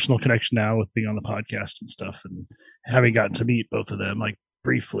of a personal connection now with being on the podcast and stuff, and having gotten to meet both of them like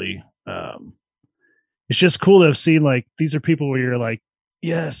briefly, it's just cool to have seen like these are people where you're like,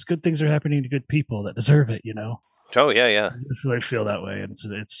 yes, good things are happening to good people that deserve it, Oh yeah. I feel that way, and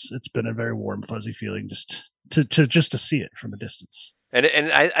it's been a very warm, fuzzy feeling just to see it from a distance.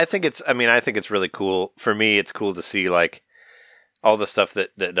 And I think it's really cool. For me, it's cool to see like all the stuff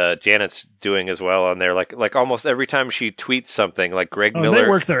that Janet's doing as well on there. Like almost every time she tweets something, like Greg Miller, they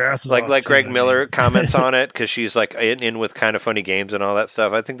work their asses off like too, Greg Miller comments on it because she's like in with Kind of Funny Games and all that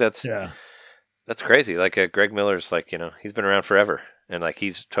stuff. I think that's crazy. Like Greg Miller's like he's been around forever and like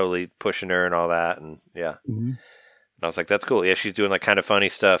he's totally pushing her and all that, and yeah. Mm-hmm. And I was like, that's cool. Yeah, she's doing like Kind of Funny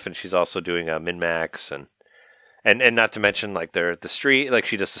stuff, and she's also doing Min-Max, and And not to mention like the stream, like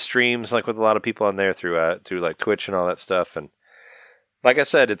she does the streams like with a lot of people on there through like Twitch and all that stuff. And like I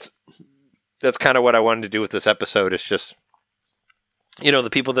said, that's kind of what I wanted to do with this episode. It's just, the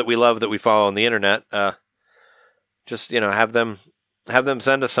people that we love, that we follow on the internet, just, have them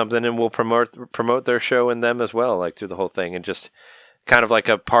send us something, and we'll promote their show and them as well, like through the whole thing, and just kind of like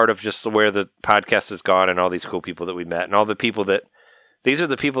a part of just where the podcast has gone and all these cool people that we met and all the people that, these are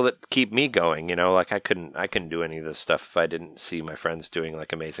the people that keep me going, like I couldn't do any of this stuff if I didn't see my friends doing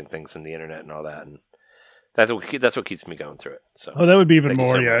like amazing things on the internet and all that. And that's what keeps me going through it. So, that would be even thank you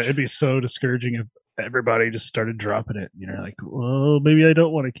more. so Yeah. much. It'd be so discouraging if everybody just started dropping it. Like, well, maybe I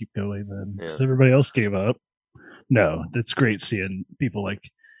don't want to keep going then because everybody else gave up. No, that's great seeing people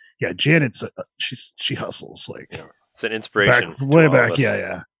like, Janet's, she hustles like, it's an inspiration. Way back.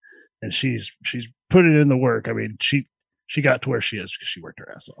 Yeah. And she's put it in the work. I mean, she got to where she is because she worked her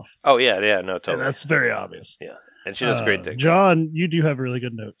ass off. Oh yeah, no, totally. And that's very obvious. Yeah, and she does great things. John, you do have really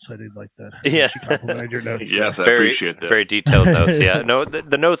good notes. I did like that. Yeah, she complimented your notes. Yes, I very, appreciate that. Very detailed notes. Yeah, no,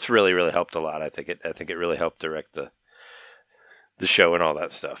 the notes really helped a lot. I think it really helped direct the show and all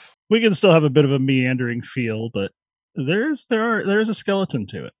that stuff. We can still have a bit of a meandering feel, but there's a skeleton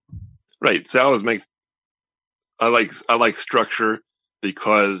to it. Right. Sal is I like structure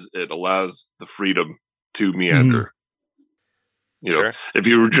because it allows the freedom to meander. Sure. If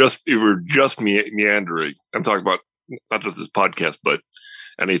you were just meandering, I'm talking about not just this podcast, but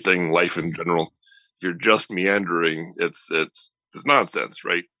anything, life in general. If you're just meandering, it's nonsense,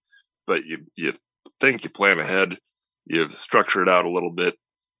 right? But you think, you plan ahead, you structure it out a little bit,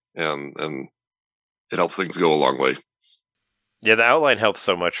 and it helps things go a long way. Yeah, the outline helps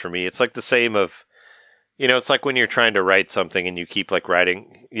so much for me. It's like the same of, it's like when you're trying to write something and you keep like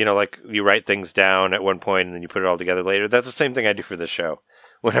writing, like you write things down at one point and then you put it all together later. That's the same thing I do for this show.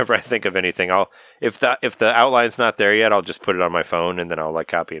 Whenever I think of anything, if the outline's not there yet, I'll just put it on my phone and then I'll like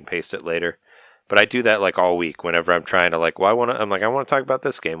copy and paste it later. But I do that like all week whenever I'm trying to like, I want to talk about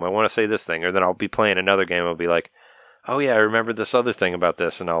this game. I want to say this thing, or then I'll be playing another game. I'll be like, oh yeah, I remember this other thing about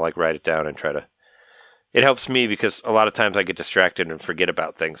this, and I'll like write it down and try to. It helps me because a lot of times I get distracted and forget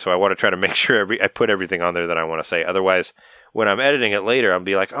about things. So I want to try to make sure I put everything on there that I want to say. Otherwise, when I'm editing it later, I'll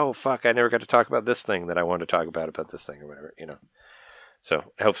be like, oh, fuck, I never got to talk about this thing that I wanted to talk about this thing or whatever, So it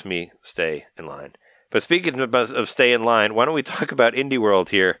helps me stay in line. But speaking of stay in line, why don't we talk about Indie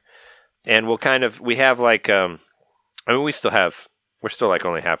World here? And we have like, we're still like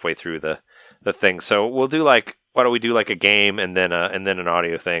only halfway through the thing. So we'll do like, why don't we do like a game and then an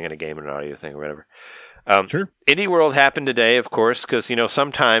audio thing and a game and an audio thing or whatever. Sure. Indie World happened today, of course, because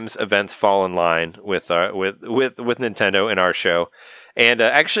sometimes events fall in line with Nintendo in our show, and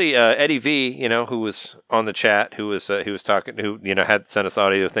actually Eddie V, who was on the chat, who was talking, who had sent us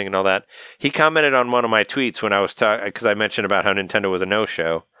audio thing and all that. He commented on one of my tweets when I was talking, because I mentioned about how Nintendo was a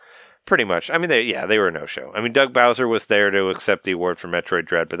no-show. Pretty much. I mean, they were a no-show. I mean, Doug Bowser was there to accept the award for Metroid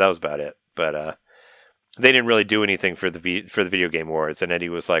Dread, but that was about it. But they didn't really do anything for the Video Game Awards, and Eddie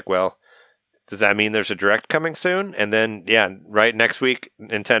was like, well. Does that mean there's a Direct coming soon? And then, right next week,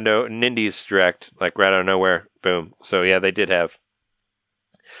 Nindies Direct, like right out of nowhere, boom. So yeah, they did have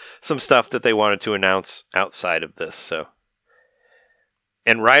some stuff that they wanted to announce outside of this. So,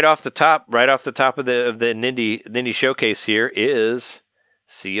 and right off the top of the Nindy showcase here is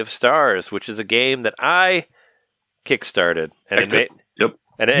Sea of Stars, which is a game that I kickstarted, and Yep.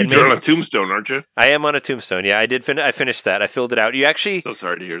 And you're on a tombstone, aren't you? I am on a tombstone. Yeah, I did. I finished that. I filled it out. You actually. So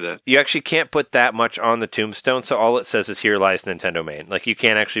sorry to hear that. You actually can't put that much on the tombstone, so all it says is "Here lies Nintendo Main." Like you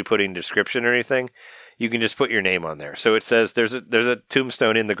can't actually put in description or anything. You can just put your name on there. So it says there's a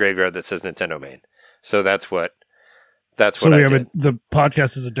tombstone in the graveyard that says Nintendo Main. So that's what. So we have the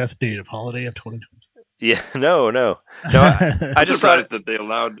podcast is a death date of holiday of 2020. Yeah. No. I just surprised that they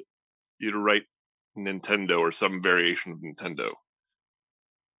allowed you to write Nintendo or some variation of Nintendo.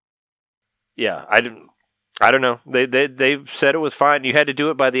 Yeah, I don't know. They said it was fine. You had to do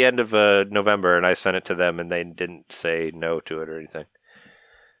it by the end of November, and I sent it to them, and they didn't say no to it or anything.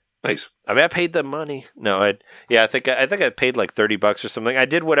 Nice. I mean, I paid them money. No, I think I paid like $30 or something. I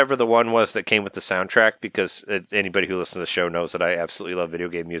did whatever the one was that came with the soundtrack because anybody who listens to the show knows that I absolutely love video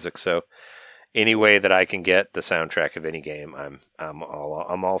game music. So any way that I can get the soundtrack of any game, I'm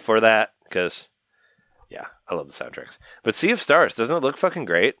all for that because yeah, I love the soundtracks. But Sea of Stars, doesn't it look fucking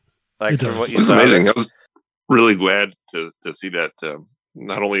great? Like from what you it was saw, amazing. I was really glad to see that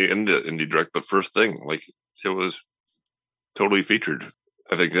not only in the Indie Direct, but first thing. Like it was totally featured.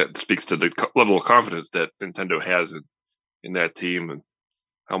 I think that speaks to the level of confidence that Nintendo has in that team, and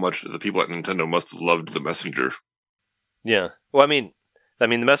how much the people at Nintendo must have loved the Messenger. Yeah. Well, I mean, I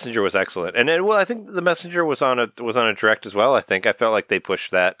mean, the Messenger was excellent, and I think the Messenger was on a direct as well. I think I felt like they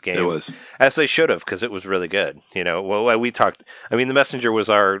pushed that game as they should have because it was really good. We talked. I mean, the Messenger was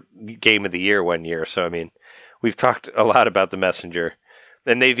our game of the year one year, so I mean, we've talked a lot about the Messenger,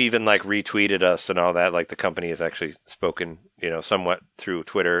 and they've even like retweeted us and all that. Like the company has actually spoken, somewhat through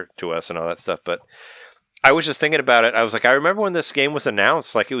Twitter to us and all that stuff. But I was just thinking about it. I was like, I remember when this game was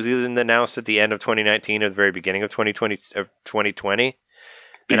announced. Like it was either announced at the end of 2019 or the very beginning of 2020.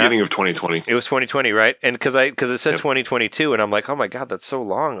 Beginning of 2020. It was 2020, right? And because it said 2022, and I'm like, oh my god, that's so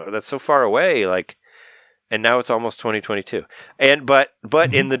long, that's so far away. Like, and now it's almost 2022. And but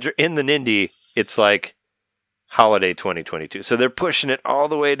in the Nindy, it's like holiday 2022. So they're pushing it all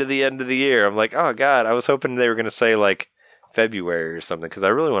the way to the end of the year. I'm like, oh god, I was hoping they were going to say like February or something because I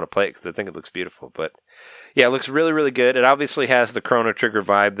really want to play it because I think it looks beautiful. But yeah, it looks really, really good. It obviously has the Chrono Trigger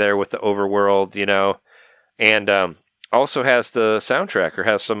vibe there with the overworld, and also has the soundtrack, or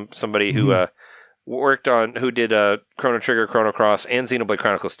has somebody who who did Chrono Trigger, Chrono Cross, and Xenoblade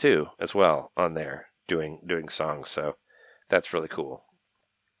Chronicles 2 as well on there doing songs. So that's really cool.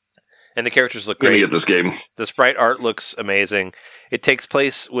 And the characters look great. Let me get this game. The sprite art looks amazing. It takes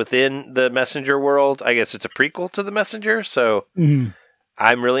place within the Messenger world. I guess it's a prequel to the Messenger, so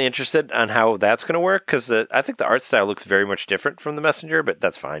I'm really interested on how that's going to work because I think the art style looks very much different from the Messenger, but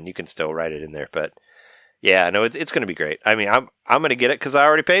that's fine. You can still write it in there, but. Yeah, no, it's going to be great. I mean, I'm going to get it because I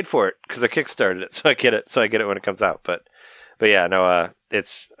already paid for it because I kickstarted it, so I get it. So I get it when it comes out. But yeah, no,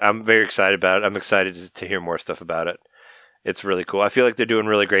 I'm very excited about it. I'm excited to hear more stuff about it. It's really cool. I feel like they're doing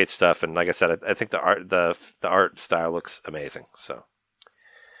really great stuff, and like I said, I think the art style looks amazing. So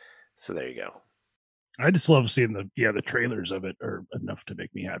there you go. I just love seeing the trailers of it are enough to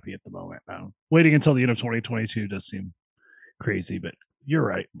make me happy at the moment. Now, waiting until the end of 2022 does seem crazy, but you're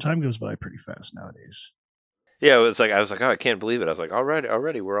right. Time goes by pretty fast nowadays. Yeah, I was like, oh, I can't believe it. I was like,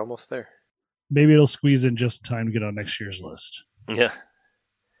 already, we're almost there. Maybe it'll squeeze in just in time to get on next year's list. Yeah.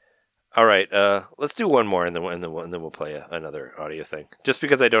 All right, let's do one more, and then we'll play another audio thing. Just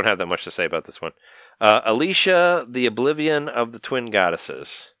because I don't have that much to say about this one. Alicia, the Oblivion of the Twin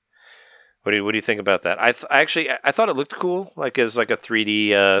Goddesses. What do you think about that? I thought it looked cool, like as like a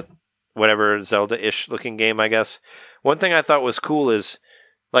 3D whatever Zelda-ish looking game, I guess. One thing I thought was cool is.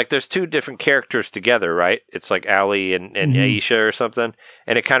 Like, there's two different characters together, right? It's like Ali and Aisha or something.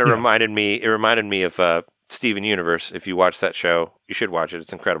 And it kind of reminded me of Steven Universe. If you watch that show, you should watch it.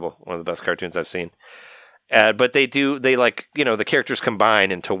 It's incredible. One of the best cartoons I've seen. But they the characters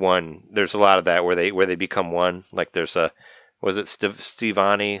combine into one. There's a lot of that where they become one. Like there's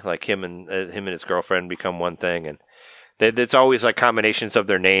Stevani, like him and his girlfriend become one thing. And it's always like combinations of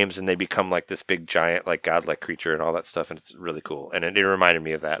their names, and they become like this big giant, like godlike creature and all that stuff, and it's really cool. And it reminded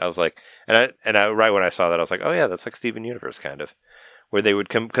me of that. I was like, and I right when I saw that, I was like, oh yeah, that's like Steven Universe kind of, where they would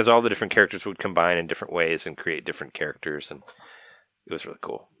come because all the different characters would combine in different ways and create different characters, and it was really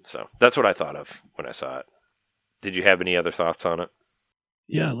cool. So that's what I thought of when I saw it. Did you have any other thoughts on it?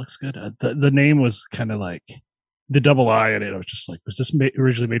 Yeah, it looks good. The name was kind of like the double I in it. I was just like, was this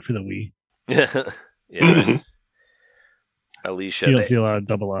originally made for the Wii? Yeah. Alicia. You don't see a lot of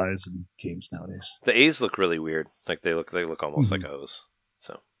double I's in games nowadays. The A's look really weird. Like they look almost like O's.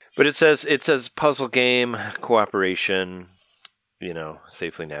 So, but it says puzzle game, cooperation,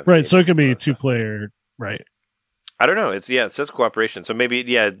 safely navigate. Right. So it could be 2-player, right? I don't know. It says cooperation. So maybe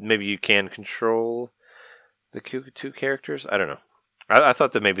you can control the two characters. I don't know. I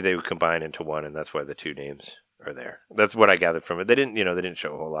thought that maybe they would combine into one, and that's why the two names are there. That's what I gathered from it. They didn't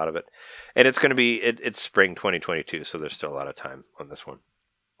show a whole lot of it, and it's going to be it's spring 2022, so there's still a lot of time on this one.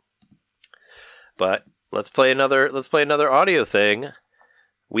 But let's play another audio thing.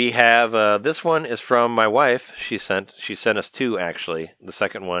 We have this one is from my wife. She sent us two actually. The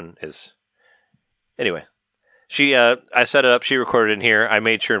second one is anyway. I set it up. She recorded in here. I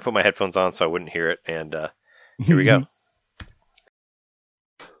made sure and put my headphones on so I wouldn't hear it. And here we go.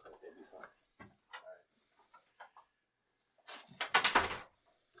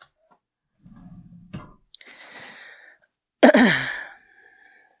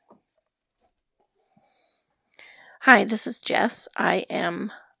 Hi, this is Jess. I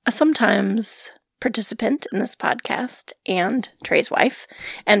am a sometimes participant in this podcast and Trey's wife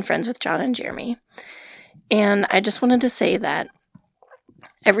and friends with John and Jeremy. And I just wanted to say that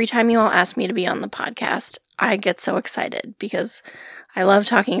every time you all ask me to be on the podcast, I get so excited because I love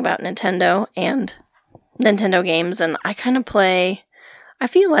talking about Nintendo and Nintendo games, and I kind of play, I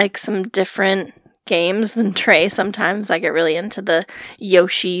feel like, some different games than Trey. Sometimes I get really into the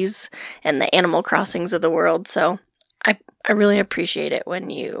Yoshis and the Animal Crossings of the world, so I really appreciate it when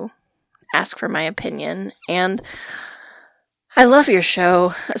you ask for my opinion. And I love your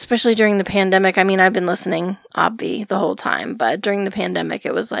show, especially during the pandemic. I mean, I've been listening, obvi, the whole time, but during the pandemic,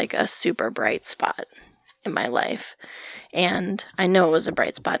 it was like a super bright spot in my life. And I know it was a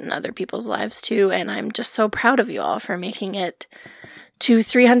bright spot in other people's lives too, and I'm just so proud of you all for making it to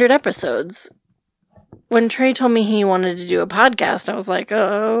 300 episodes. When Trey told me he wanted to do a podcast, I was like,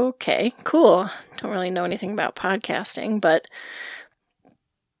 oh, okay, cool. Don't really know anything about podcasting, but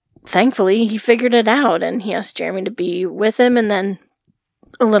thankfully he figured it out, and he asked Jeremy to be with him, and then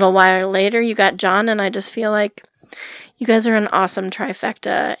a little while later you got John, and I just feel like you guys are an awesome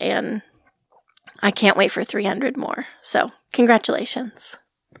trifecta, and I can't wait for 300 more. So, congratulations.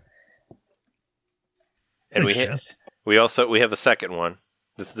 And Thanks, we have a second one.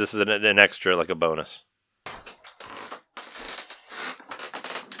 This is an extra, like a bonus.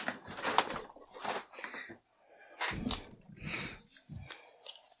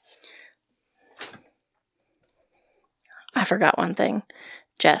 I forgot one thing.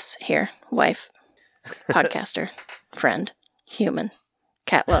 Jess here, wife, podcaster, friend, human,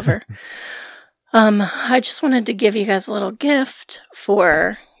 cat lover. I just wanted to give you guys a little gift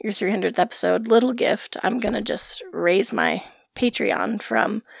for your 300th episode. Little gift. I'm going to just raise my Patreon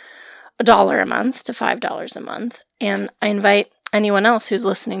from $1 a month to $5 a month. And I invite anyone else who's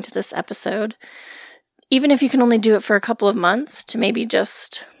listening to this episode, even if you can only do it for a couple of months, to maybe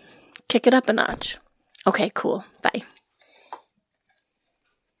just kick it up a notch. Okay, cool. Bye.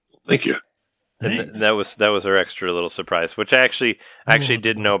 Thank you. And that was our extra little surprise, which I actually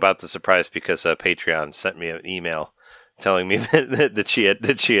didn't know about the surprise because Patreon sent me an email telling me that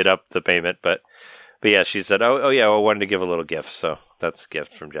she had upped the payment, but yeah, she said, oh yeah, I wanted to give a little gift, so that's a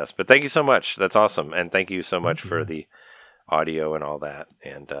gift from Jess. But thank you so much, that's awesome, and thank you so much for the audio and all that.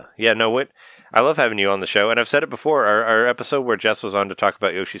 And I love having you on the show, and I've said it before. Our episode where Jess was on to talk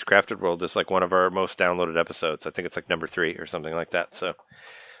about Yoshi's Crafted World is like one of our most downloaded episodes. I think it's like number 3 or something like that. So.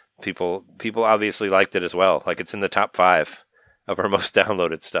 People obviously liked it as well. Like, it's in the top 5 of our most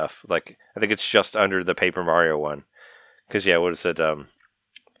downloaded stuff. Like, I think it's just under the Paper Mario one. Because, yeah, what is it?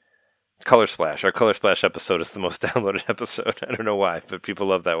 Color Splash. Our Color Splash episode is the most downloaded episode. I don't know why, but people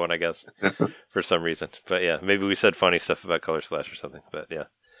love that one, I guess, for some reason. But, yeah, maybe we said funny stuff about Color Splash or something. But, yeah.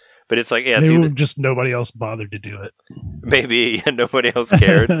 But it's like, yeah, it's maybe just nobody else bothered to do it. Maybe nobody else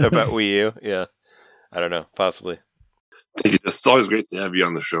cared about Wii U. Yeah. I don't know. Possibly. Thank you. It's always great to have you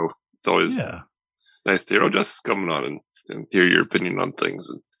on the show. It's always nice to hear Jess coming on and hear your opinion on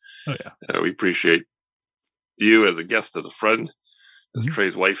things. And we appreciate you as a guest, as a friend, as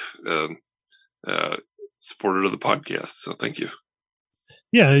Trey's wife, supporter of the podcast. So thank you.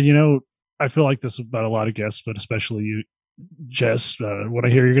 Yeah, I feel like this about a lot of guests, but especially you, Jess. When I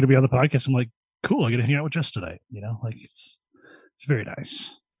hear you're going to be on the podcast, I'm like, cool, I get to hang out with Jess tonight. Like it's very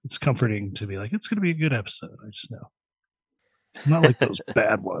nice. It's comforting to be like, it's going to be a good episode. I just know. Not like those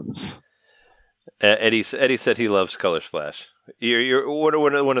bad ones. Eddie said he loves Color Splash. You're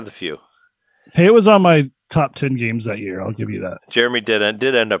one of the few. Hey, it was on my top 10 games that year. I'll give you that. Jeremy did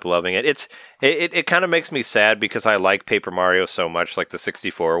end up loving it. It kind of makes me sad because I like Paper Mario so much, like the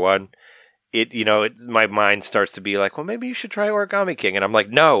 64 one. My mind starts to be like, well, maybe you should try Origami King, and I'm like,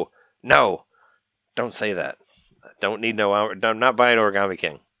 no, don't say that. I don't need I'm not buying Origami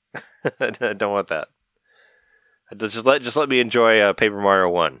King. I don't want that. Just let me enjoy Paper Mario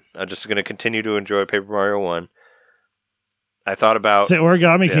 1. I'm just going to continue to enjoy Paper Mario 1. I thought about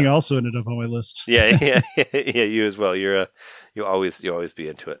Origami King also ended up on my list. Yeah, you as well. You'll always be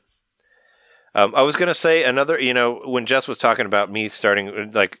into it. I was going to say another. When Jess was talking about me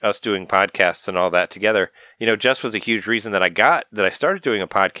starting, like us doing podcasts and all that together. Jess was a huge reason that I started doing a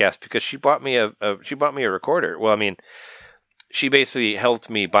podcast because she bought me a recorder. Well, I mean. She basically helped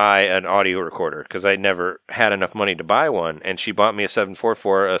me buy an audio recorder because I never had enough money to buy one. And she bought me a Sound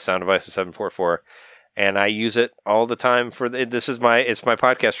Device 744, and I use it all the time it's my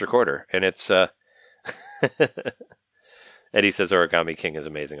podcast recorder. And it's, Eddie says Origami King is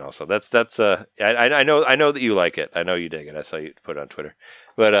amazing also. I know that you like it. I know you dig it. I saw you put it on Twitter,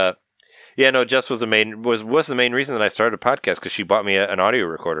 but, Jess was the main reason that I started a podcast because she bought me an audio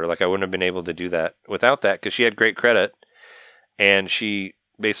recorder. Like I wouldn't have been able to do that without that because she had great credit. And she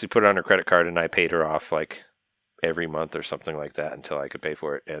basically put it on her credit card, and I paid her off like every month or something like that until I could pay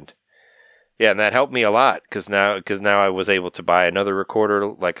for it. And and that helped me a lot because now I was able to buy another recorder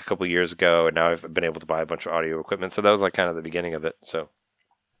like a couple of years ago, and now I've been able to buy a bunch of audio equipment. So that was like kind of the beginning of it. So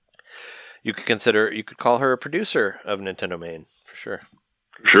you could call her a producer of Nintendo Main for sure.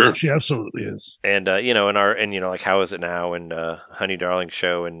 Sure, she absolutely is. And like How Is It Now and Honey Darling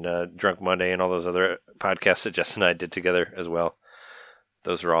Show and Drunk Monday and all those other podcasts that Jess and I did together as well.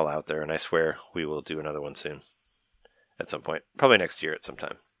 Those are all out there, and I swear we will do another one soon. at some point, probably next year at some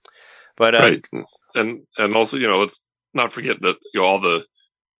time. But right, and also, let's not forget that all the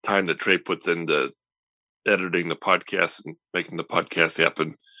time that Trey puts into editing the podcast and making the podcast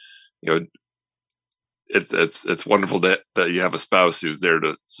happen. It's wonderful that you have a spouse who's there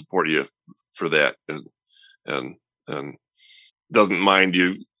to support you for that, and doesn't mind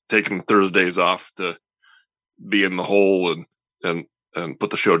you taking Thursdays off to be in the hole and put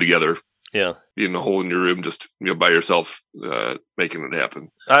the show together. Yeah, be in the hole in your room, just by yourself, making it happen.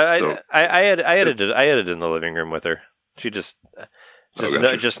 I edited in the living room with her. She just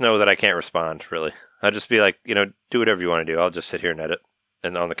know that I can't respond. Really, I'll just be like, do whatever you want to do. I'll just sit here and edit,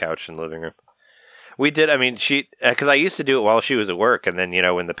 and on the couch in the living room. We did. I mean, because I used to do it while she was at work, and then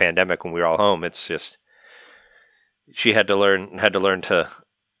in the pandemic when we were all home, it's just she had to learn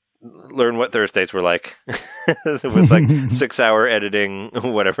what Thursdays were like with like 6-hour editing,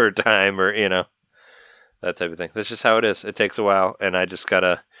 whatever time, or that type of thing. That's just how it is. It takes a while, and I just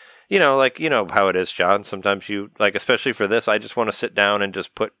gotta, how it is, John. Sometimes you especially for this, I just want to sit down and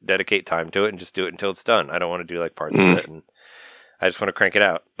just dedicate time to it and just do it until it's done. I don't want to do like parts of it, and I just want to crank it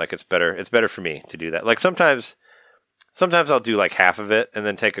out. Like it's better for me to do that. Like sometimes I'll do like half of it and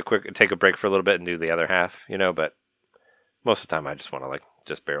then take a break for a little bit and do the other half, but most of the time I just want to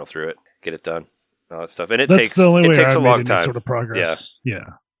just barrel through it, get it done, all that stuff. And it takes a long time. Sort of progress. Yeah.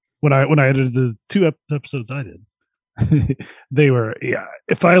 When I edited the 2 episodes I did, they were,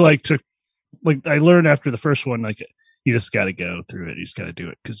 if I I learned after the first one, you just got to go through it. You just got to do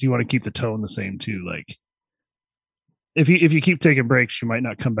it because you want to keep the tone the same too. Like if you keep taking breaks, you might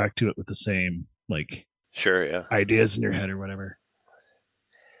not come back to it with the same ideas in your head or whatever.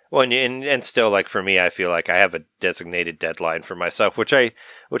 Well, and still, for me, I feel like I have a designated deadline for myself, which I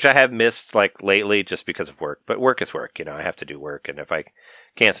have missed lately just because of work. But work is work, I have to do work, and if I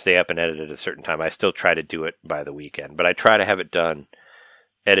can't stay up and edit at a certain time, I still try to do it by the weekend. But I try to have it done,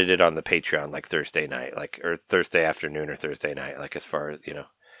 edited on the Patreon Thursday night, or Thursday afternoon or Thursday night, as far as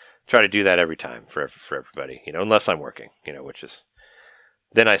try to do that every time for everybody, unless I'm working, which is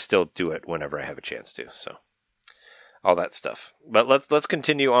then I still do it whenever I have a chance to. So. All that stuff. But let's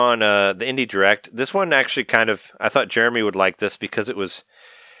continue on the Indie Direct. This one actually I thought Jeremy would like this because it was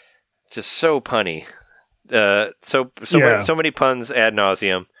just so punny. So many puns ad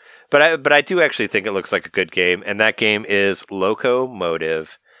nauseum. But I do actually think it looks like a good game, and that game is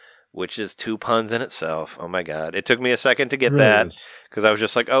Locomotive, which is 2 puns in itself. Oh my god. It took me a second to get that because I was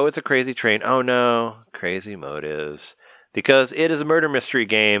just like, oh, it's a crazy train. Oh no, crazy motives. Because it is a murder mystery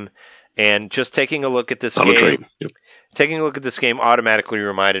game. And just taking a look at this game automatically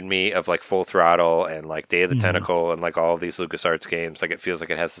reminded me of Full Throttle and Day of the Tentacle and all of these LucasArts games. It feels like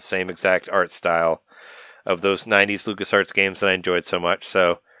it has the same exact art style of those 90s LucasArts games that I enjoyed so much.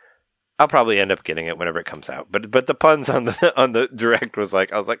 So I'll probably end up getting it whenever it comes out. But the puns on the Direct was I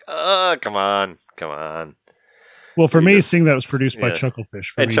was like, oh, come on. Well, for me, seeing that was produced by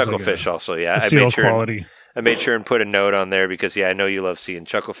Chucklefish. And Chucklefish also, yeah. I made sure and put a note on there because, I know you love seeing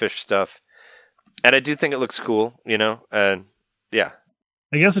Chucklefish stuff. And I do think it looks cool, and yeah.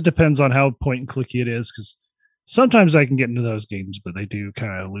 I guess it depends on how point and clicky it is because sometimes I can get into those games, but they do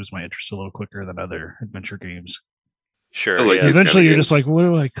kind of lose my interest a little quicker than other adventure games. Sure. Eventually you're just like, what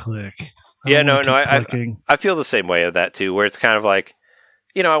do I click? I feel the same way of that too, where it's kind of like,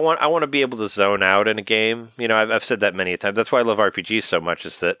 I want to be able to zone out in a game. I've said that many times. That's why I love RPGs so much,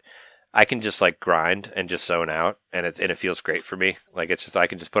 is that I can just grind and just zone out, and it feels great for me. It's just I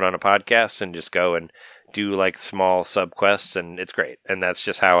can just put on a podcast and just go and do small sub quests, and it's great. And that's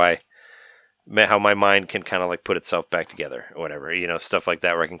just how my mind can kind of put itself back together or whatever, stuff like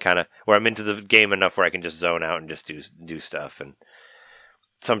that, where I can where I'm into the game enough where I can just zone out and just do stuff. And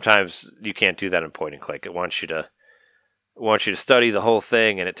sometimes you can't do that in point and click. It wants you to study the whole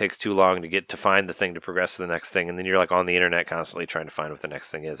thing, and it takes too long to find the thing to progress to the next thing, and then you're on the internet constantly trying to find what the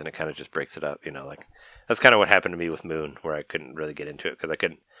next thing is, and it kind of just breaks it up, that's kind of what happened to me with Moon, where I couldn't really get into it because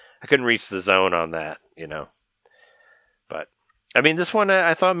I couldn't reach the zone on that, But I mean, this one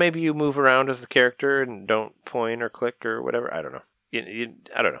I thought maybe you move around as the character and don't point or click or whatever. I don't know.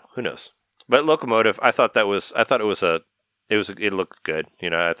 I don't know. Who knows? But Locomotive, it looked good.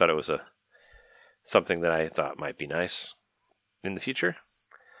 I thought it was something that I thought might be nice in the future.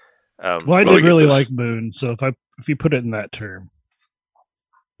 I did really like Moon, so if you put it in that term,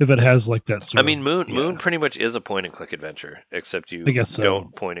 if it has that sort Moon pretty much is a point and click adventure, except you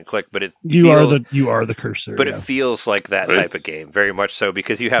don't point and click, but you are the cursor. But it feels like that type of game, very much so,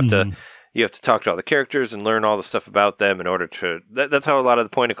 because you have to talk to all the characters and learn all the stuff about them in order to. That's how a lot of the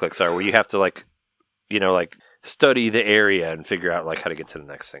point and clicks are, where you have to study the area and figure out like how to get to the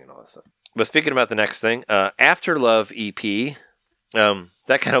next thing and all that stuff. But speaking about the next thing, After Love EP,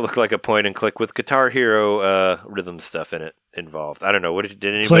 that kind of looked like a point and click with Guitar Hero rhythm stuff in it involved. I don't know. Did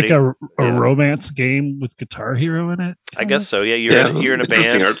anybody? It's like a romance game with Guitar Hero in it. I guess so. Yeah, you're in a band.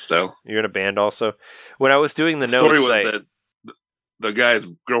 Interesting art style. You're in a band also. When I was doing the story notes, was that the guy's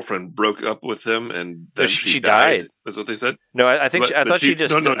girlfraend broke up with him, and then she died. That's what they said. No, I thought she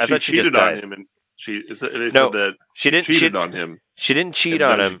just cheated died. on him, and they said that she didn't cheated on him. She didn't cheat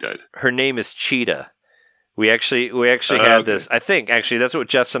on him. Her name is Cheetah. We actually had this. I think actually that's what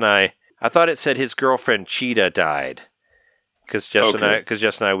Jess and I thought it said his girlfriend Cheetah died. Because Jess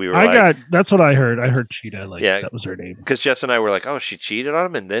and I, we were that's what I heard. I heard Cheetah, that was her name. Because Jess and I were like, oh, she cheated on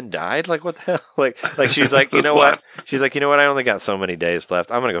him and then died? Like, what the hell? Like she's like, you know what? She's like, you know what? I only got so many days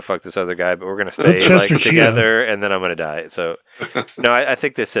left. I'm going to go fuck this other guy, but we're going to stay together and then I'm going to die. So, no, I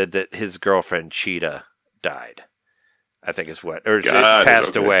think they said that his girlfriend Cheetah died. I think is what, or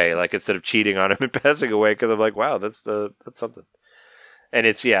passed away. Like instead of cheating on him and passing away, because I'm like, wow, that's something. And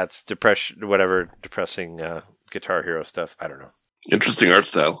it's depressing Guitar Hero stuff. I don't know. Interesting art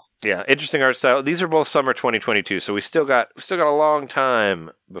style. Yeah, interesting art style. These are both summer 2022, so we still got a long time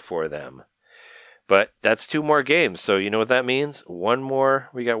before them. But that's 2 more games. So you know what that means?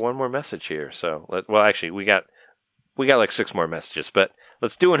 We got one more message here. So we got like 6 more messages, but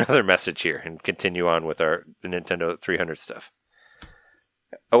let's do another message here and continue on with the Nintendo 300 stuff.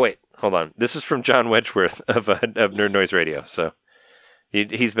 Oh wait, hold on. This is from John Wedgeworth of Nerd Noise Radio. So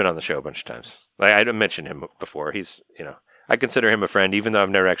he's been on the show a bunch of times. I mentioned him before. He's, I consider him a friend, even though I've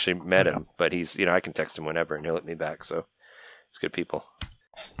never actually met him. But he's, I can text him whenever and he'll hit me back. So it's good people.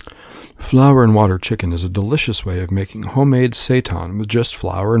 Flour and water chicken is a delicious way of making homemade seitan with just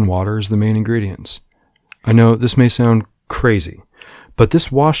flour and water as the main ingredients. I know this may sound crazy, but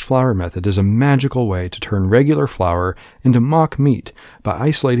this washed flour method is a magical way to turn regular flour into mock meat by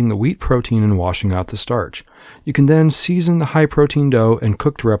isolating the wheat protein and washing out the starch. You can then season the high-protein dough and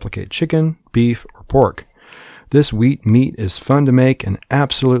cook to replicate chicken, beef, or pork. This wheat meat is fun to make and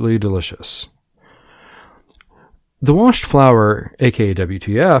absolutely delicious. The washed flour, aka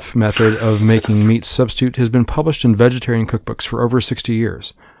WTF, method of making meat substitute has been published in vegetarian cookbooks for over 60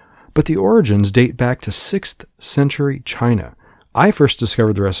 years. But the origins date back to 6th century China. I first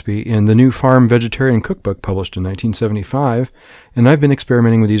discovered the recipe in the New Farm Vegetarian Cookbook published in 1975, and I've been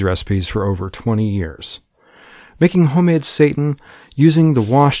experimenting with these recipes for over 20 years. Making homemade seitan using the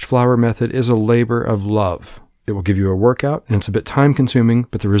washed flour method is a labor of love. It will give you a workout, and it's a bit time-consuming,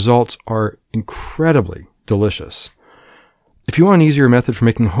 but the results are incredibly delicious. If you want an easier method for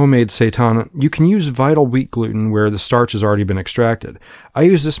making homemade seitan, you can use Vital wheat gluten where the starch has already been extracted. I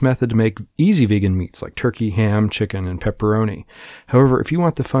use this method to make easy vegan meats like turkey, ham, chicken, and pepperoni. However, if you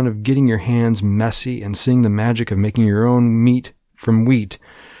want the fun of getting your hands messy and seeing the magic of making your own meat from wheat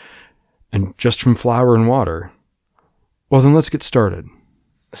and just from flour and water, well then let's get started.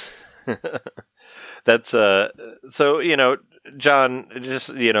 That's so John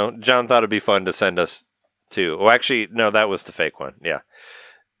John thought it'd be fun to send us to. Well, actually, no, that was the fake one. Yeah,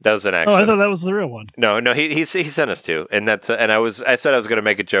 that was an accident. Oh, I thought that was the real one. No, he sent us to, and that's and I said I was going to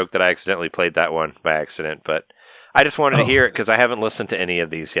make a joke that I accidentally played that one by accident, but I just wanted to hear it because I haven't listened to any of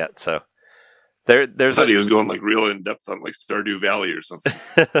these yet. So there's. I thought he was going like real in depth on like Stardew Valley or something.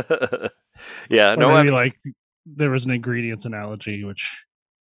 Yeah, maybe there was an ingredients analogy which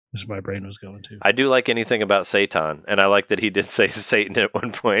my brain was going to. I do like anything about seitan, and I like that he did say Satan at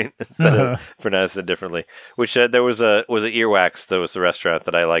one point instead of pronounced it differently. Which there was a Earwax. That was the restaurant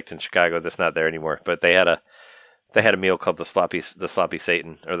that I liked in Chicago. That's not there anymore. But they had a meal called the sloppy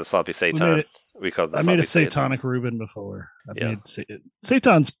Satan or the sloppy seitan. We called it. I made a satanic Reuben before. I've made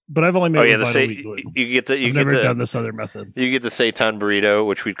seitans, but I've only made. I've never done this other method. You get the seitan burrito,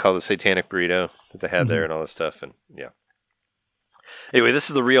 which we'd call the satanic burrito that they had there, and all this stuff, and yeah. Anyway, this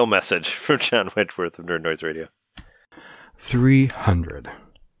is the real message from John Wedgeworth of Nerd Noise Radio. 300.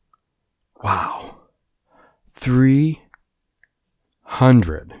 Wow.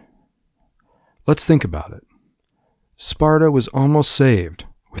 300. Let's think about it. Sparta was almost saved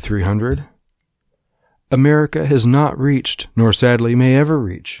with 300. America has not reached, nor sadly may ever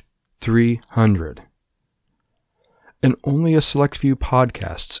reach, 300. And only a select few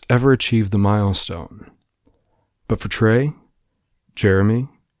podcasts ever achieved the milestone. But for Trey, Jeremy,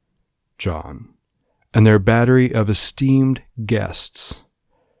 John, and their battery of esteemed guests,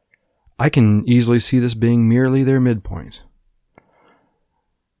 I can easily see this being merely their midpoint.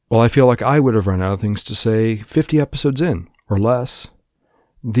 While I feel like I would have run out of things to say 50 episodes in, or less,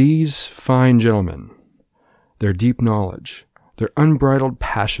 these fine gentlemen, their deep knowledge, their unbridled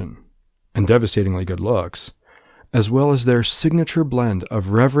passion, and devastatingly good looks, as well as their signature blend of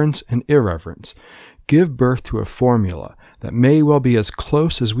reverence and irreverence, give birth to a formula that may well be as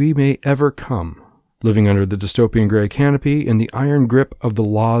close as we may ever come, living under the dystopian gray canopy in the iron grip of the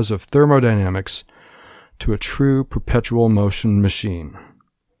laws of thermodynamics, to a true perpetual motion machine.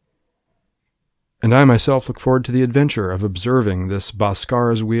 And I myself look forward to the adventure of observing this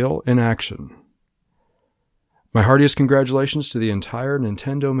Bhaskara's wheel in action. My heartiest congratulations to the entire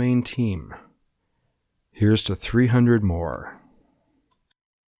Nintendomain team. Here's to 300 more.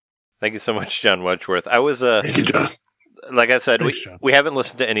 Thank you so much, John Wedgeworth. I was, Thank you, John. Like I said, Thanks, we haven't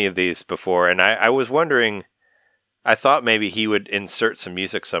listened to any of these before, and I was wondering, I thought maybe he would insert some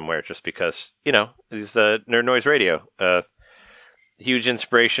music somewhere just because, you know, he's Nerd Noise Radio. Huge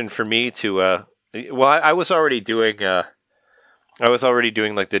inspiration for me to, I was already doing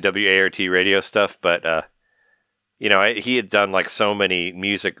like the WART radio stuff, but, you know, he had done like so many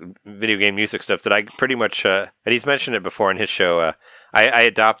video game music stuff that I pretty much, and he's mentioned it before in his show, I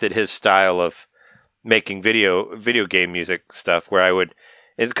adopted his style of making video game music stuff where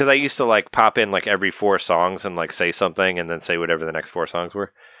it's because I used to like pop in like every 4 songs and like say something and then say whatever the next 4 songs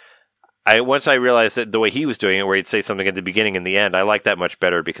were. Once I realized that the way he was doing it, where he'd say something at the beginning and the end, I liked that much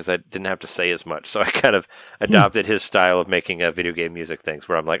better because I didn't have to say as much. So I kind of adopted his style of making video game music things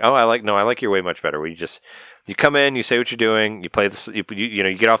where I'm like, I like your way much better. Where you come in, you say what you're doing, you play this, you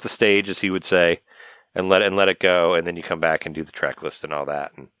get off the stage, as he would say, and let it go, and then you come back and do the track list and all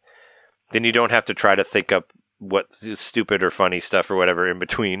that, and then you don't have to try to think up what stupid or funny stuff or whatever in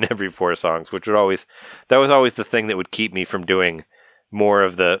between every 4 songs, that was always the thing that would keep me from doing more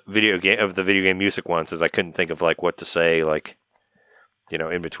of the video game music ones, is I couldn't think of like what to say, like, you know,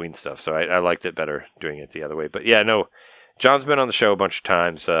 in between stuff. So I liked it better doing it the other way. But yeah, no, John's been on the show a bunch of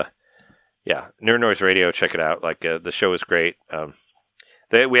times. Yeah, Nerd Noise Radio, check it out. Like the show is great.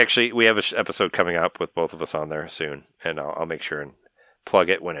 We have an episode coming up with both of us on there soon, and I'll make sure and plug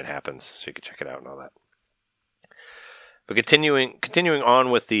it when it happens, so you can check it out and all that. But continuing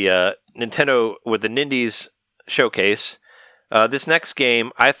on with the Nintendo, with the Nindies showcase, this next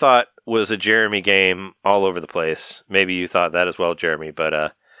game I thought was a Jeremy game all over the place. Maybe you thought that as well, Jeremy.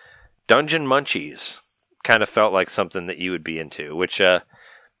 But Dungeon Munchies kind of felt like something that you would be into, which it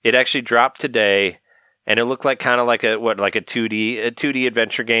actually dropped today, and it looked like kind of like a 2D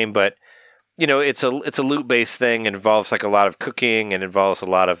adventure game, but you know, it's a loot based thing. It involves like a lot of cooking and involves a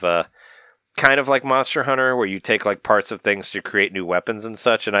lot of kind of like Monster Hunter, where you take like parts of things to create new weapons and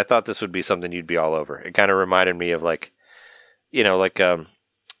such. And I thought this would be something you'd be all over. It kind of reminded me of like, you know, like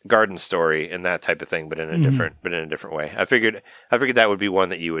Garden Story and that type of thing, but in a different way. I figured that would be one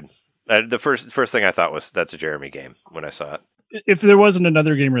that you would. The first thing I thought was that's a Jeremy game when I saw it. If there wasn't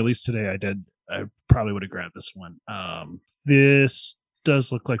another game released today, I probably would have grabbed this one. This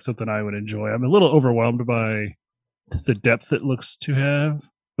does look like something I would enjoy. I'm a little overwhelmed by the depth it looks to have,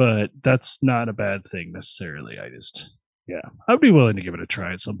 but that's not a bad thing necessarily. I'd be willing to give it a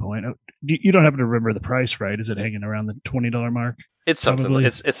try at some point. You don't happen to remember the price, right? Is it hanging around the $20 mark? It's something. Probably?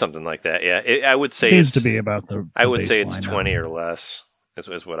 It's something like that. Yeah, I would say seems to be about the. I would say it's 20 or less.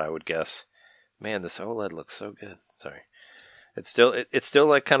 Is what I would guess. Man, this OLED looks so good. Sorry. It still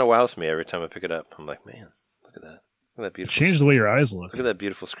like kind of wows me every time I pick it up. I'm like, man, look at that. Look at that beautiful. Change the way your eyes look. Look at that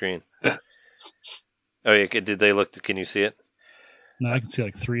beautiful screen. Oh yeah, did they look? Can you see it? No, I can see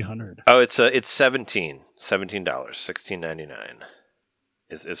like 300. Oh, it's $17, $16.99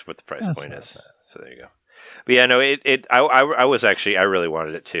 is what the price point is. Bad. So there you go. But yeah, no, I was actually, I really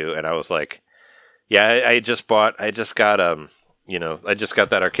wanted it too, and I was like, yeah, I just got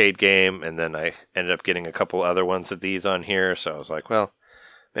that arcade game, and then I ended up getting a couple other ones of these on here. So I was like, well,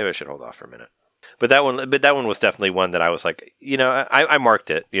 maybe I should hold off for a minute. But that one was definitely one that I was like, you know, I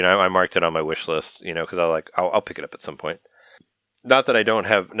marked it. You know, I marked it on my wish list. You know, because I'll pick it up at some point. Not that I don't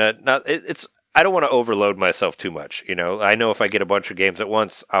have I don't want to overload myself too much. You know, I know if I get a bunch of games at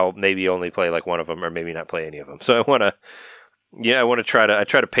once, I'll maybe only play like one of them, or maybe not play any of them. So I want to try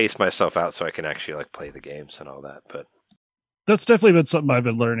to pace myself out so I can actually like play the games and all that. But that's definitely been something I've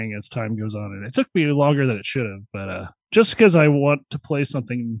been learning as time goes on, and it took me longer than it should have. But just because I want to play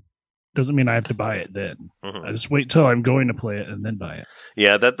something doesn't mean I have to buy it then. Mm-hmm. I just wait till I'm going to play it and then buy it.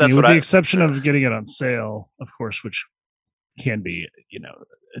 Yeah, that's with the exception of getting it on sale, of course, which can be, you know,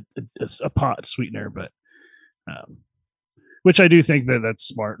 it's a pot sweetener, but which I do think that's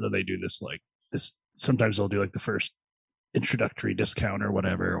smart that they do this. Like this, sometimes they'll do like the first introductory discount or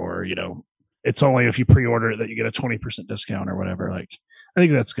whatever, or you know, it's only if you pre-order it that you get a 20% discount or whatever. Like, I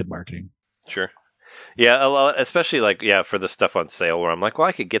think that's good marketing. Sure. Yeah, a lot, especially like for the stuff on sale where I'm like, well,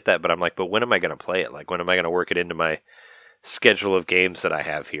 I could get that, but I'm like, but when am I going to play it? Like, when am I going to work it into my schedule of games that I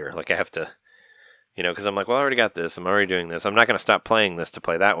have here? Like, I have to. You know, because I'm like, well, I already got this. I'm already doing this. I'm not going to stop playing this to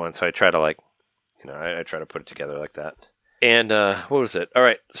play that one. So I try to I try to put it together like that. And what was it? All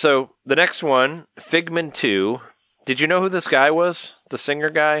right. So the next one, Figment 2. Did you know who this guy was? The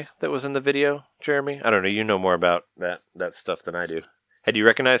singer guy that was in the video, Jeremy? I don't know. You know more about that stuff than I do. Had you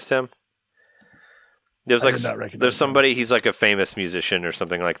recognized him? There's there's somebody. He's like a famous musician or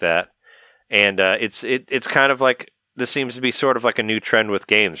something like that. And it's kind of like, this seems to be sort of like a new trend with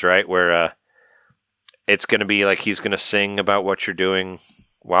games, right? Where it's going to be like he's going to sing about what you're doing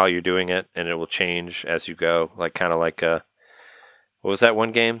while you're doing it, and it will change as you go. Like kind of like what was that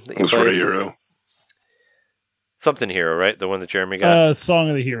one game that you played? For a Hero. Something Hero, right? The one that Jeremy got. Song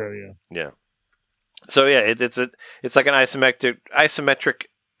of the Hero, yeah. Yeah. So yeah, it's like an isometric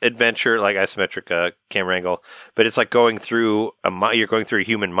adventure, like isometric camera angle, but it's like going through you're going through a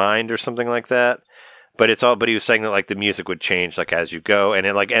human mind or something like that. But he was saying that like the music would change like as you go, and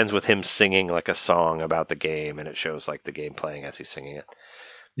it like ends with him singing like a song about the game, and it shows like the game playing as he's singing it.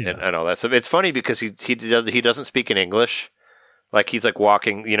 Yeah. And all that stuff. It's funny because he doesn't speak in English. Like he's like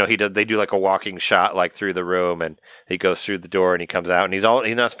walking, you know, they do like a walking shot like through the room, and he goes through the door and he comes out and he's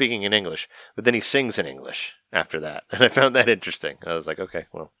not speaking in English, but then he sings in English after that. And I found that interesting. I was like, okay,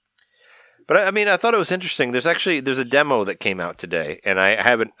 well, but I mean, I thought it was interesting. There's a demo that came out today, and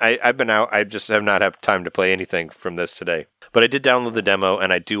I've been out. I just have not had time to play anything from this today, but I did download the demo,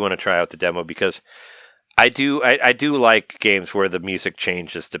 and I do want to try out the demo because I do like games where the music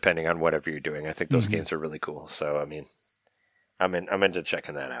changes depending on whatever you're doing. I think those games are really cool. So, I mean, I'm into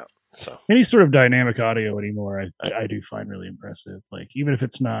checking that out. So any sort of dynamic audio anymore, I do find really impressive. Like even if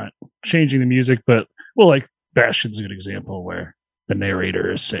it's not changing the music, but like Bastion's a good example where the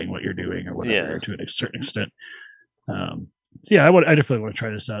narrator is saying what you're doing or whatever to a certain extent. I definitely want to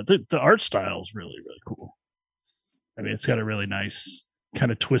try this out. The art style is really, really cool. I mean, it's got a really nice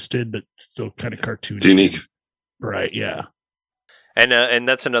kind of twisted, but still kind of cartoony. It's unique. Right. Yeah. And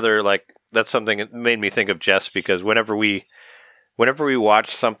that's another, that's something that made me think of Jess, because whenever we watch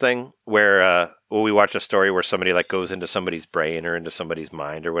something where we watch a story where somebody like goes into somebody's brain or into somebody's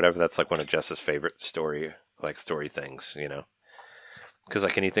mind or whatever, that's like one of Jess's favorite story things, you know, because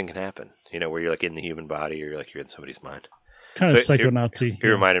like anything can happen, you know, where you're like in the human body or like you're in somebody's mind. Kind of psychonazi. It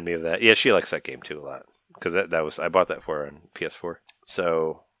reminded me of that. Yeah, she likes that game too a lot, because that was, I bought that for her on PS4.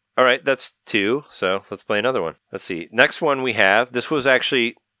 So, all right, that's 2. So let's play another one. Let's see. Next one we have, this was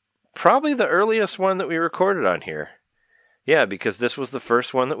actually probably the earliest one that we recorded on here. Yeah, because this was the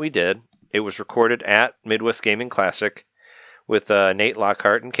first one that we did. It was recorded at Midwest Gaming Classic with Nate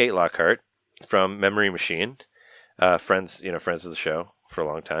Lockhart and Kate Lockhart from Memory Machine, friends of the show for a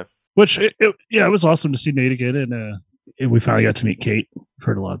long time. Which it was awesome to see Nate again, and we finally got to meet Kate. We've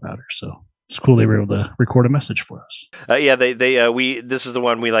heard a lot about her, so it's cool they were able to record a message for us. This is the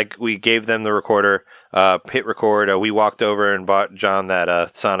one we gave them the recorder, hit record. We walked over and bought John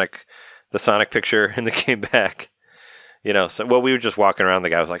that Sonic picture, and they came back. You know, we were just walking around.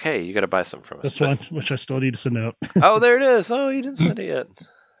 The guy was like, "Hey, you got to buy something from us." This one, which I still need to send out. Oh, there it is. Oh, you didn't send it yet.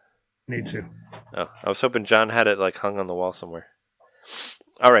 Need to. Oh, I was hoping John had it like hung on the wall somewhere.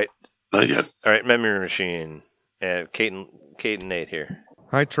 All right. Not yet. All right, Memory Machine. And Kate and Nate here.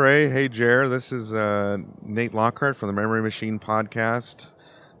 Hi, Trey. Hey, Jer. This is Nate Lockhart from the Memory Machine podcast.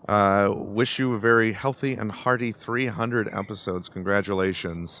 Wish you a very healthy and hearty 300 episodes.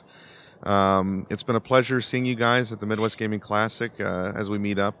 Congratulations. It's been a pleasure seeing you guys at the Midwest Gaming Classic as we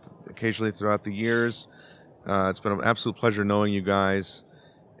meet up occasionally throughout the years. It's been an absolute pleasure knowing you guys,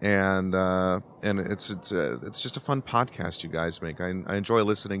 and it's just a fun podcast you guys make. I enjoy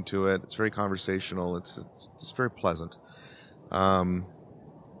listening to it. It's very conversational. It's very pleasant. Thanks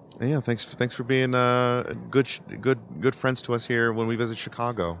for being good friends to us here when we visit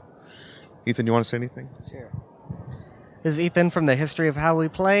Chicago. Ethan, you want to say anything? Sure. This is Ethan from the History of How We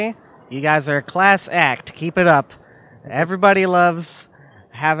Play. You guys are a class act. Keep it up. Everybody loves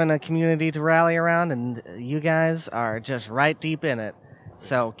having a community to rally around, and you guys are just right deep in it.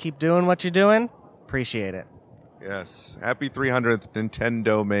 So keep doing what you're doing. Appreciate it. Yes. Happy 300th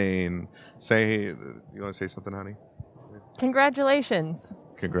Nintendo Main. You want to say something, honey? Congratulations.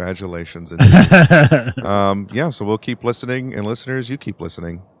 Congratulations. Indeed. So we'll keep listening, and listeners, you keep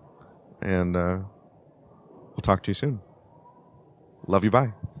listening. And we'll talk to you soon. Love you.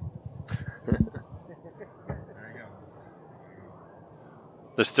 Bye.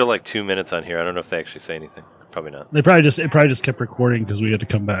 There's still like 2 minutes on here. I don't know if they actually say anything. Probably not. It probably just kept recording because we had to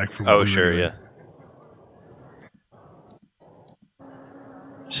come back from. Oh, sure, yeah.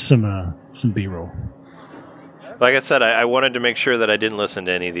 Some B-roll. Like I said, I wanted to make sure that I didn't listen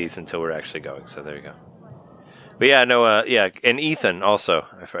to any of these until we're actually going. So there you go. But yeah, no, and Ethan also.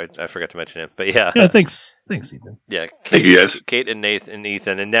 I forgot to mention him, but yeah. Yeah, thanks, Ethan. Yeah, Thank you, guys. Kate and Nathan and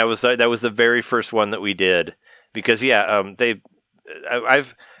Ethan, and that was the very first one that we did because I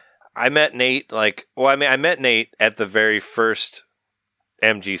met Nate I met Nate at the very first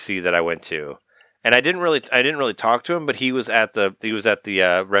MGC that I went to, and I didn't really talk to him, but he was at the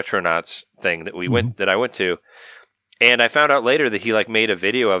Retronauts thing that I went to. And I found out later that he made a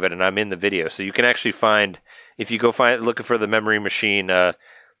video of it, and I'm in the video. So you can actually find, if you go looking for the Memory Machine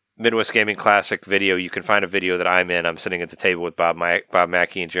Midwest Gaming Classic video, you can find a video that I'm in. I'm sitting at the table with Bob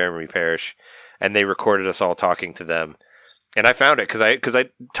Mackey and Jeremy Parrish, and they recorded us all talking to them. And I found it because I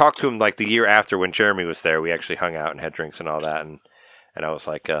talked to him the year after when Jeremy was there. We actually hung out and had drinks and all that, and I was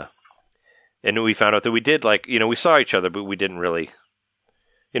like, and we found out that we did we saw each other, but we didn't really.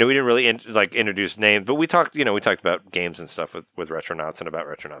 We didn't really introduce names, but we talked about games and stuff with Retronauts and about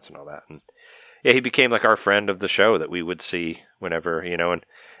Retronauts and all that. And yeah, he became our friend of the show that we would see whenever,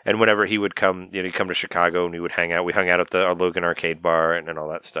 and whenever he would come, he'd come to Chicago and we would hang out. We hung out at the Logan Arcade Bar and all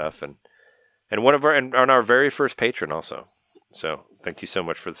that stuff. And our very first patron also. So thank you so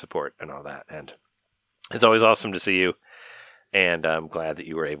much for the support and all that. And it's always awesome to see you. And I'm glad that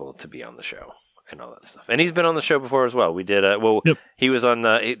you were able to be on the show and all that stuff. And he's been on the show before as well. We did he was on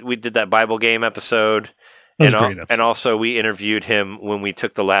we did that Bible game episode. And also we interviewed him when we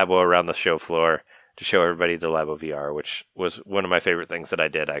took the Labo around the show floor to show everybody the Labo VR, which was one of my favorite things that I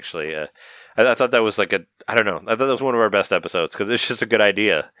did actually. I thought that was I thought that was one of our best episodes because it's just a good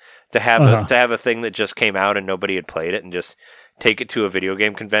idea to have a thing that just came out and nobody had played it and just take it to a video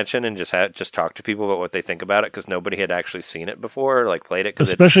game convention and just talk to people about what they think about it because nobody had actually seen it before, played it.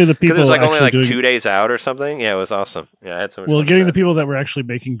 Especially the people it was only doing 2 days out or something. Yeah, it was awesome. Yeah, I had so much fun getting with the people that were actually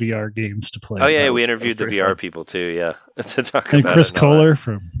making VR games to play. Oh yeah, we interviewed the VR people too. Yeah, to talk and about Chris it and all Kohler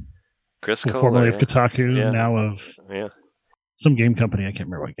that. formerly of Kotaku, Yeah. now of some game company. I can't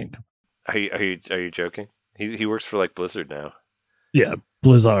remember what game company. Are you joking? He works for Blizzard now. Yeah,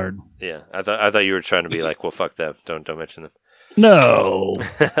 Blizzard. Yeah, I thought you were trying to be well, fuck them. Don't mention them. No.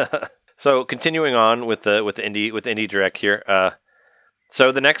 So continuing on with the Indie Direct here.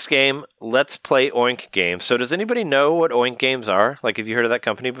 So the next game, Let's Play Oink Games. So does anybody know what Oink Games are? Have you heard of that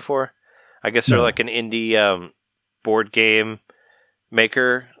company before? I guess they're an indie board game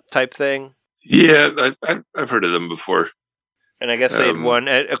maker type thing. Yeah, I've heard of them before. And I guess they had won,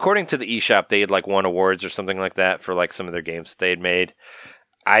 according to the eShop, they had won awards or something like that for some of their games that they had made.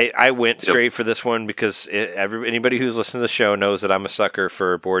 I went straight for this one because anybody who's listened to the show knows that I'm a sucker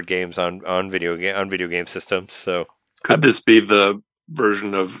for board games on video game systems. So could this be the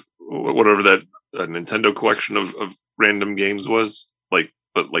version of whatever that Nintendo collection of random games was but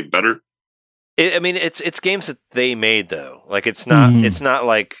better? It's games that they made though. It's not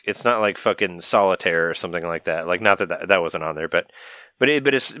like fucking Solitaire or something like that. Not that wasn't on there, but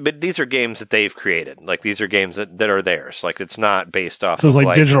these are games that they've created. These are games that are theirs. It's not based off. So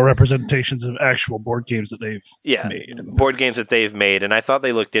it's digital representations of actual board games that they've made. Board games that they've made, and I thought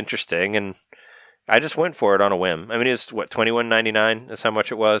they looked interesting, and I just went for it on a whim. It was $21.99 is how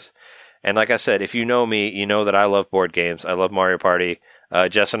much it was. And like I said, if you know me, you know that I love board games. I love Mario Party.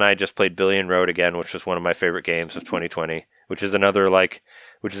 Jess and I just played Billion Road again, which was one of my favorite games of 2020, which is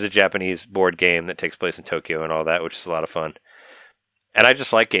which is a Japanese board game that takes place in Tokyo and all that, which is a lot of fun. And I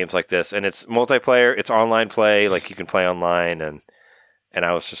just like games like this, and it's multiplayer, it's online play, you can play online, and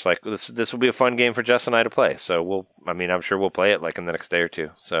I was just like, this will be a fun game for Jess and I to play. So I'm sure we'll play it in the next day or two.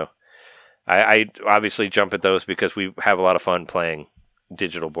 So I obviously jump at those because we have a lot of fun playing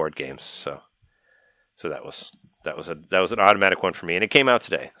digital board games. So that was an automatic one for me, and it came out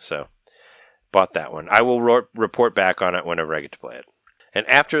today. So bought that one. I will report back on it whenever I get to play it. And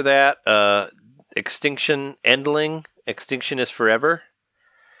after that, Extinction Endling. Extinction is Forever.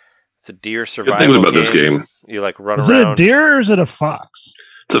 It's a deer survival Good things about this game. You run around. Is it a deer or is it a fox?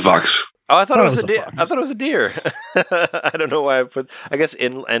 It's a fox. Oh, I thought it was a deer. I thought it was a deer. I don't know why I guess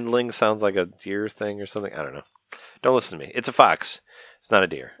Endling sounds like a deer thing or something. I don't know. Don't listen to me. It's a fox. It's not a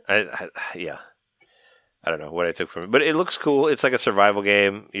deer. Yeah. I don't know what I took from it, but it looks cool. It's like a survival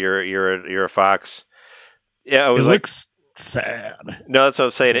game. You're a fox. Yeah, it looks sad. No, that's what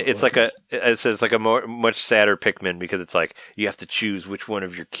I'm saying. It's like a much sadder Pikmin because it's you have to choose which one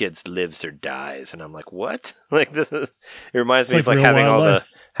of your kids lives or dies, and I'm like, what? It reminds me of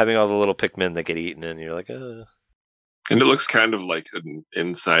having all the little Pikmin that get eaten, and you're like, And it looks kind of like an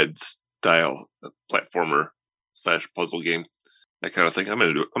Inside style platformer / puzzle game. That kind of thing. I'm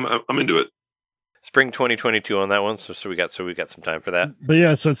into it. Spring 2022 on that one, so we got some time for that. But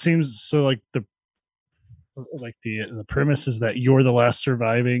yeah, so it seems the like the premise is that you're the last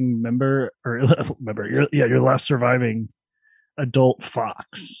surviving member or you're the last surviving adult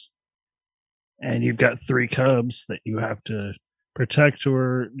fox, and you've got 3 cubs that you have to protect,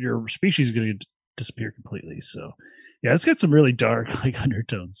 or your species is going to disappear completely. So yeah, it's got some really dark like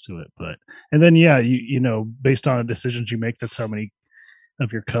undertones to it. But and then you know, based on the decisions you make, that's how many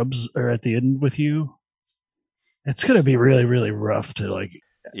of your cubs are at the end with you. It's going to be really, really rough to like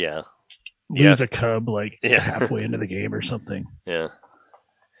lose a cub like halfway into the game or something. Yeah,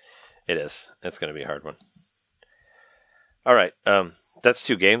 it is. It's going to be a hard one. All right, that's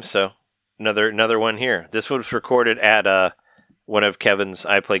 2 games. So another one here. This was recorded at one of Kevin's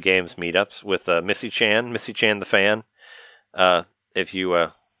I Play Games meetups with Missy Chan the fan. If you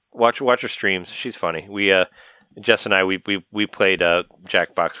watch her streams, she's funny. Jess and I we played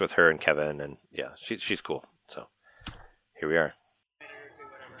Jackbox with her and Kevin, and yeah, she's cool. So here we are.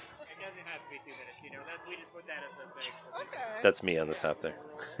 That's me on the top there.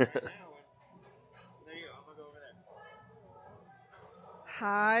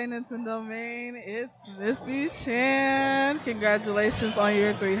 Hi, Nintendo Main. It's Missy Chan. Congratulations on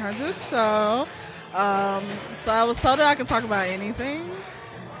your 300th show. So I was told that I can talk about anything.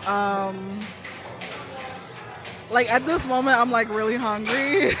 Like at this moment, I'm like really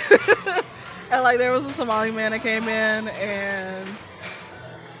hungry. And like there was a Somali man that came in, and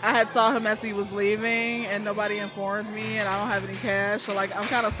I had saw him as he was leaving, and nobody informed me, and I don't have any cash. So like I'm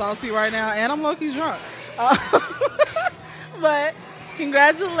kind of salty right now, and I'm low-key drunk. But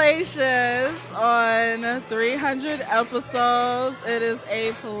congratulations on 300 episodes. It is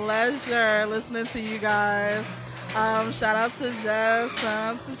a pleasure listening to you guys. Shout out to Jess,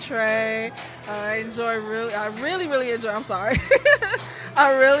 to Trey. I really enjoy. I'm sorry.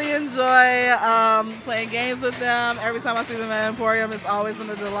 I really enjoy playing games with them. Every time I see them at Emporium, it's always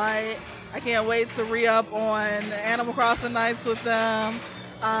a delight. I can't wait to re-up on Animal Crossing nights with them.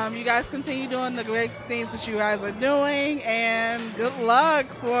 You guys continue doing the great things that you guys are doing, and good luck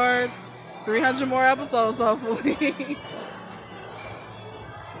for 300 more episodes, hopefully.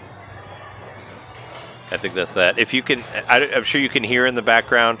 I think that's that. If you can, I'm sure you can hear in the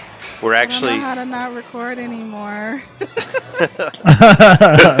background. We're actually. I don't know how to not record anymore.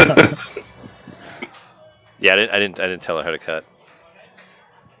 Yeah, I didn't tell her how to cut.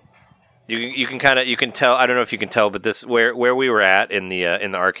 You can tell. I don't know if you can tell, but this where we were at in the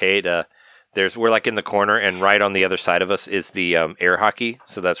arcade. We're like in the corner, and right on the other side of us is the air hockey.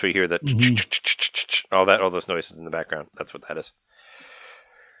 So that's where you hear the all those noises in the background. That's what that is.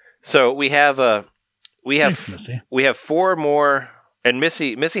 So we have Thanks, Missy. We have 4 more, and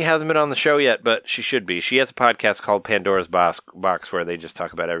Missy hasn't been on the show yet, but she should be. She has a podcast called Pandora's Box where they just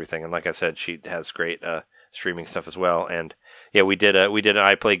talk about everything, and like I said, she has great streaming stuff as well. And yeah, we did an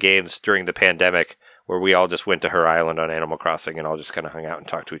I Play Games during the pandemic where we all just went to her island on Animal Crossing and all just kind of hung out and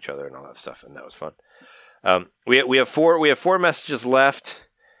talked to each other and all that stuff, and that was fun. We have 4 messages left.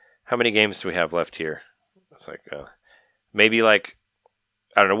 How many games do we have left here? It's like maybe like.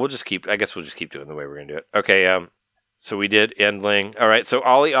 I don't know. We'll just keep doing the way we're going to do it. Okay. So we did Endling. All right. So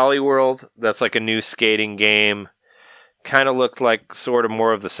Ollie World. That's like a new skating game. Kind of looked like sort of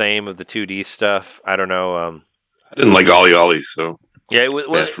more of the same of the 2D stuff. I don't know. I didn't like Ollie, so yeah, it was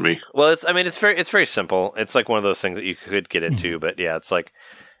best for me. Well, it's very simple. It's like one of those things that you could get into, but yeah, it's like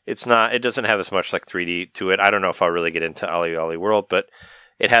it's not. It doesn't have as much like 3D to it. I don't know if I'll really get into Ollie World, but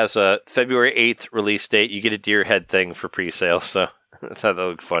it has a February 8th release date. You get a deer head thing for pre-sale, so. I thought that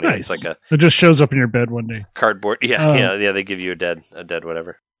looked funny. Nice. It's like it just shows up in your bed one day. Cardboard. Yeah. They give you a dead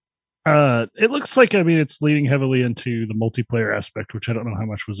whatever. It looks like it's leading heavily into the multiplayer aspect, which I don't know how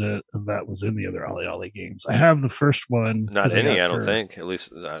much of that was in the other Ollie games. I have the first one. Not any, I don't think. At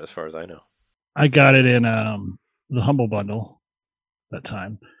least not as far as I know. I got it in the Humble Bundle that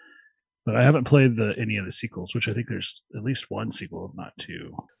time, but I haven't played any of the sequels, which I think there's at least 1 sequel, if not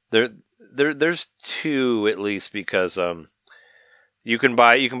 2. There's 2 at least because You can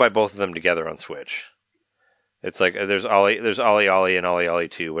buy both of them together on Switch. It's like there's Ollie and Ollie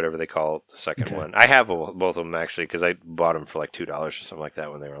 2, whatever they call the second one. I have both of them actually because I bought them for like $2 or something like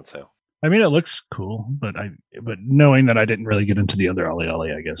that when they were on sale. I mean, it looks cool, but knowing that I didn't really get into the other Ollie,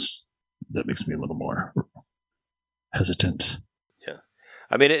 I guess that makes me a little more hesitant. Yeah,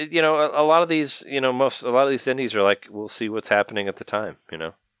 I mean, a lot of these, a lot of these indies are like, we'll see what's happening at the time,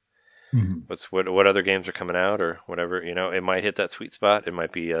 What other games are coming out or whatever, it might hit that sweet spot. It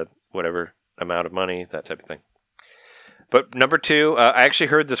might be whatever amount of money, that type of thing. But number 2, I actually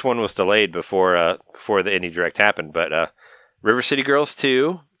heard this one was delayed before the Indie Direct happened, but River City Girls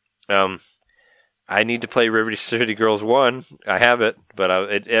 2, I need to play River City Girls 1. I have it, but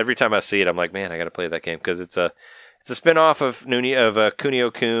every time I see it, I'm like, man, I got to play that game because it's a spin-off of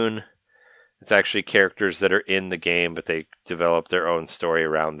Kunio-kun. It's actually characters that are in the game, but they develop their own story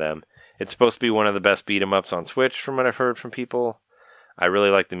around them. It's supposed to be one of the best beat-em-ups on Switch from what I've heard from people. I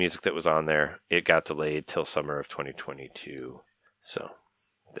really like the music that was on there. It got delayed till summer of 2022. So,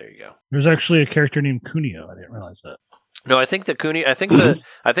 there you go. There's actually a character named Kunio. I didn't realize that. No, I think I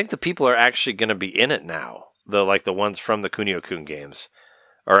think the people are actually going to be in it now. The ones from the Kunio-kun games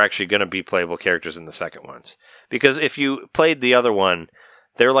are actually going to be playable characters in the second ones. Because if you played the other one,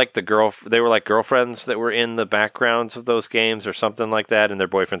 they're like they were like girlfriends that were in the backgrounds of those games or something like that, and their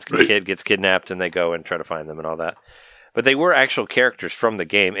boyfriend's kid gets kidnapped and they go and try to find them and all that. But they were actual characters from the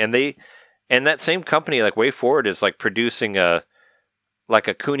game, and that same company, like Way Forward, is like producing a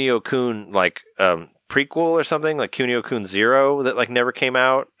Kunio-kun prequel or something, like Kunio-kun Zero, that like never came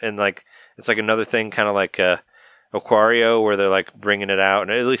out, and like it's like another thing, kind of like Aquario, where they're like bringing it out,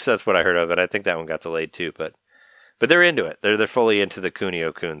 and at least that's what I heard of it. I think that one got delayed too, but they're into it. They're fully into the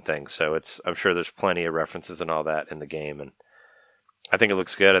Kunio-kun thing, so I'm sure there's plenty of references and all that in the game, and I think it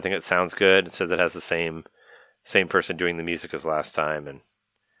looks good. I think it sounds good. It says it has the same person doing the music as last time, and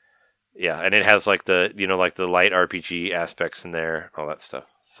yeah, and it has like the like the light RPG aspects in there, all that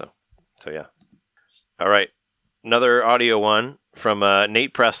stuff. So yeah. All right, another audio one from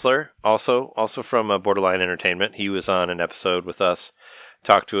Nate Pressler, also from Borderline Entertainment. He was on an episode with us,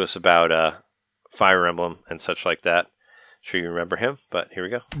 talked to us about Fire Emblem and such like that. Sure you remember him, but here we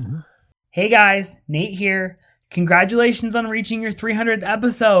go. Mm-hmm. Hey guys, Nate here. Congratulations on reaching your 300th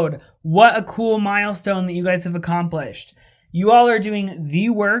episode. What a cool milestone that you guys have accomplished. You all are doing the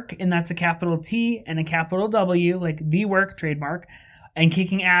work, and that's a capital T and a capital W, like the work trademark, and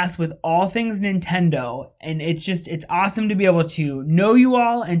kicking ass with all things Nintendo. And it's awesome to be able to know you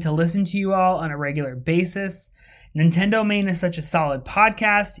all and to listen to you all on a regular basis. Nintendo Main is such a solid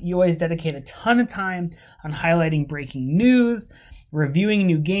podcast. You always dedicate a ton of time on highlighting breaking news, reviewing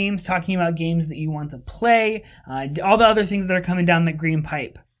new games, talking about games that you want to play, all the other things that are coming down the green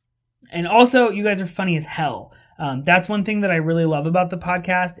pipe. And also, you guys are funny as hell. That's one thing that I really love about the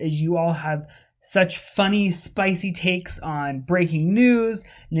podcast is you all have such funny, spicy takes on breaking news,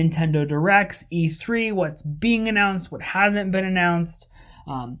 Nintendo Directs, E3, what's being announced, what hasn't been announced,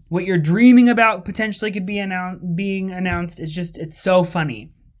 what you're dreaming about potentially could be being announced. It's so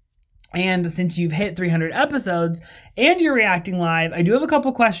funny. And since you've hit 300 episodes and you're reacting live, I do have a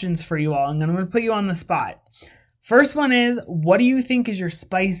couple questions for you all, and I'm going to put you on the spot. First one is, what do you think is your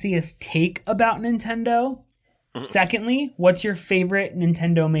spiciest take about Nintendo? Secondly, what's your favorite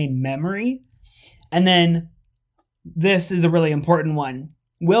Nintendo Main memory? And then, this is a really important one.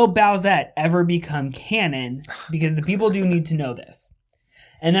 Will Bowsette ever become canon? Because the people do need to know this.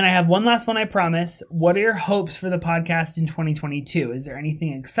 And then I have one last one, I promise. What are your hopes for the podcast in 2022? Is there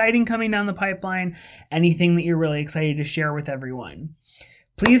anything exciting coming down the pipeline? Anything that you're really excited to share with everyone?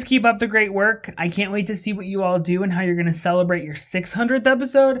 Please keep up the great work. I can't wait to see what you all do and how you're going to celebrate your 600th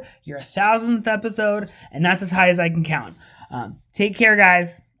episode, your 1000th episode, and that's as high as I can count. Take care,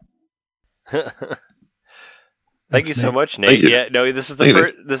 guys. Thank you so much, Nate. Yeah, no, this is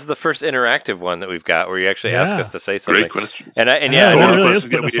the first interactive one that we've got where you actually ask us to say something. Great questions. And it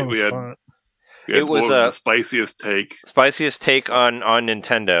was the spiciest take on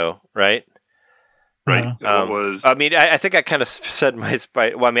Nintendo, right? Right. What was? I mean, I think I kind of said my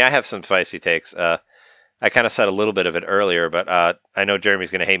well, I mean, I have some spicy takes. I kind of said a little bit of it earlier, but I know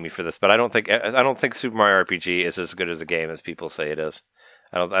Jeremy's going to hate me for this, but I don't think Super Mario RPG is as good as a game as people say it is.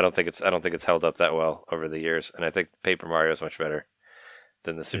 I don't think it's held up that well over the years, and I think Paper Mario is much better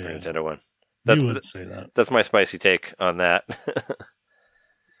than the Super Nintendo one. You would say that. That's my spicy take on that.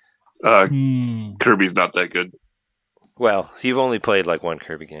 Kirby's not that good. Well, you've only played like one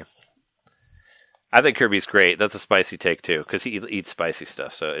Kirby game. I think Kirby's great. That's a spicy take too, because he eats spicy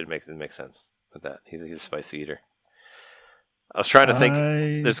stuff, so it makes sense with that. He's a spicy eater. I was trying to think.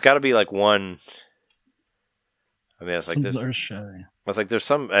 There's got to be like one. I mean, I was like, there's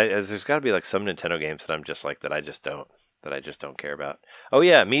got to be like some Nintendo games that I'm just like that I just don't care about. Oh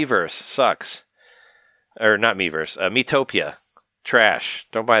yeah, Miiverse sucks, or not Miiverse, Miitopia, trash.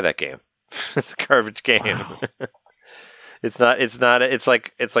 Don't buy that game. It's a garbage game. Wow. It's not. It's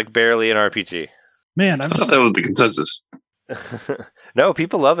like barely an RPG. Man, I thought that was the consensus. No,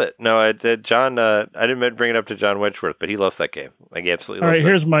 people love it. No, John. I didn't bring it up to John Wedgeworth, but he loves that game. Like, he absolutely loves it. All right,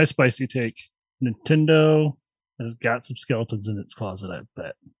 here's my spicy take. Nintendo has got some skeletons in its closet, I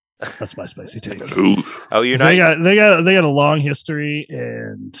bet. That's my spicy take. Oh, you're not. They got a long history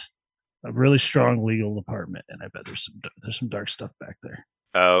and a really strong legal department, and I bet there's some dark stuff back there.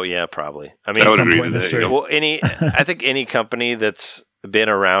 Oh yeah, probably. I mean, I would agree with that. Yeah. Well, I think any company that's been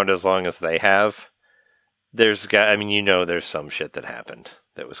around as long as they have, there's some shit that happened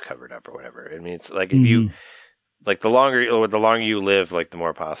that was covered up or whatever. I mean, it's like if you, like the longer you live, like the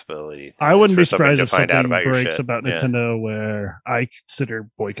more possibility. I wouldn't be for somebody surprised to if find out something about your breaks shit. about Yeah. Nintendo where I consider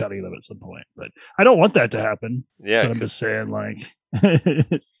boycotting them at some point. But I don't want that to happen. Yeah, but I'm just saying, like,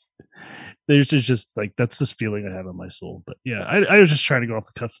 there's just like that's this feeling I have in my soul. But yeah, I was just trying to go off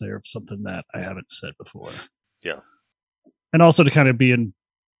the cuff there of something that I haven't said before. Yeah, and also to kind of be in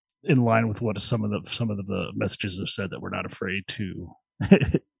line with what some of the messages have said, that we're not afraid to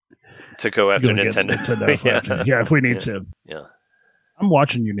go after against Nintendo. yeah, if we need to. Yeah, I'm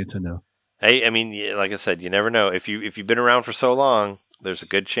watching you, Nintendo. Hey, I mean, like I said, you never know. If you've been around for so long, there's a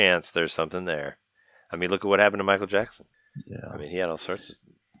good chance there's something there. I mean, look at what happened to Michael Jackson. Yeah, I mean, he had all sorts of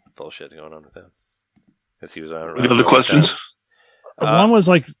bullshit going on with him. Because he was on. Any other questions? One was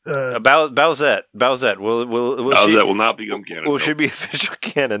like about Bowsette. Bowsette will not become canon. Will should be official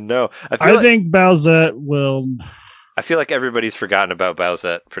canon. No, I think Bowsette will. I feel like everybody's forgotten about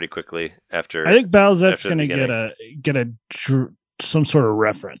Bowsette pretty quickly after. I think Bowsette's after the going to beginning. some sort of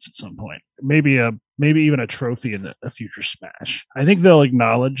reference at some point. Maybe even a trophy in a future Smash. I think they'll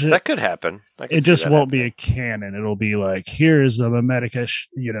acknowledge it. That could happen. It just won't be a canon. It'll be like, here is the mimetic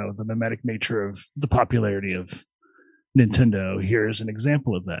nature of the popularity of Nintendo. Here's an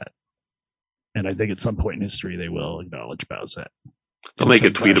example of that. And I think at some point in history they will acknowledge Bowsette. They'll make a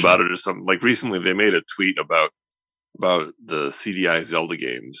tweet about it or something. Like recently they made a tweet about the CDI Zelda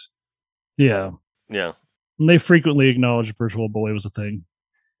games. Yeah. Yeah. And they frequently acknowledge Virtual Boy was a thing,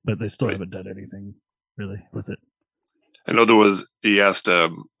 but they still haven't done anything really with it. I know he asked,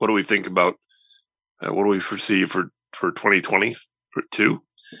 what do we think about, what do we foresee for 2022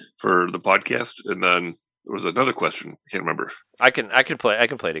 for the podcast? And then there was another question. I can't remember. I can play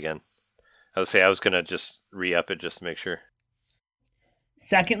it again. I was going to just re-up it just to make sure.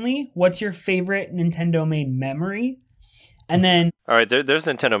 Secondly, what's your favorite Nintendo made memory? And then, all right, there's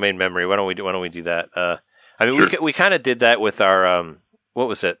Nintendo made memory. Why don't we do that? I mean, sure. we kind of did that with our what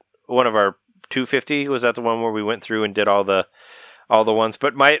was it? One of our 250, was that the one where we went through and did all the ones?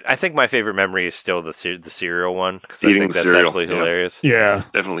 But I think my favorite memory is still the cereal one, because I think that's absolutely hilarious. Yeah,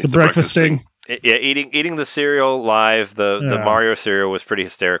 definitely the breakfast thing. Yeah, eating the cereal live. The Mario cereal was pretty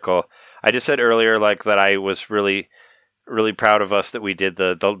hysterical. I just said earlier like that I was really proud of us that we did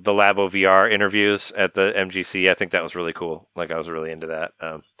the Labo VR interviews at the MGC. I think that was really cool. Like I was really into that.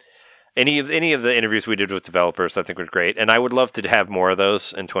 Any of the interviews we did with developers, I think were great, and I would love to have more of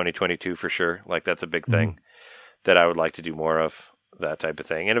those in 2022 for sure. Like that's a big thing that I would like to do more of, that type of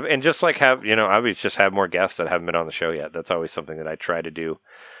thing, and just like have obviously just have more guests that haven't been on the show yet. That's always something that I try to do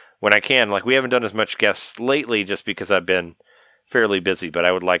when I can. Like we haven't done as much guests lately, just because I've been fairly busy. But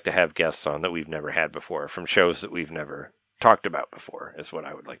I would like to have guests on that we've never had before from shows that we've never talked about before. Is what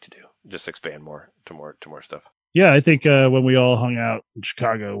I would like to do. Just expand more to more stuff. Yeah, I think when we all hung out in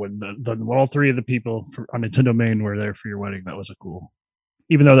Chicago, when all three of the people on Nintendo Main were there for your wedding, that was a cool.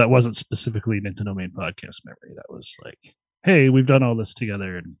 Even though that wasn't specifically Nintendo Main podcast memory, that was like, hey, we've done all this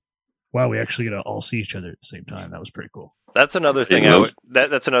together, and wow, we actually get to all see each other at the same time. That was pretty cool. That's another thing.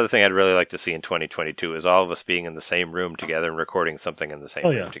 That's another thing I'd really like to see in 2022 is all of us being in the same room together and recording something in the same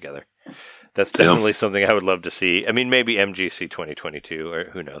room together. That's definitely something I would love to see. I mean, maybe MGC 2022, or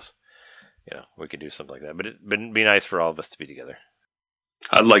who knows. We could do something like that, but it'd be nice for all of us to be together.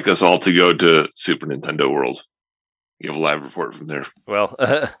 I'd like us all to go to Super Nintendo World. Give a live report from there. Well,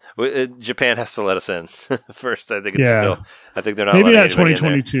 Japan has to let us in first. I think it's still. I think they're not. Maybe not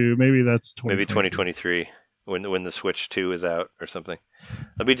 2022. Maybe that's maybe 2023 when the Switch 2 is out or something.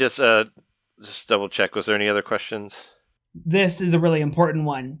 Let me just double check. Was there any other questions? This is a really important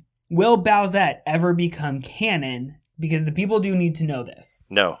one. Will Bowsette ever become canon? Because the people do need to know this.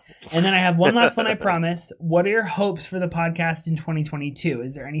 No. And then I have one last one, I promise. What are your hopes for the podcast in 2022?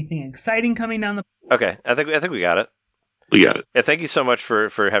 Is there anything exciting coming down the... Okay, I think we got it. We got it. Yeah, thank you so much for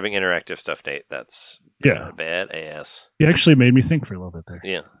having interactive stuff, Nate. That's badass. You actually made me think for a little bit there.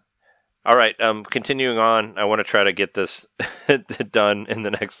 Yeah. All right, continuing on, I want to try to get this done in the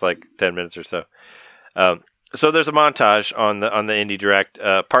next 10 minutes or so. So there's a montage on the Indie Direct.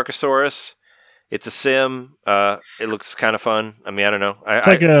 Parkasaurus. It's a sim. It looks kind of fun. I mean, I don't know. I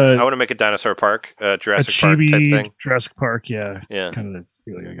want to make a dinosaur park, Jurassic Park type thing. Jurassic Park, yeah. Kind of the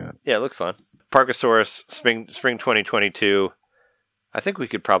feeling I got. Yeah, it looked fun. Parkasaurus, spring 2022. I think we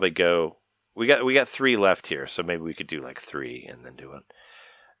could probably go. We got 3 left here, so maybe we could do 3 and then do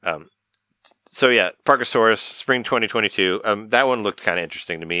one. So yeah, Parkasaurus, spring 2022. That one looked kind of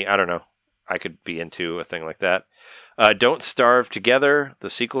interesting to me. I don't know. I could be into a thing like that. Don't Starve Together, the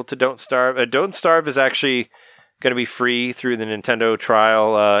sequel to Don't Starve. Don't Starve is actually going to be free through the Nintendo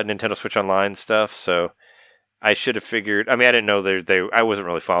trial, Nintendo Switch Online stuff. So I should have figured. I mean, I didn't know I wasn't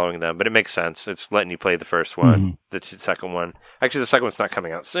really following them, but it makes sense. It's letting you play the first one, the second one. Actually, the second one's not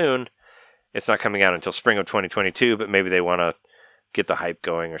coming out soon. It's not coming out until spring of 2022, but maybe they want to get the hype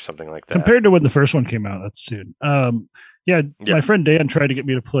going or something like that. Compared to when the first one came out, that's soon. My friend Dan tried to get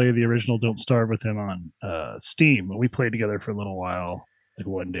me to play the original Don't Starve with him on Steam. We played together for a little while, like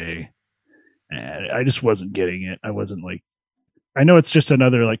one day, and I just wasn't getting it. I wasn't like, I know it's just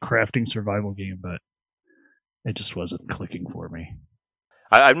another like crafting survival game, but it just wasn't clicking for me.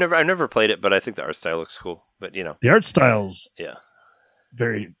 I've never played it, but I think the art style looks cool. But the art style's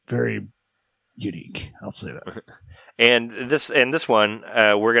very, very unique. I'll say that. And this one,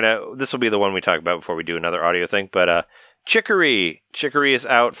 this will be the one we talk about before we do another audio thing. But Chicory is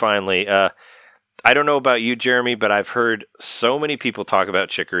out finally. I don't know about you, Jeremy, but I've heard so many people talk about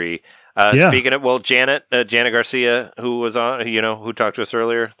Chicory. Speaking of, Janet Garcia, who was on, who talked to us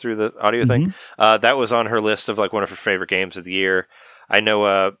earlier through the audio thing, that was on her list of like one of her favorite games of the year. I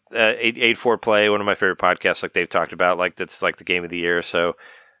know 84 Play, one of my favorite podcasts, like they've talked about, like that's like the game of the year. So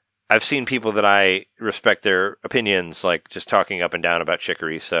I've seen people that I respect their opinions, like just talking up and down about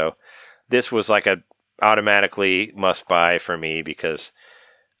Chicory. So this was like a automatically must buy for me because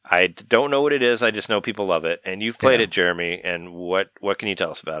I don't know what it is. I just know people love it, and you've played it, Jeremy. And what can you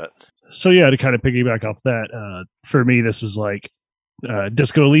tell us about it? So to kind of piggyback off that, for me, this was like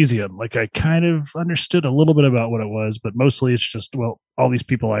Disco Elysium. Like I kind of understood a little bit about what it was, but mostly it's just all these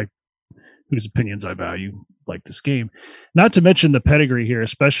people whose opinions I value like this game. Not to mention the pedigree here,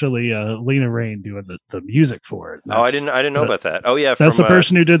 especially Lena Raine doing the music for it. I didn't know about that. Oh yeah, that's the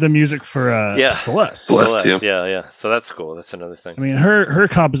person who did the music for Celeste. Celeste, yeah. So that's cool. That's another thing. I mean, her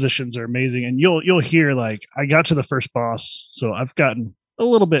compositions are amazing, and you'll hear like I got to the first boss, so I've gotten a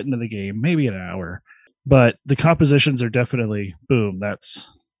little bit into the game, maybe an hour, but the compositions are definitely boom.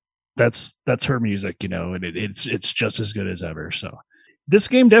 That's her music, and it's just as good as ever. So this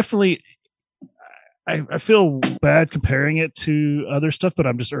game definitely. I feel bad comparing it to other stuff, but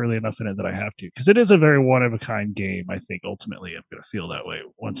I'm just early enough in it that I have to, because it is a very one of a kind game. I think ultimately I'm going to feel that way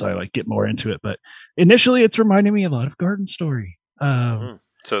once I like get more into it. But initially, it's reminding me a lot of Garden Story. So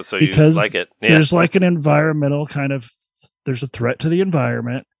you like it? Yeah. There's like an environmental kind of. There's a threat to the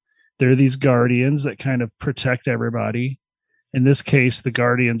environment. There are these guardians that kind of protect everybody. In this case, the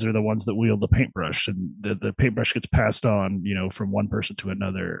guardians are the ones that wield the paintbrush, and the paintbrush gets passed on, from one person to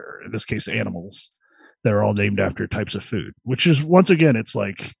another. Or in this case, animals. They're all named after types of food, which is, once again, it's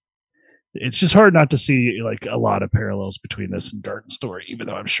just hard not to see like a lot of parallels between this and Garden Story, even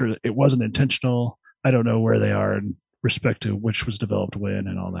though I'm sure that it wasn't intentional. I don't know where they are in respect to which was developed when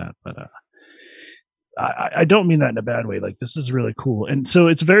and all that, but I don't mean that in a bad way. Like, this is really cool. And so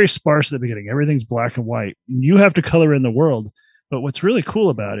it's very sparse at the beginning. Everything's black and white. You have to color in the world, but what's really cool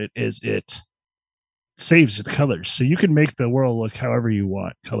about it is it saves the colors, so you can make the world look however you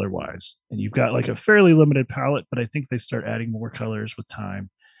want color wise, and you've got like a fairly limited palette, but I think they start adding more colors with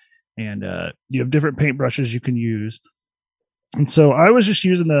time, and you have different paintbrushes you can use. And so I was just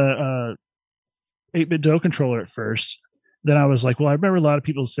using the 8-bit Do controller at first. Then I was like, well, I remember a lot of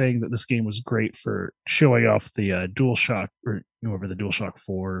people saying that this game was great for showing off the DualShock, or whatever, the DualShock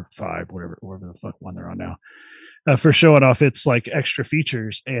 4, 5, whatever the fuck one they're on now, for showing off its like extra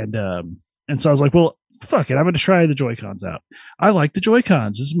features. And so I was like, well, fuck it, I'm going to try the Joy-Cons out. I like the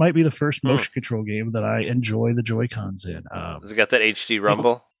Joy-Cons. This might be the first motion control game that I enjoy the Joy-Cons in. Has it got that HD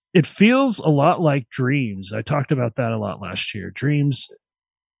rumble? It feels a lot like Dreams. I talked about that a lot last year. Dreams,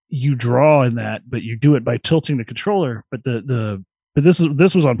 you draw in that, but you do it by tilting the controller. But this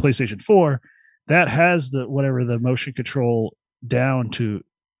was on PlayStation 4. That has the motion control down to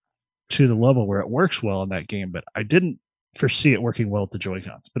the level where it works well in that game. But I didn't foresee it working well with the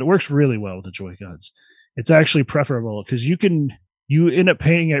Joy-Cons, but it works really well with the Joy-Cons. It's actually preferable because you end up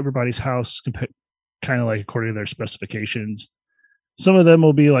painting everybody's house kind of like according to their specifications. Some of them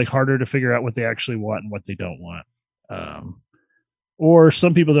will be like harder to figure out what they actually want and what they don't want. Or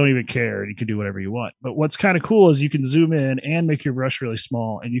some people don't even care and you can do whatever you want. But what's kind of cool is you can zoom in and make your brush really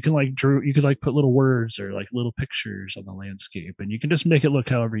small, and you can put little words or like little pictures on the landscape, and you can just make it look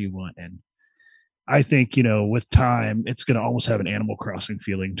however you want. And I think, with time, it's going to almost have an Animal Crossing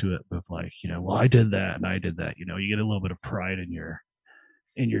feeling to it of like, well, I did that and I did that. You get a little bit of pride in your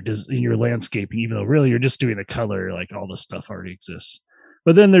landscaping, even though really you're just doing the color, like all this stuff already exists.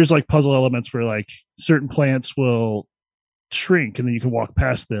 But then there's like puzzle elements where like certain plants will shrink and then you can walk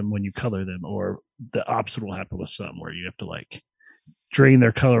past them when you color them, or the opposite will happen with some where you have to like drain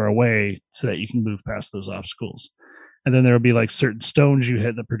their color away so that you can move past those obstacles. And then there will be like certain stones you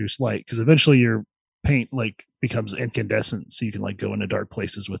hit that produce light, because eventually your paint like becomes incandescent, so you can like go into dark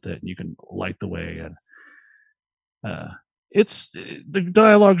places with it and you can light the way. And it's the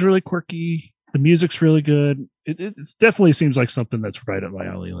dialogue's really quirky, the music's really good. It definitely seems like something that's right up my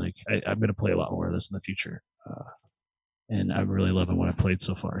alley. Like I'm going to play a lot more of this in the future, and I'm really loving what I've played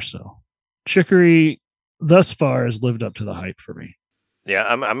so far. So Chicory thus far has lived up to the hype for me. Yeah,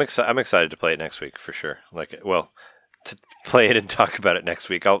 I'm excited to play it next week for sure. Like, well, to play it and talk about it next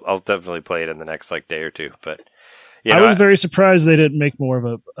week. I'll definitely play it in the next like day or two. But you know, I was very surprised they didn't make more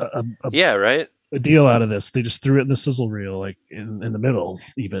of a deal out of this. They just threw it in the sizzle reel, like in the middle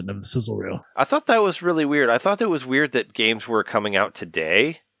even of the sizzle reel. I thought that was really weird. I thought it was weird that games were coming out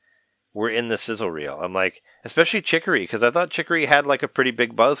today were in the sizzle reel. I'm like, especially Chicory, because I thought Chicory had like a pretty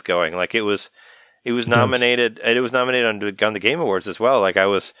big buzz going. Like it was nominated, and it was nominated on the Game Awards as well. Like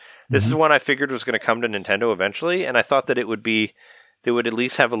this is one I figured was going to come to Nintendo eventually, and I thought that they would at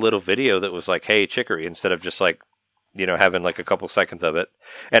least have a little video that was like, "Hey, Chicory," instead of just like, you know, having like a couple seconds of it.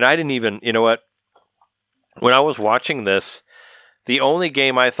 And I didn't even, you know what? When I was watching this, the only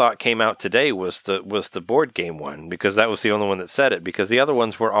game I thought came out today was the board game one, because that was the only one that said it. Because the other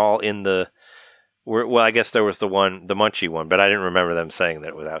ones were all well, I guess there was the Munchie one, but I didn't remember them saying that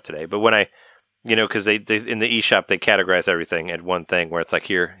it was out today. But when because they in the eShop they categorize everything at one thing where it's like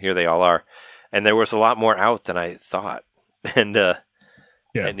here they all are, and there was a lot more out than I thought, and so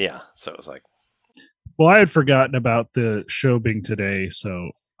it was like, well, I had forgotten about the show being today,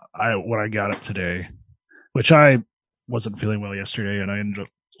 so when I got up today, which I wasn't feeling well yesterday, and I ended up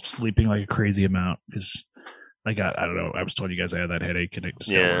sleeping like a crazy amount because I don't know, I was telling you guys I had that headache and it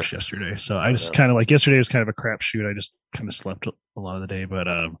just got worse yesterday, so I just kind of like yesterday was kind of a crapshoot. I just kind of slept a lot of the day, but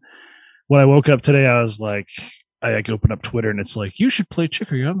when I woke up today, I was like, I opened up Twitter and it's like, you should play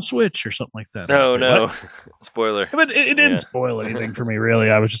Chicory on the Switch or something like that. No, spoiler. But it didn't spoil anything for me, really.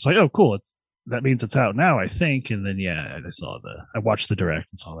 I was just like, oh, cool. That means it's out now, I think. And then, I watched the direct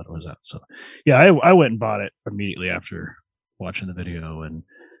and saw that it was out. So, yeah, I went and bought it immediately after watching the video and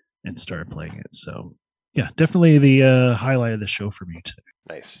started playing it. So, yeah, definitely the highlight of the show for me today.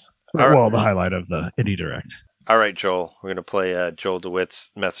 Nice. The highlight of the Indie Direct. All right, Joel. We're going to play Joel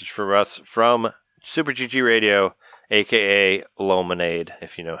DeWitt's message for us from Super GG Radio, a.k.a. Lomanade,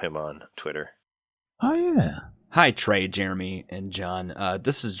 if you know him on Twitter. Oh, yeah. Hi, Trey, Jeremy, and John.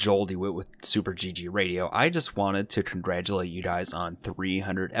 This is Joel DeWitt with Super GG Radio. I just wanted to congratulate you guys on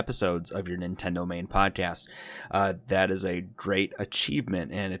 300 episodes of your Nintendo Main podcast. That is a great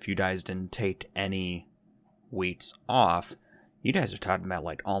achievement, and if you guys didn't take any weeks off, you guys are talking about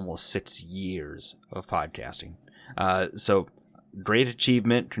like almost 6 years of podcasting. So great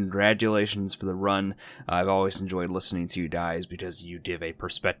achievement. Congratulations for the run. I've always enjoyed listening to you guys because you give a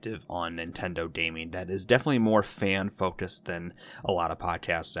perspective on Nintendo gaming that is definitely more fan focused than a lot of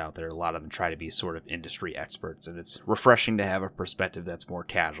podcasts out there. A lot of them try to be sort of industry experts, and it's refreshing to have a perspective that's more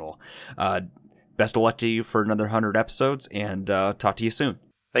casual. Best of luck to you for another 100 episodes, and talk to you soon.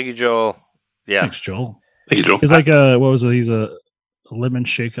 Thank you, Joel. Yeah. Thanks, Joel. Thank you, Joel. He's like what was it? He's a lemon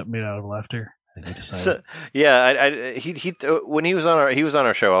shake-up made out of laughter. I think he decided. So, yeah, he when he was on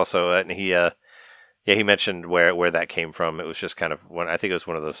our show also, and he mentioned where that came from. It was just kind of I think it was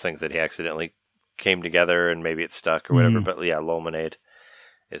one of those things that he accidentally came together and maybe it stuck or whatever. But yeah, Lomanade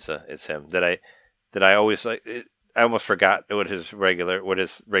is him. That I always like. I almost forgot what his regular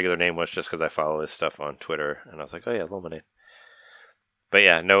name was just because I follow his stuff on Twitter, and I was like, oh yeah, Lomanade. But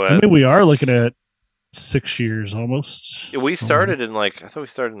yeah, no. I mean, we are looking at 6 years almost. We started in I thought we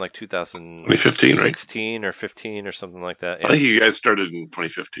started in 2015, 16 or 15 or something like that. Yeah. I think you guys started in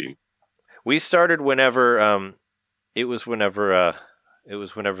 2015. We started whenever it was whenever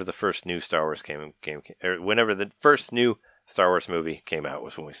the first new Star Wars came or whenever the first new Star Wars movie came out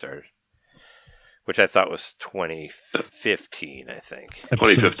was when we started. Which I thought was 2015, I think.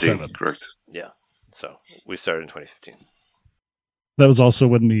 2015, correct. Yeah. So we started in 2015. That was also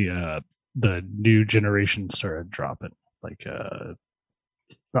when the new generation started dropping, like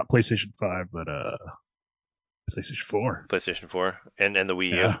not PlayStation 5, but PlayStation 4. PlayStation 4 and the Wii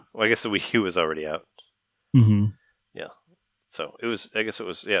U. Well, I guess the Wii U was already out. Mm-hmm. Yeah. So it was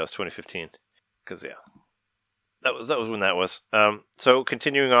 2015. Because that was when that was. So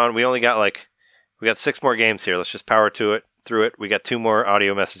continuing on, we got 6 more games here. Let's just power through it. We got 2 more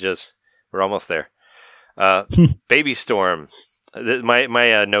audio messages. We're almost there. Baby Storm.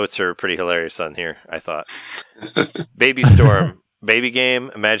 My notes are pretty hilarious on here, I thought. Baby Storm, baby game,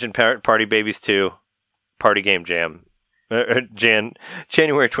 Imagine Party Babies 2, Party Game Jam,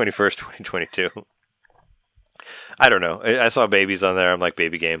 January 21st, 2022. I don't know. I saw babies on there. I'm like,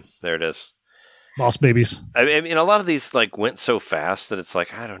 baby game. There it is. Lost Babies. I mean, a lot of these like went so fast that it's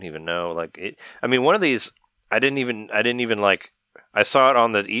like I don't even know. Like, one of these I didn't even like. I saw it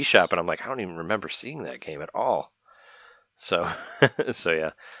on the eShop and I'm like, I don't even remember seeing that game at all. So,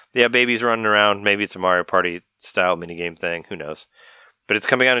 yeah, babies running around. Maybe it's a Mario Party style minigame thing. Who knows? But it's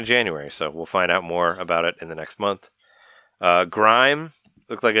coming out in January, so we'll find out more about it in the next month. Grime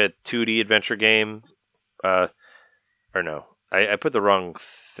looked like a 2D adventure game. Or no, I put the wrong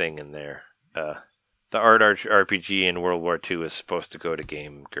thing in there. The art RPG in World War II is supposed to go to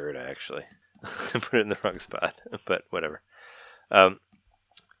Game Gerda, actually. I put it in the wrong spot, but whatever.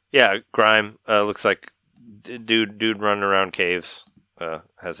 Yeah, Grime looks like dude running around caves.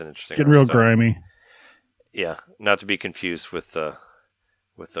 Has an interesting. Getting real style. grimy. Yeah, not to be confused with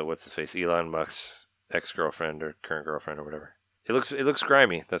what's his face, Elon Musk's ex-girlfriend or current girlfriend or whatever. It looks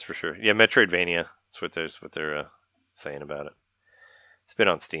grimy, that's for sure. Yeah, Metroidvania. That's what they're saying about it. It's been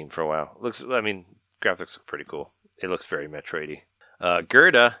on Steam for a while. Graphics look pretty cool. It looks very Metroidy.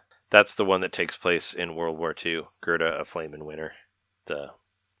 Gerda, that's the one that takes place in World War II. Gerda, a flame in winter. The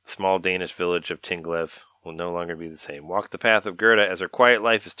small Danish village of Tinglev will no longer be the same. Walk the path of Gerda as her quiet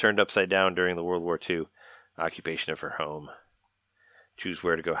life is turned upside down during the World War II occupation of her home. Choose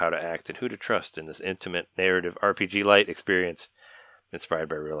where to go, how to act, and who to trust in this intimate narrative RPG-light experience inspired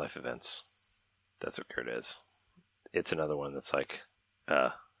by real-life events. That's what Gerda is. It's another one that's like,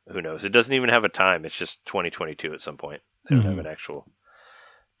 who knows? It doesn't even have a time. It's just 2022 at some point. They don't have an actual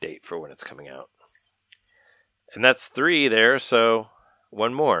date for when it's coming out. And that's 3 there, so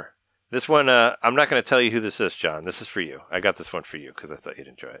one more. This one, I'm not going to tell you who this is, John. This is for you. I got this one for you because I thought you'd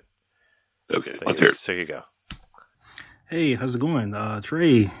enjoy it. Okay, let's hear it. So here you go. Hey, how's it going?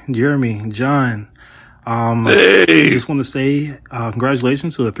 Trey, Jeremy, John. Hey! I just want to say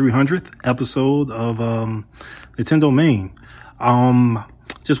congratulations to the 300th episode of Nintendo Main.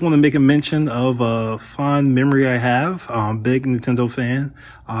 Just want to make a mention of a fond memory I have. Big Nintendo fan.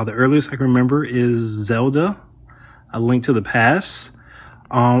 The earliest I can remember is Zelda, A Link to the Past.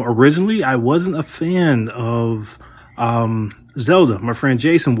 Originally, I wasn't a fan of Zelda. My friend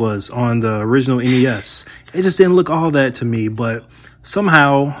Jason was on the original NES. It just didn't look all that to me, but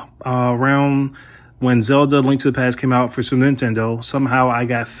somehow around when Zelda Link to the Past came out for Super Nintendo, somehow I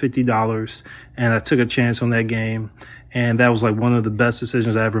got $50 and I took a chance on that game. And that was like one of the best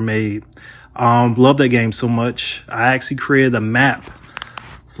decisions I ever made. Love that game so much. I actually created a map,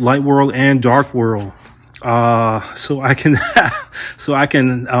 Light World and Dark World, so I can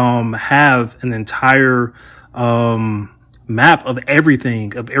have an entire map of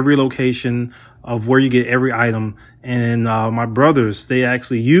everything, of every location, of where you get every item. And my brothers, they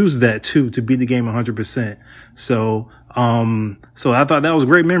actually used that too to beat the game 100%. So I thought that was a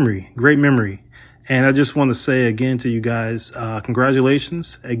great memory. And I just want to say again to you guys,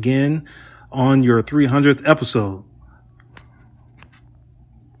 congratulations again on your 300th episode.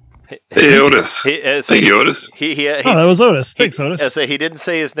 Hey, Otis. Thank you, Otis. That was Otis. Thanks, Otis. He didn't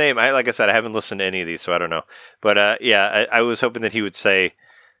say his name. Like I said, I haven't listened to any of these, so I don't know. But I was hoping that he would say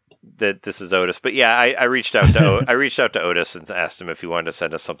that this is Otis. But yeah, I reached out to Otis and asked him if he wanted to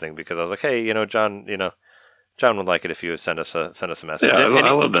send us something because I was like, hey, John would like it if you would send us a message. Yeah,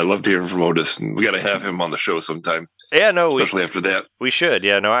 I love that. I love to hear from Otis, and we got to have him on the show sometime. Yeah, no, especially after that. We should.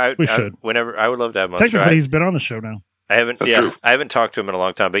 Yeah, no, we should. Whenever I would love to have him on the show. Technically, he's been on the show now. I haven't talked to him in a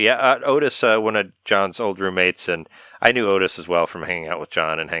long time, but yeah, Otis, one of John's old roommates, and I knew Otis as well from hanging out with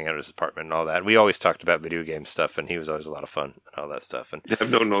John and hanging out at his apartment and all that. We always talked about video game stuff, and he was always a lot of fun and all that stuff. And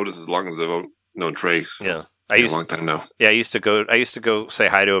I've known Otis as long as I've known Trey. Yeah, a long time now. Yeah, I used to go say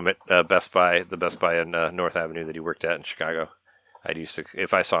hi to him at Best Buy, the Best Buy in North Avenue that he worked at in Chicago.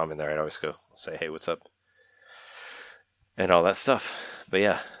 If I saw him in there, I'd always go say, "Hey, what's up?" and all that stuff. But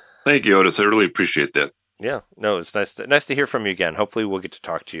yeah, thank you, Otis. I really appreciate that. Yeah, no, it's nice to hear from you again. Hopefully, we'll get to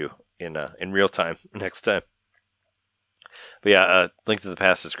talk to you in real time next time. But yeah, Link to the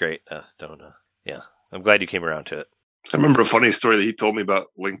Past is great. Yeah, I'm glad you came around to it. I remember a funny story that he told me about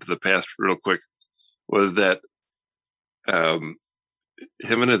Link to the Past real quick. Was that him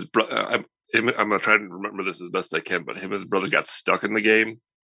and his brother? I'm gonna try to remember this as best I can, but him and his brother got stuck in the game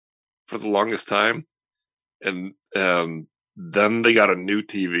for the longest time, and then they got a new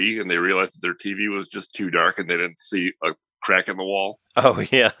TV, and they realized that their TV was just too dark, and they didn't see a crack in the wall. Oh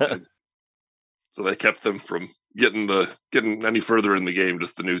yeah. So they kept them from getting any further in the game,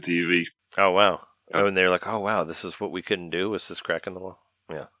 just the new TV. Oh wow! And they're like, oh wow, this is what we couldn't do, was this crack in the wall.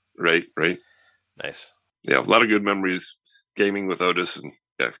 Yeah. Right. Nice. Yeah, a lot of good memories gaming with Otis, and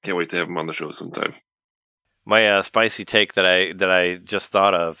yeah, can't wait to have him on the show sometime. My spicy take that I just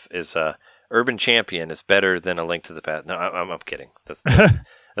thought of is Urban Champion is better than A Link to the Past. No, I'm kidding.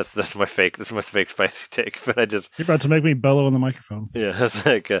 That's my fake. That's my fake spicy take. But You're about to make me bellow in the microphone. Yeah, it's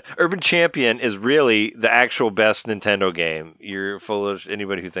like Urban Champion is really the actual best Nintendo game. You're full of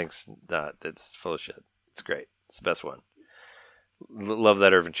anybody who thinks not. It's full of shit. It's great. It's the best one. Love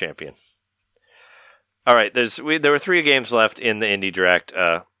that Urban Champion. All right, there were 3 games left in the Indie Direct.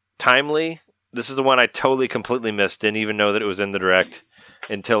 Timely. This is the one I totally completely missed. Didn't even know that it was in the Direct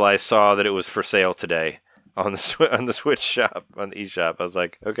until I saw that it was for sale today on the Switch shop, on the eShop. I was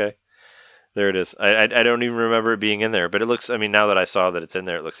like, okay, there it is. I don't even remember it being in there, but it looks. I mean, now that I saw that it's in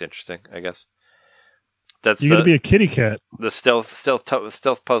there, it looks interesting. I guess that's you're gonna be a kitty cat. The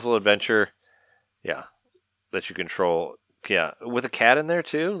stealth puzzle adventure, yeah, that you control. Yeah, with a cat in there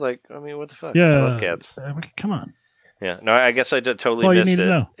too. Like, I mean, what the fuck? Yeah, I love cats. Come on. Yeah, no, I guess I totally all you missed need to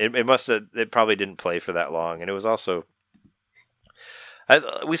know. It must have. It probably didn't play for that long, and it was also.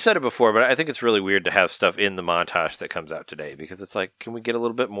 We said it before, but I think it's really weird to have stuff in the montage that comes out today because it's like, can we get a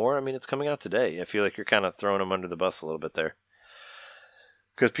little bit more? I mean, it's coming out today. I feel like you're kind of throwing them under the bus a little bit there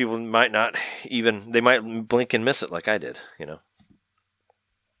because people might not even, they might blink and miss it like I did, you know.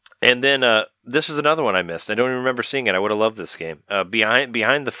 And then this is another one I missed. I don't even remember seeing it. I would have loved this game. Behind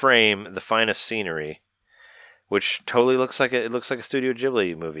the Frame, The Finest Scenery, which totally looks like it looks like a Studio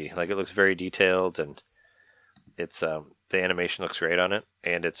Ghibli movie. Like, it looks very detailed, and it's the animation looks great on it.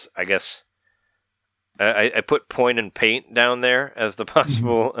 And it's, I guess, I put point and paint down there as the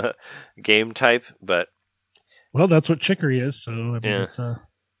possible game type, but well, that's what Chicory is. So I mean,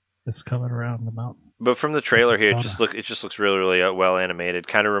 it's coming around the mountain. But from the trailer here, it just looks really, really well animated.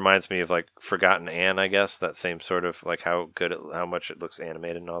 Kind of reminds me of like Forgotten Anne, I guess. That same sort of like how much it looks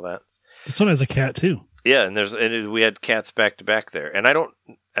animated and all that. This one has a cat too. Yeah, and we had cats back to back there, and I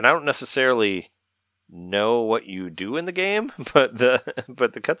don't necessarily know what you do in the game, but the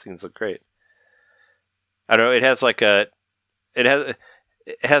cutscenes look great. I don't know. It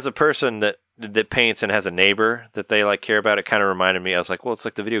has a person that paints and has a neighbor that they like care about. It kind of reminded me. I was like, well, it's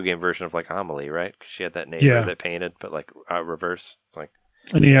like the video game version of like Amelie, right? Because she had that neighbor that painted, but like reverse. It's like,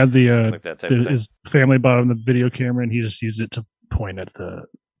 and he had like that type of thing. his family bought him the video camera, and he just used it to point at the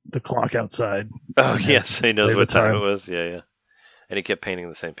clock outside. Oh yes, he knows what time it was. Yeah. And he kept painting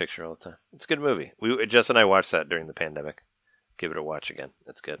the same picture all the time. It's a good movie. Jess and I watched that during the pandemic. Give it a watch again.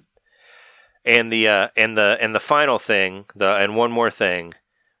 It's good. And the final thing, and one more thing,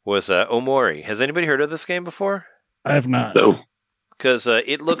 was Omori. Has anybody heard of this game before? I have not. No. Because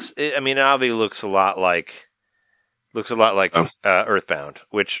it obviously looks a lot like Earthbound,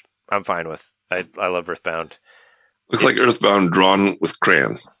 which I'm fine with. I love Earthbound. Looks like Earthbound drawn with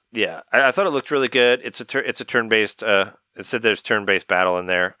crayon. Yeah, I thought it looked really good. It's a turn-based. It said there's turn-based battle in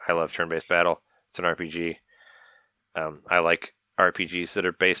there. I love turn-based battle. It's an RPG. I like RPGs that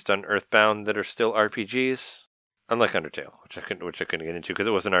are based on Earthbound that are still RPGs, unlike Undertale, which I couldn't get into because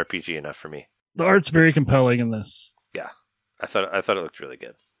it wasn't RPG enough for me. The art's very compelling in this. Yeah, I thought it looked really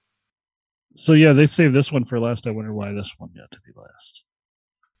good. So yeah, they saved this one for last. I wonder why this one got to be last.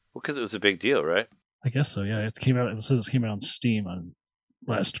 Well, because it was a big deal, right? I guess so. Yeah, it came out. It says it came out on Steam on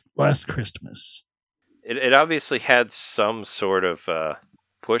last Christmas. It obviously had some sort of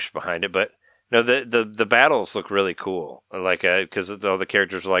push behind it, but no, the battles look really cool. Like because all the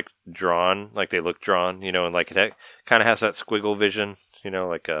characters are like drawn, like they look drawn, you know, and like it kind of has that squiggle vision, you know,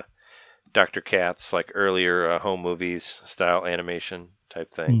 like Dr. Katz, like earlier home movies style animation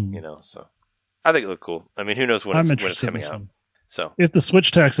type thing, you know. So I think it looked cool. I mean, who knows when it's coming out? So if the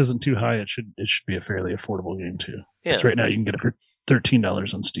Switch tax isn't too high, it should be a fairly affordable game too. Yeah. Because right now you can get it for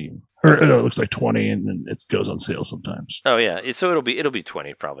 $13 on Steam, or it looks like $20, and then it goes on sale sometimes. Oh yeah, so it'll be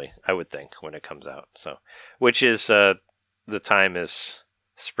 $20 probably, I would think, when it comes out. So, which is the time is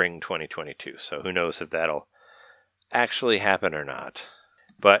spring 2022. So who knows if that'll actually happen or not.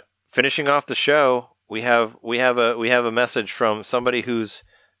 But finishing off the show, we have a message from somebody who's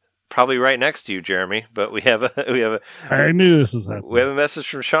probably right next to you, Jeremy, but we have a. I knew this was happening. We have a message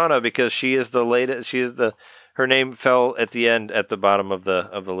from Shauna because she is the latest. Her name fell at the end, at the bottom of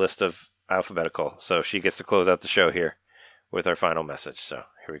the list of alphabetical, so she gets to close out the show here with our final message. So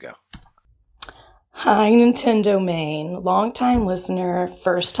here we go. Hi, Nintendo Main, long-time listener,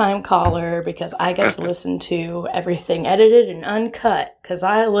 first-time caller, because I get to listen to everything edited and uncut, because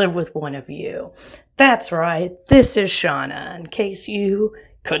I live with one of you. That's right, this is Shauna, in case you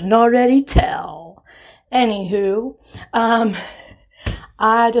couldn't already tell. Anywho,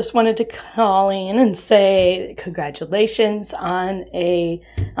 I just wanted to call in and say congratulations on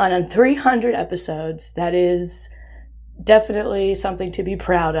 300 episodes. That is definitely something to be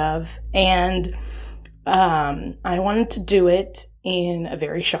proud of. And I wanted to do it in a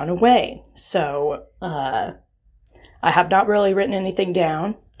very Shauna way. So, I have not really written anything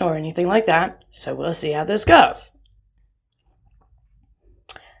down or anything like that, so we'll see how this goes.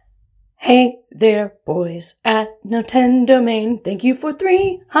 Hey there, boys at Nintendo Main. Thank you for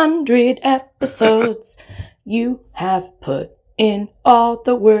 300 episodes. You have put in all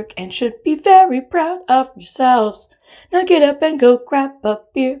the work and should be very proud of yourselves. Now get up and go grab a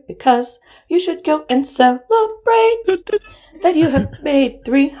beer because you should go and celebrate that you have made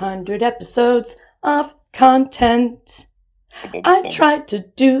 300 episodes of content. I tried to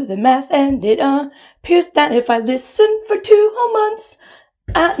do the math and it appears that if I listen for 2 whole months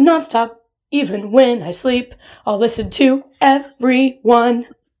nonstop, even when I sleep, I'll listen to every one.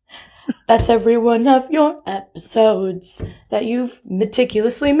 That's every one of your episodes that you've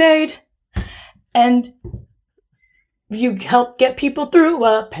meticulously made. And you help get people through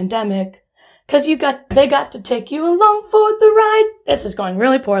a pandemic. 'Cause they got to take you along for the ride. This is going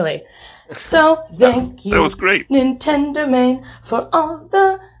really poorly. So thank you. That was great. Nintendo Main, for all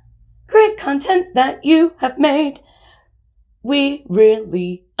the great content that you have made. We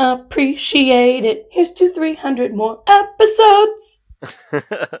really appreciate it. Here's to 300 more episodes.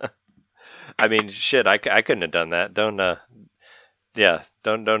 I mean, shit, I couldn't have done that. Don't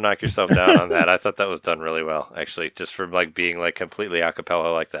knock yourself down on that. I thought that was done really well, actually, just from like being like completely a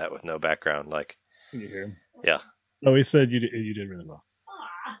cappella like that with no background. Like, Can you hear him? Yeah. No, he said you did really well.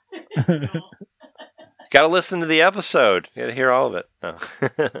 Got to listen to the episode. You got to hear all of it. No.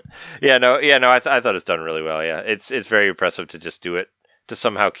 I thought it's done really well. Yeah, it's very impressive to just do it, to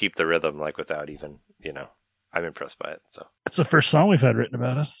somehow keep the rhythm, like without even, I'm impressed by it. So It's the first song we've had written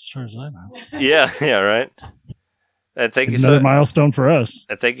about us, as far as I know. yeah, right. And thank you Another milestone for us.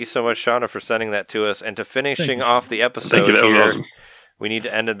 And thank you so much, Shauna, for sending that to us and to finishing you. off the episode. Thank you. That was here. awesome. We need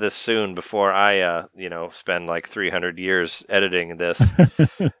to end this soon before I, spend like 300 years editing this.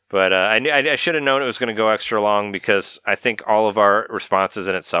 But I should have known it was going to go extra long because I think all of our responses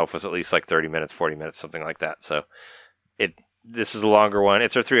in itself was at least like 30 minutes, 40 minutes, something like that. So this is a longer one.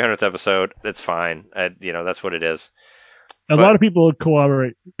 It's our 300th episode. It's fine. That's what it is. A lot of people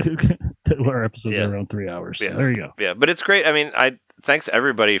corroborate that our episodes are around 3 hours. So there you go. Yeah, but it's great. I mean, thanks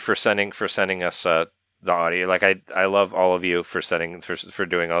everybody for sending us the audio. Like I love all of you for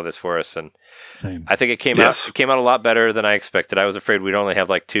doing all this for us, and same. I think it came out a lot better than I expected. I was afraid we'd only have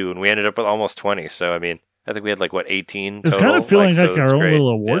like 2, and we ended up with almost 20. So I mean, I think we had like 18 It's total. kind of feeling so like it's our own great. little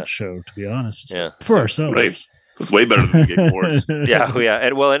award show, to be honest. Yeah, for ourselves. Right. It's way better than the Game Awards. Yeah,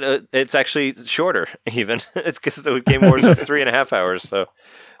 and it's actually shorter even. It's because the Game Awards was 3.5 hours. So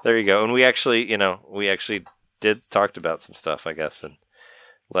there you go. And we actually did talked about some stuff, I guess, and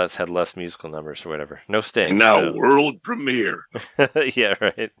had less musical numbers or whatever. No Sting. And now world premiere. Yeah,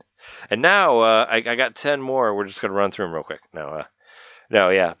 right. And now I got 10 more. We're just gonna run through them real quick.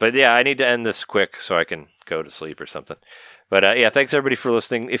 But I need to end this quick so I can go to sleep or something. But thanks everybody for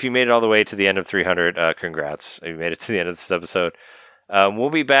listening. If you made it all the way to the end of 300, congrats. If you made it to the end of this episode. We'll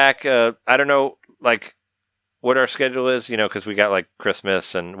be back. I don't know, like, what our schedule is, because we got like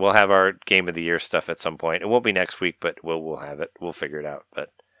Christmas, and we'll have our Game of the Year stuff at some point. It won't be next week, but we'll have it. We'll figure it out. But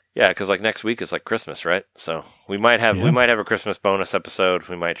yeah, because like next week is like Christmas, right? So we might have a Christmas bonus episode.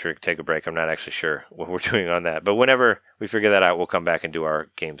 We might take a break. I'm not actually sure what we're doing on that, but whenever we figure that out, we'll come back and do our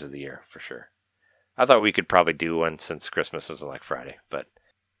Games of the Year for sure. I thought we could probably do one since Christmas was like Friday, but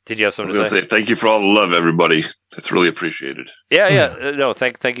did you have something to say? Thank you for all the love, everybody. It's really appreciated. Yeah. No,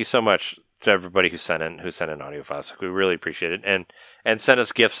 thank you so much to everybody who sent in audio files. We really appreciate it, and sent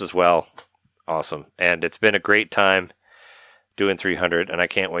us gifts as well. Awesome, and it's been a great time doing 300, and I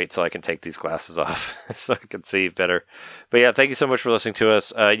can't wait till I can take these glasses off so I can see better. But yeah, thank you so much for listening to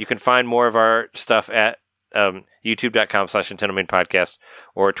us. You can find more of our stuff at youtube.com/Nintendo Main Podcast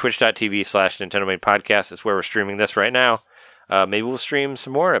or twitch.tv/Nintendo Main Podcast. It's where we're streaming this right now. Maybe we'll stream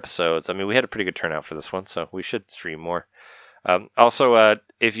some more episodes. I mean, we had a pretty good turnout for this one, so we should stream more. Also,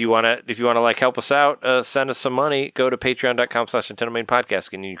 if you wanna like help us out, send us some money. Go to patreon.com/Nintendo Main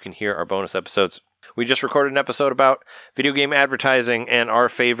Podcast, and you can hear our bonus episodes. We just recorded an episode about video game advertising and our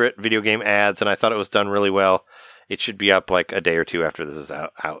favorite video game ads, and I thought it was done really well. It should be up like a day or two after this is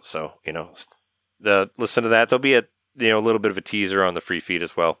out. So listen to that. There'll be a little bit of a teaser on the free feed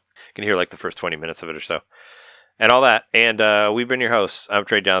as well. You can hear like the first 20 minutes of it or so, and all that. And we've been your hosts. I'm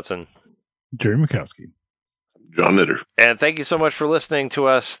Trey Johnson, Jerry Mikowski, John Knitter. And thank you so much for listening to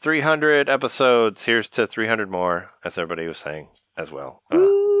us. 300 episodes. Here's to 300 more, as everybody was saying as well.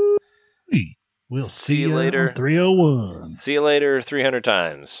 We'll see you later. 301. See you later 300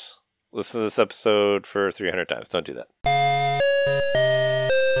 times. Listen to this episode for 300 times. Don't do that.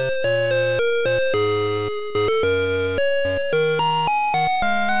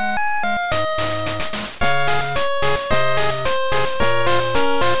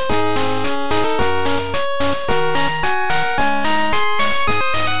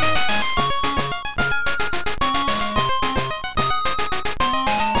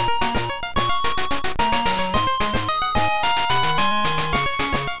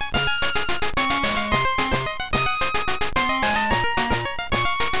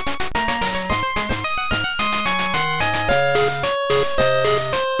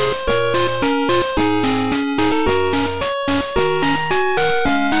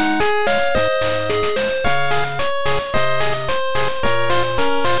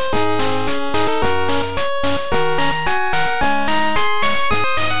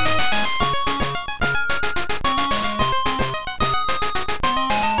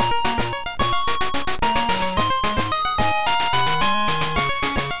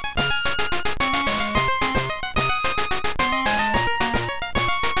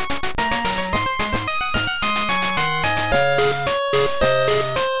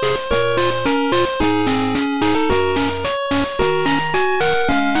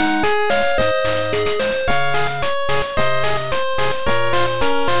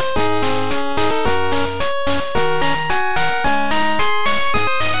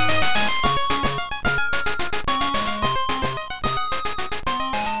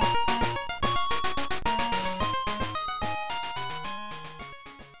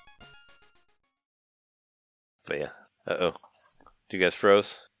 Uh-oh. Do you guys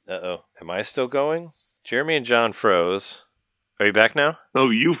froze? Uh-oh. Am I still going? Jeremy and John froze. Are you back now? No,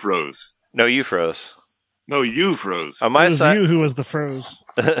 you froze. No, you froze. No, you froze. On my It was side. you who was the froze.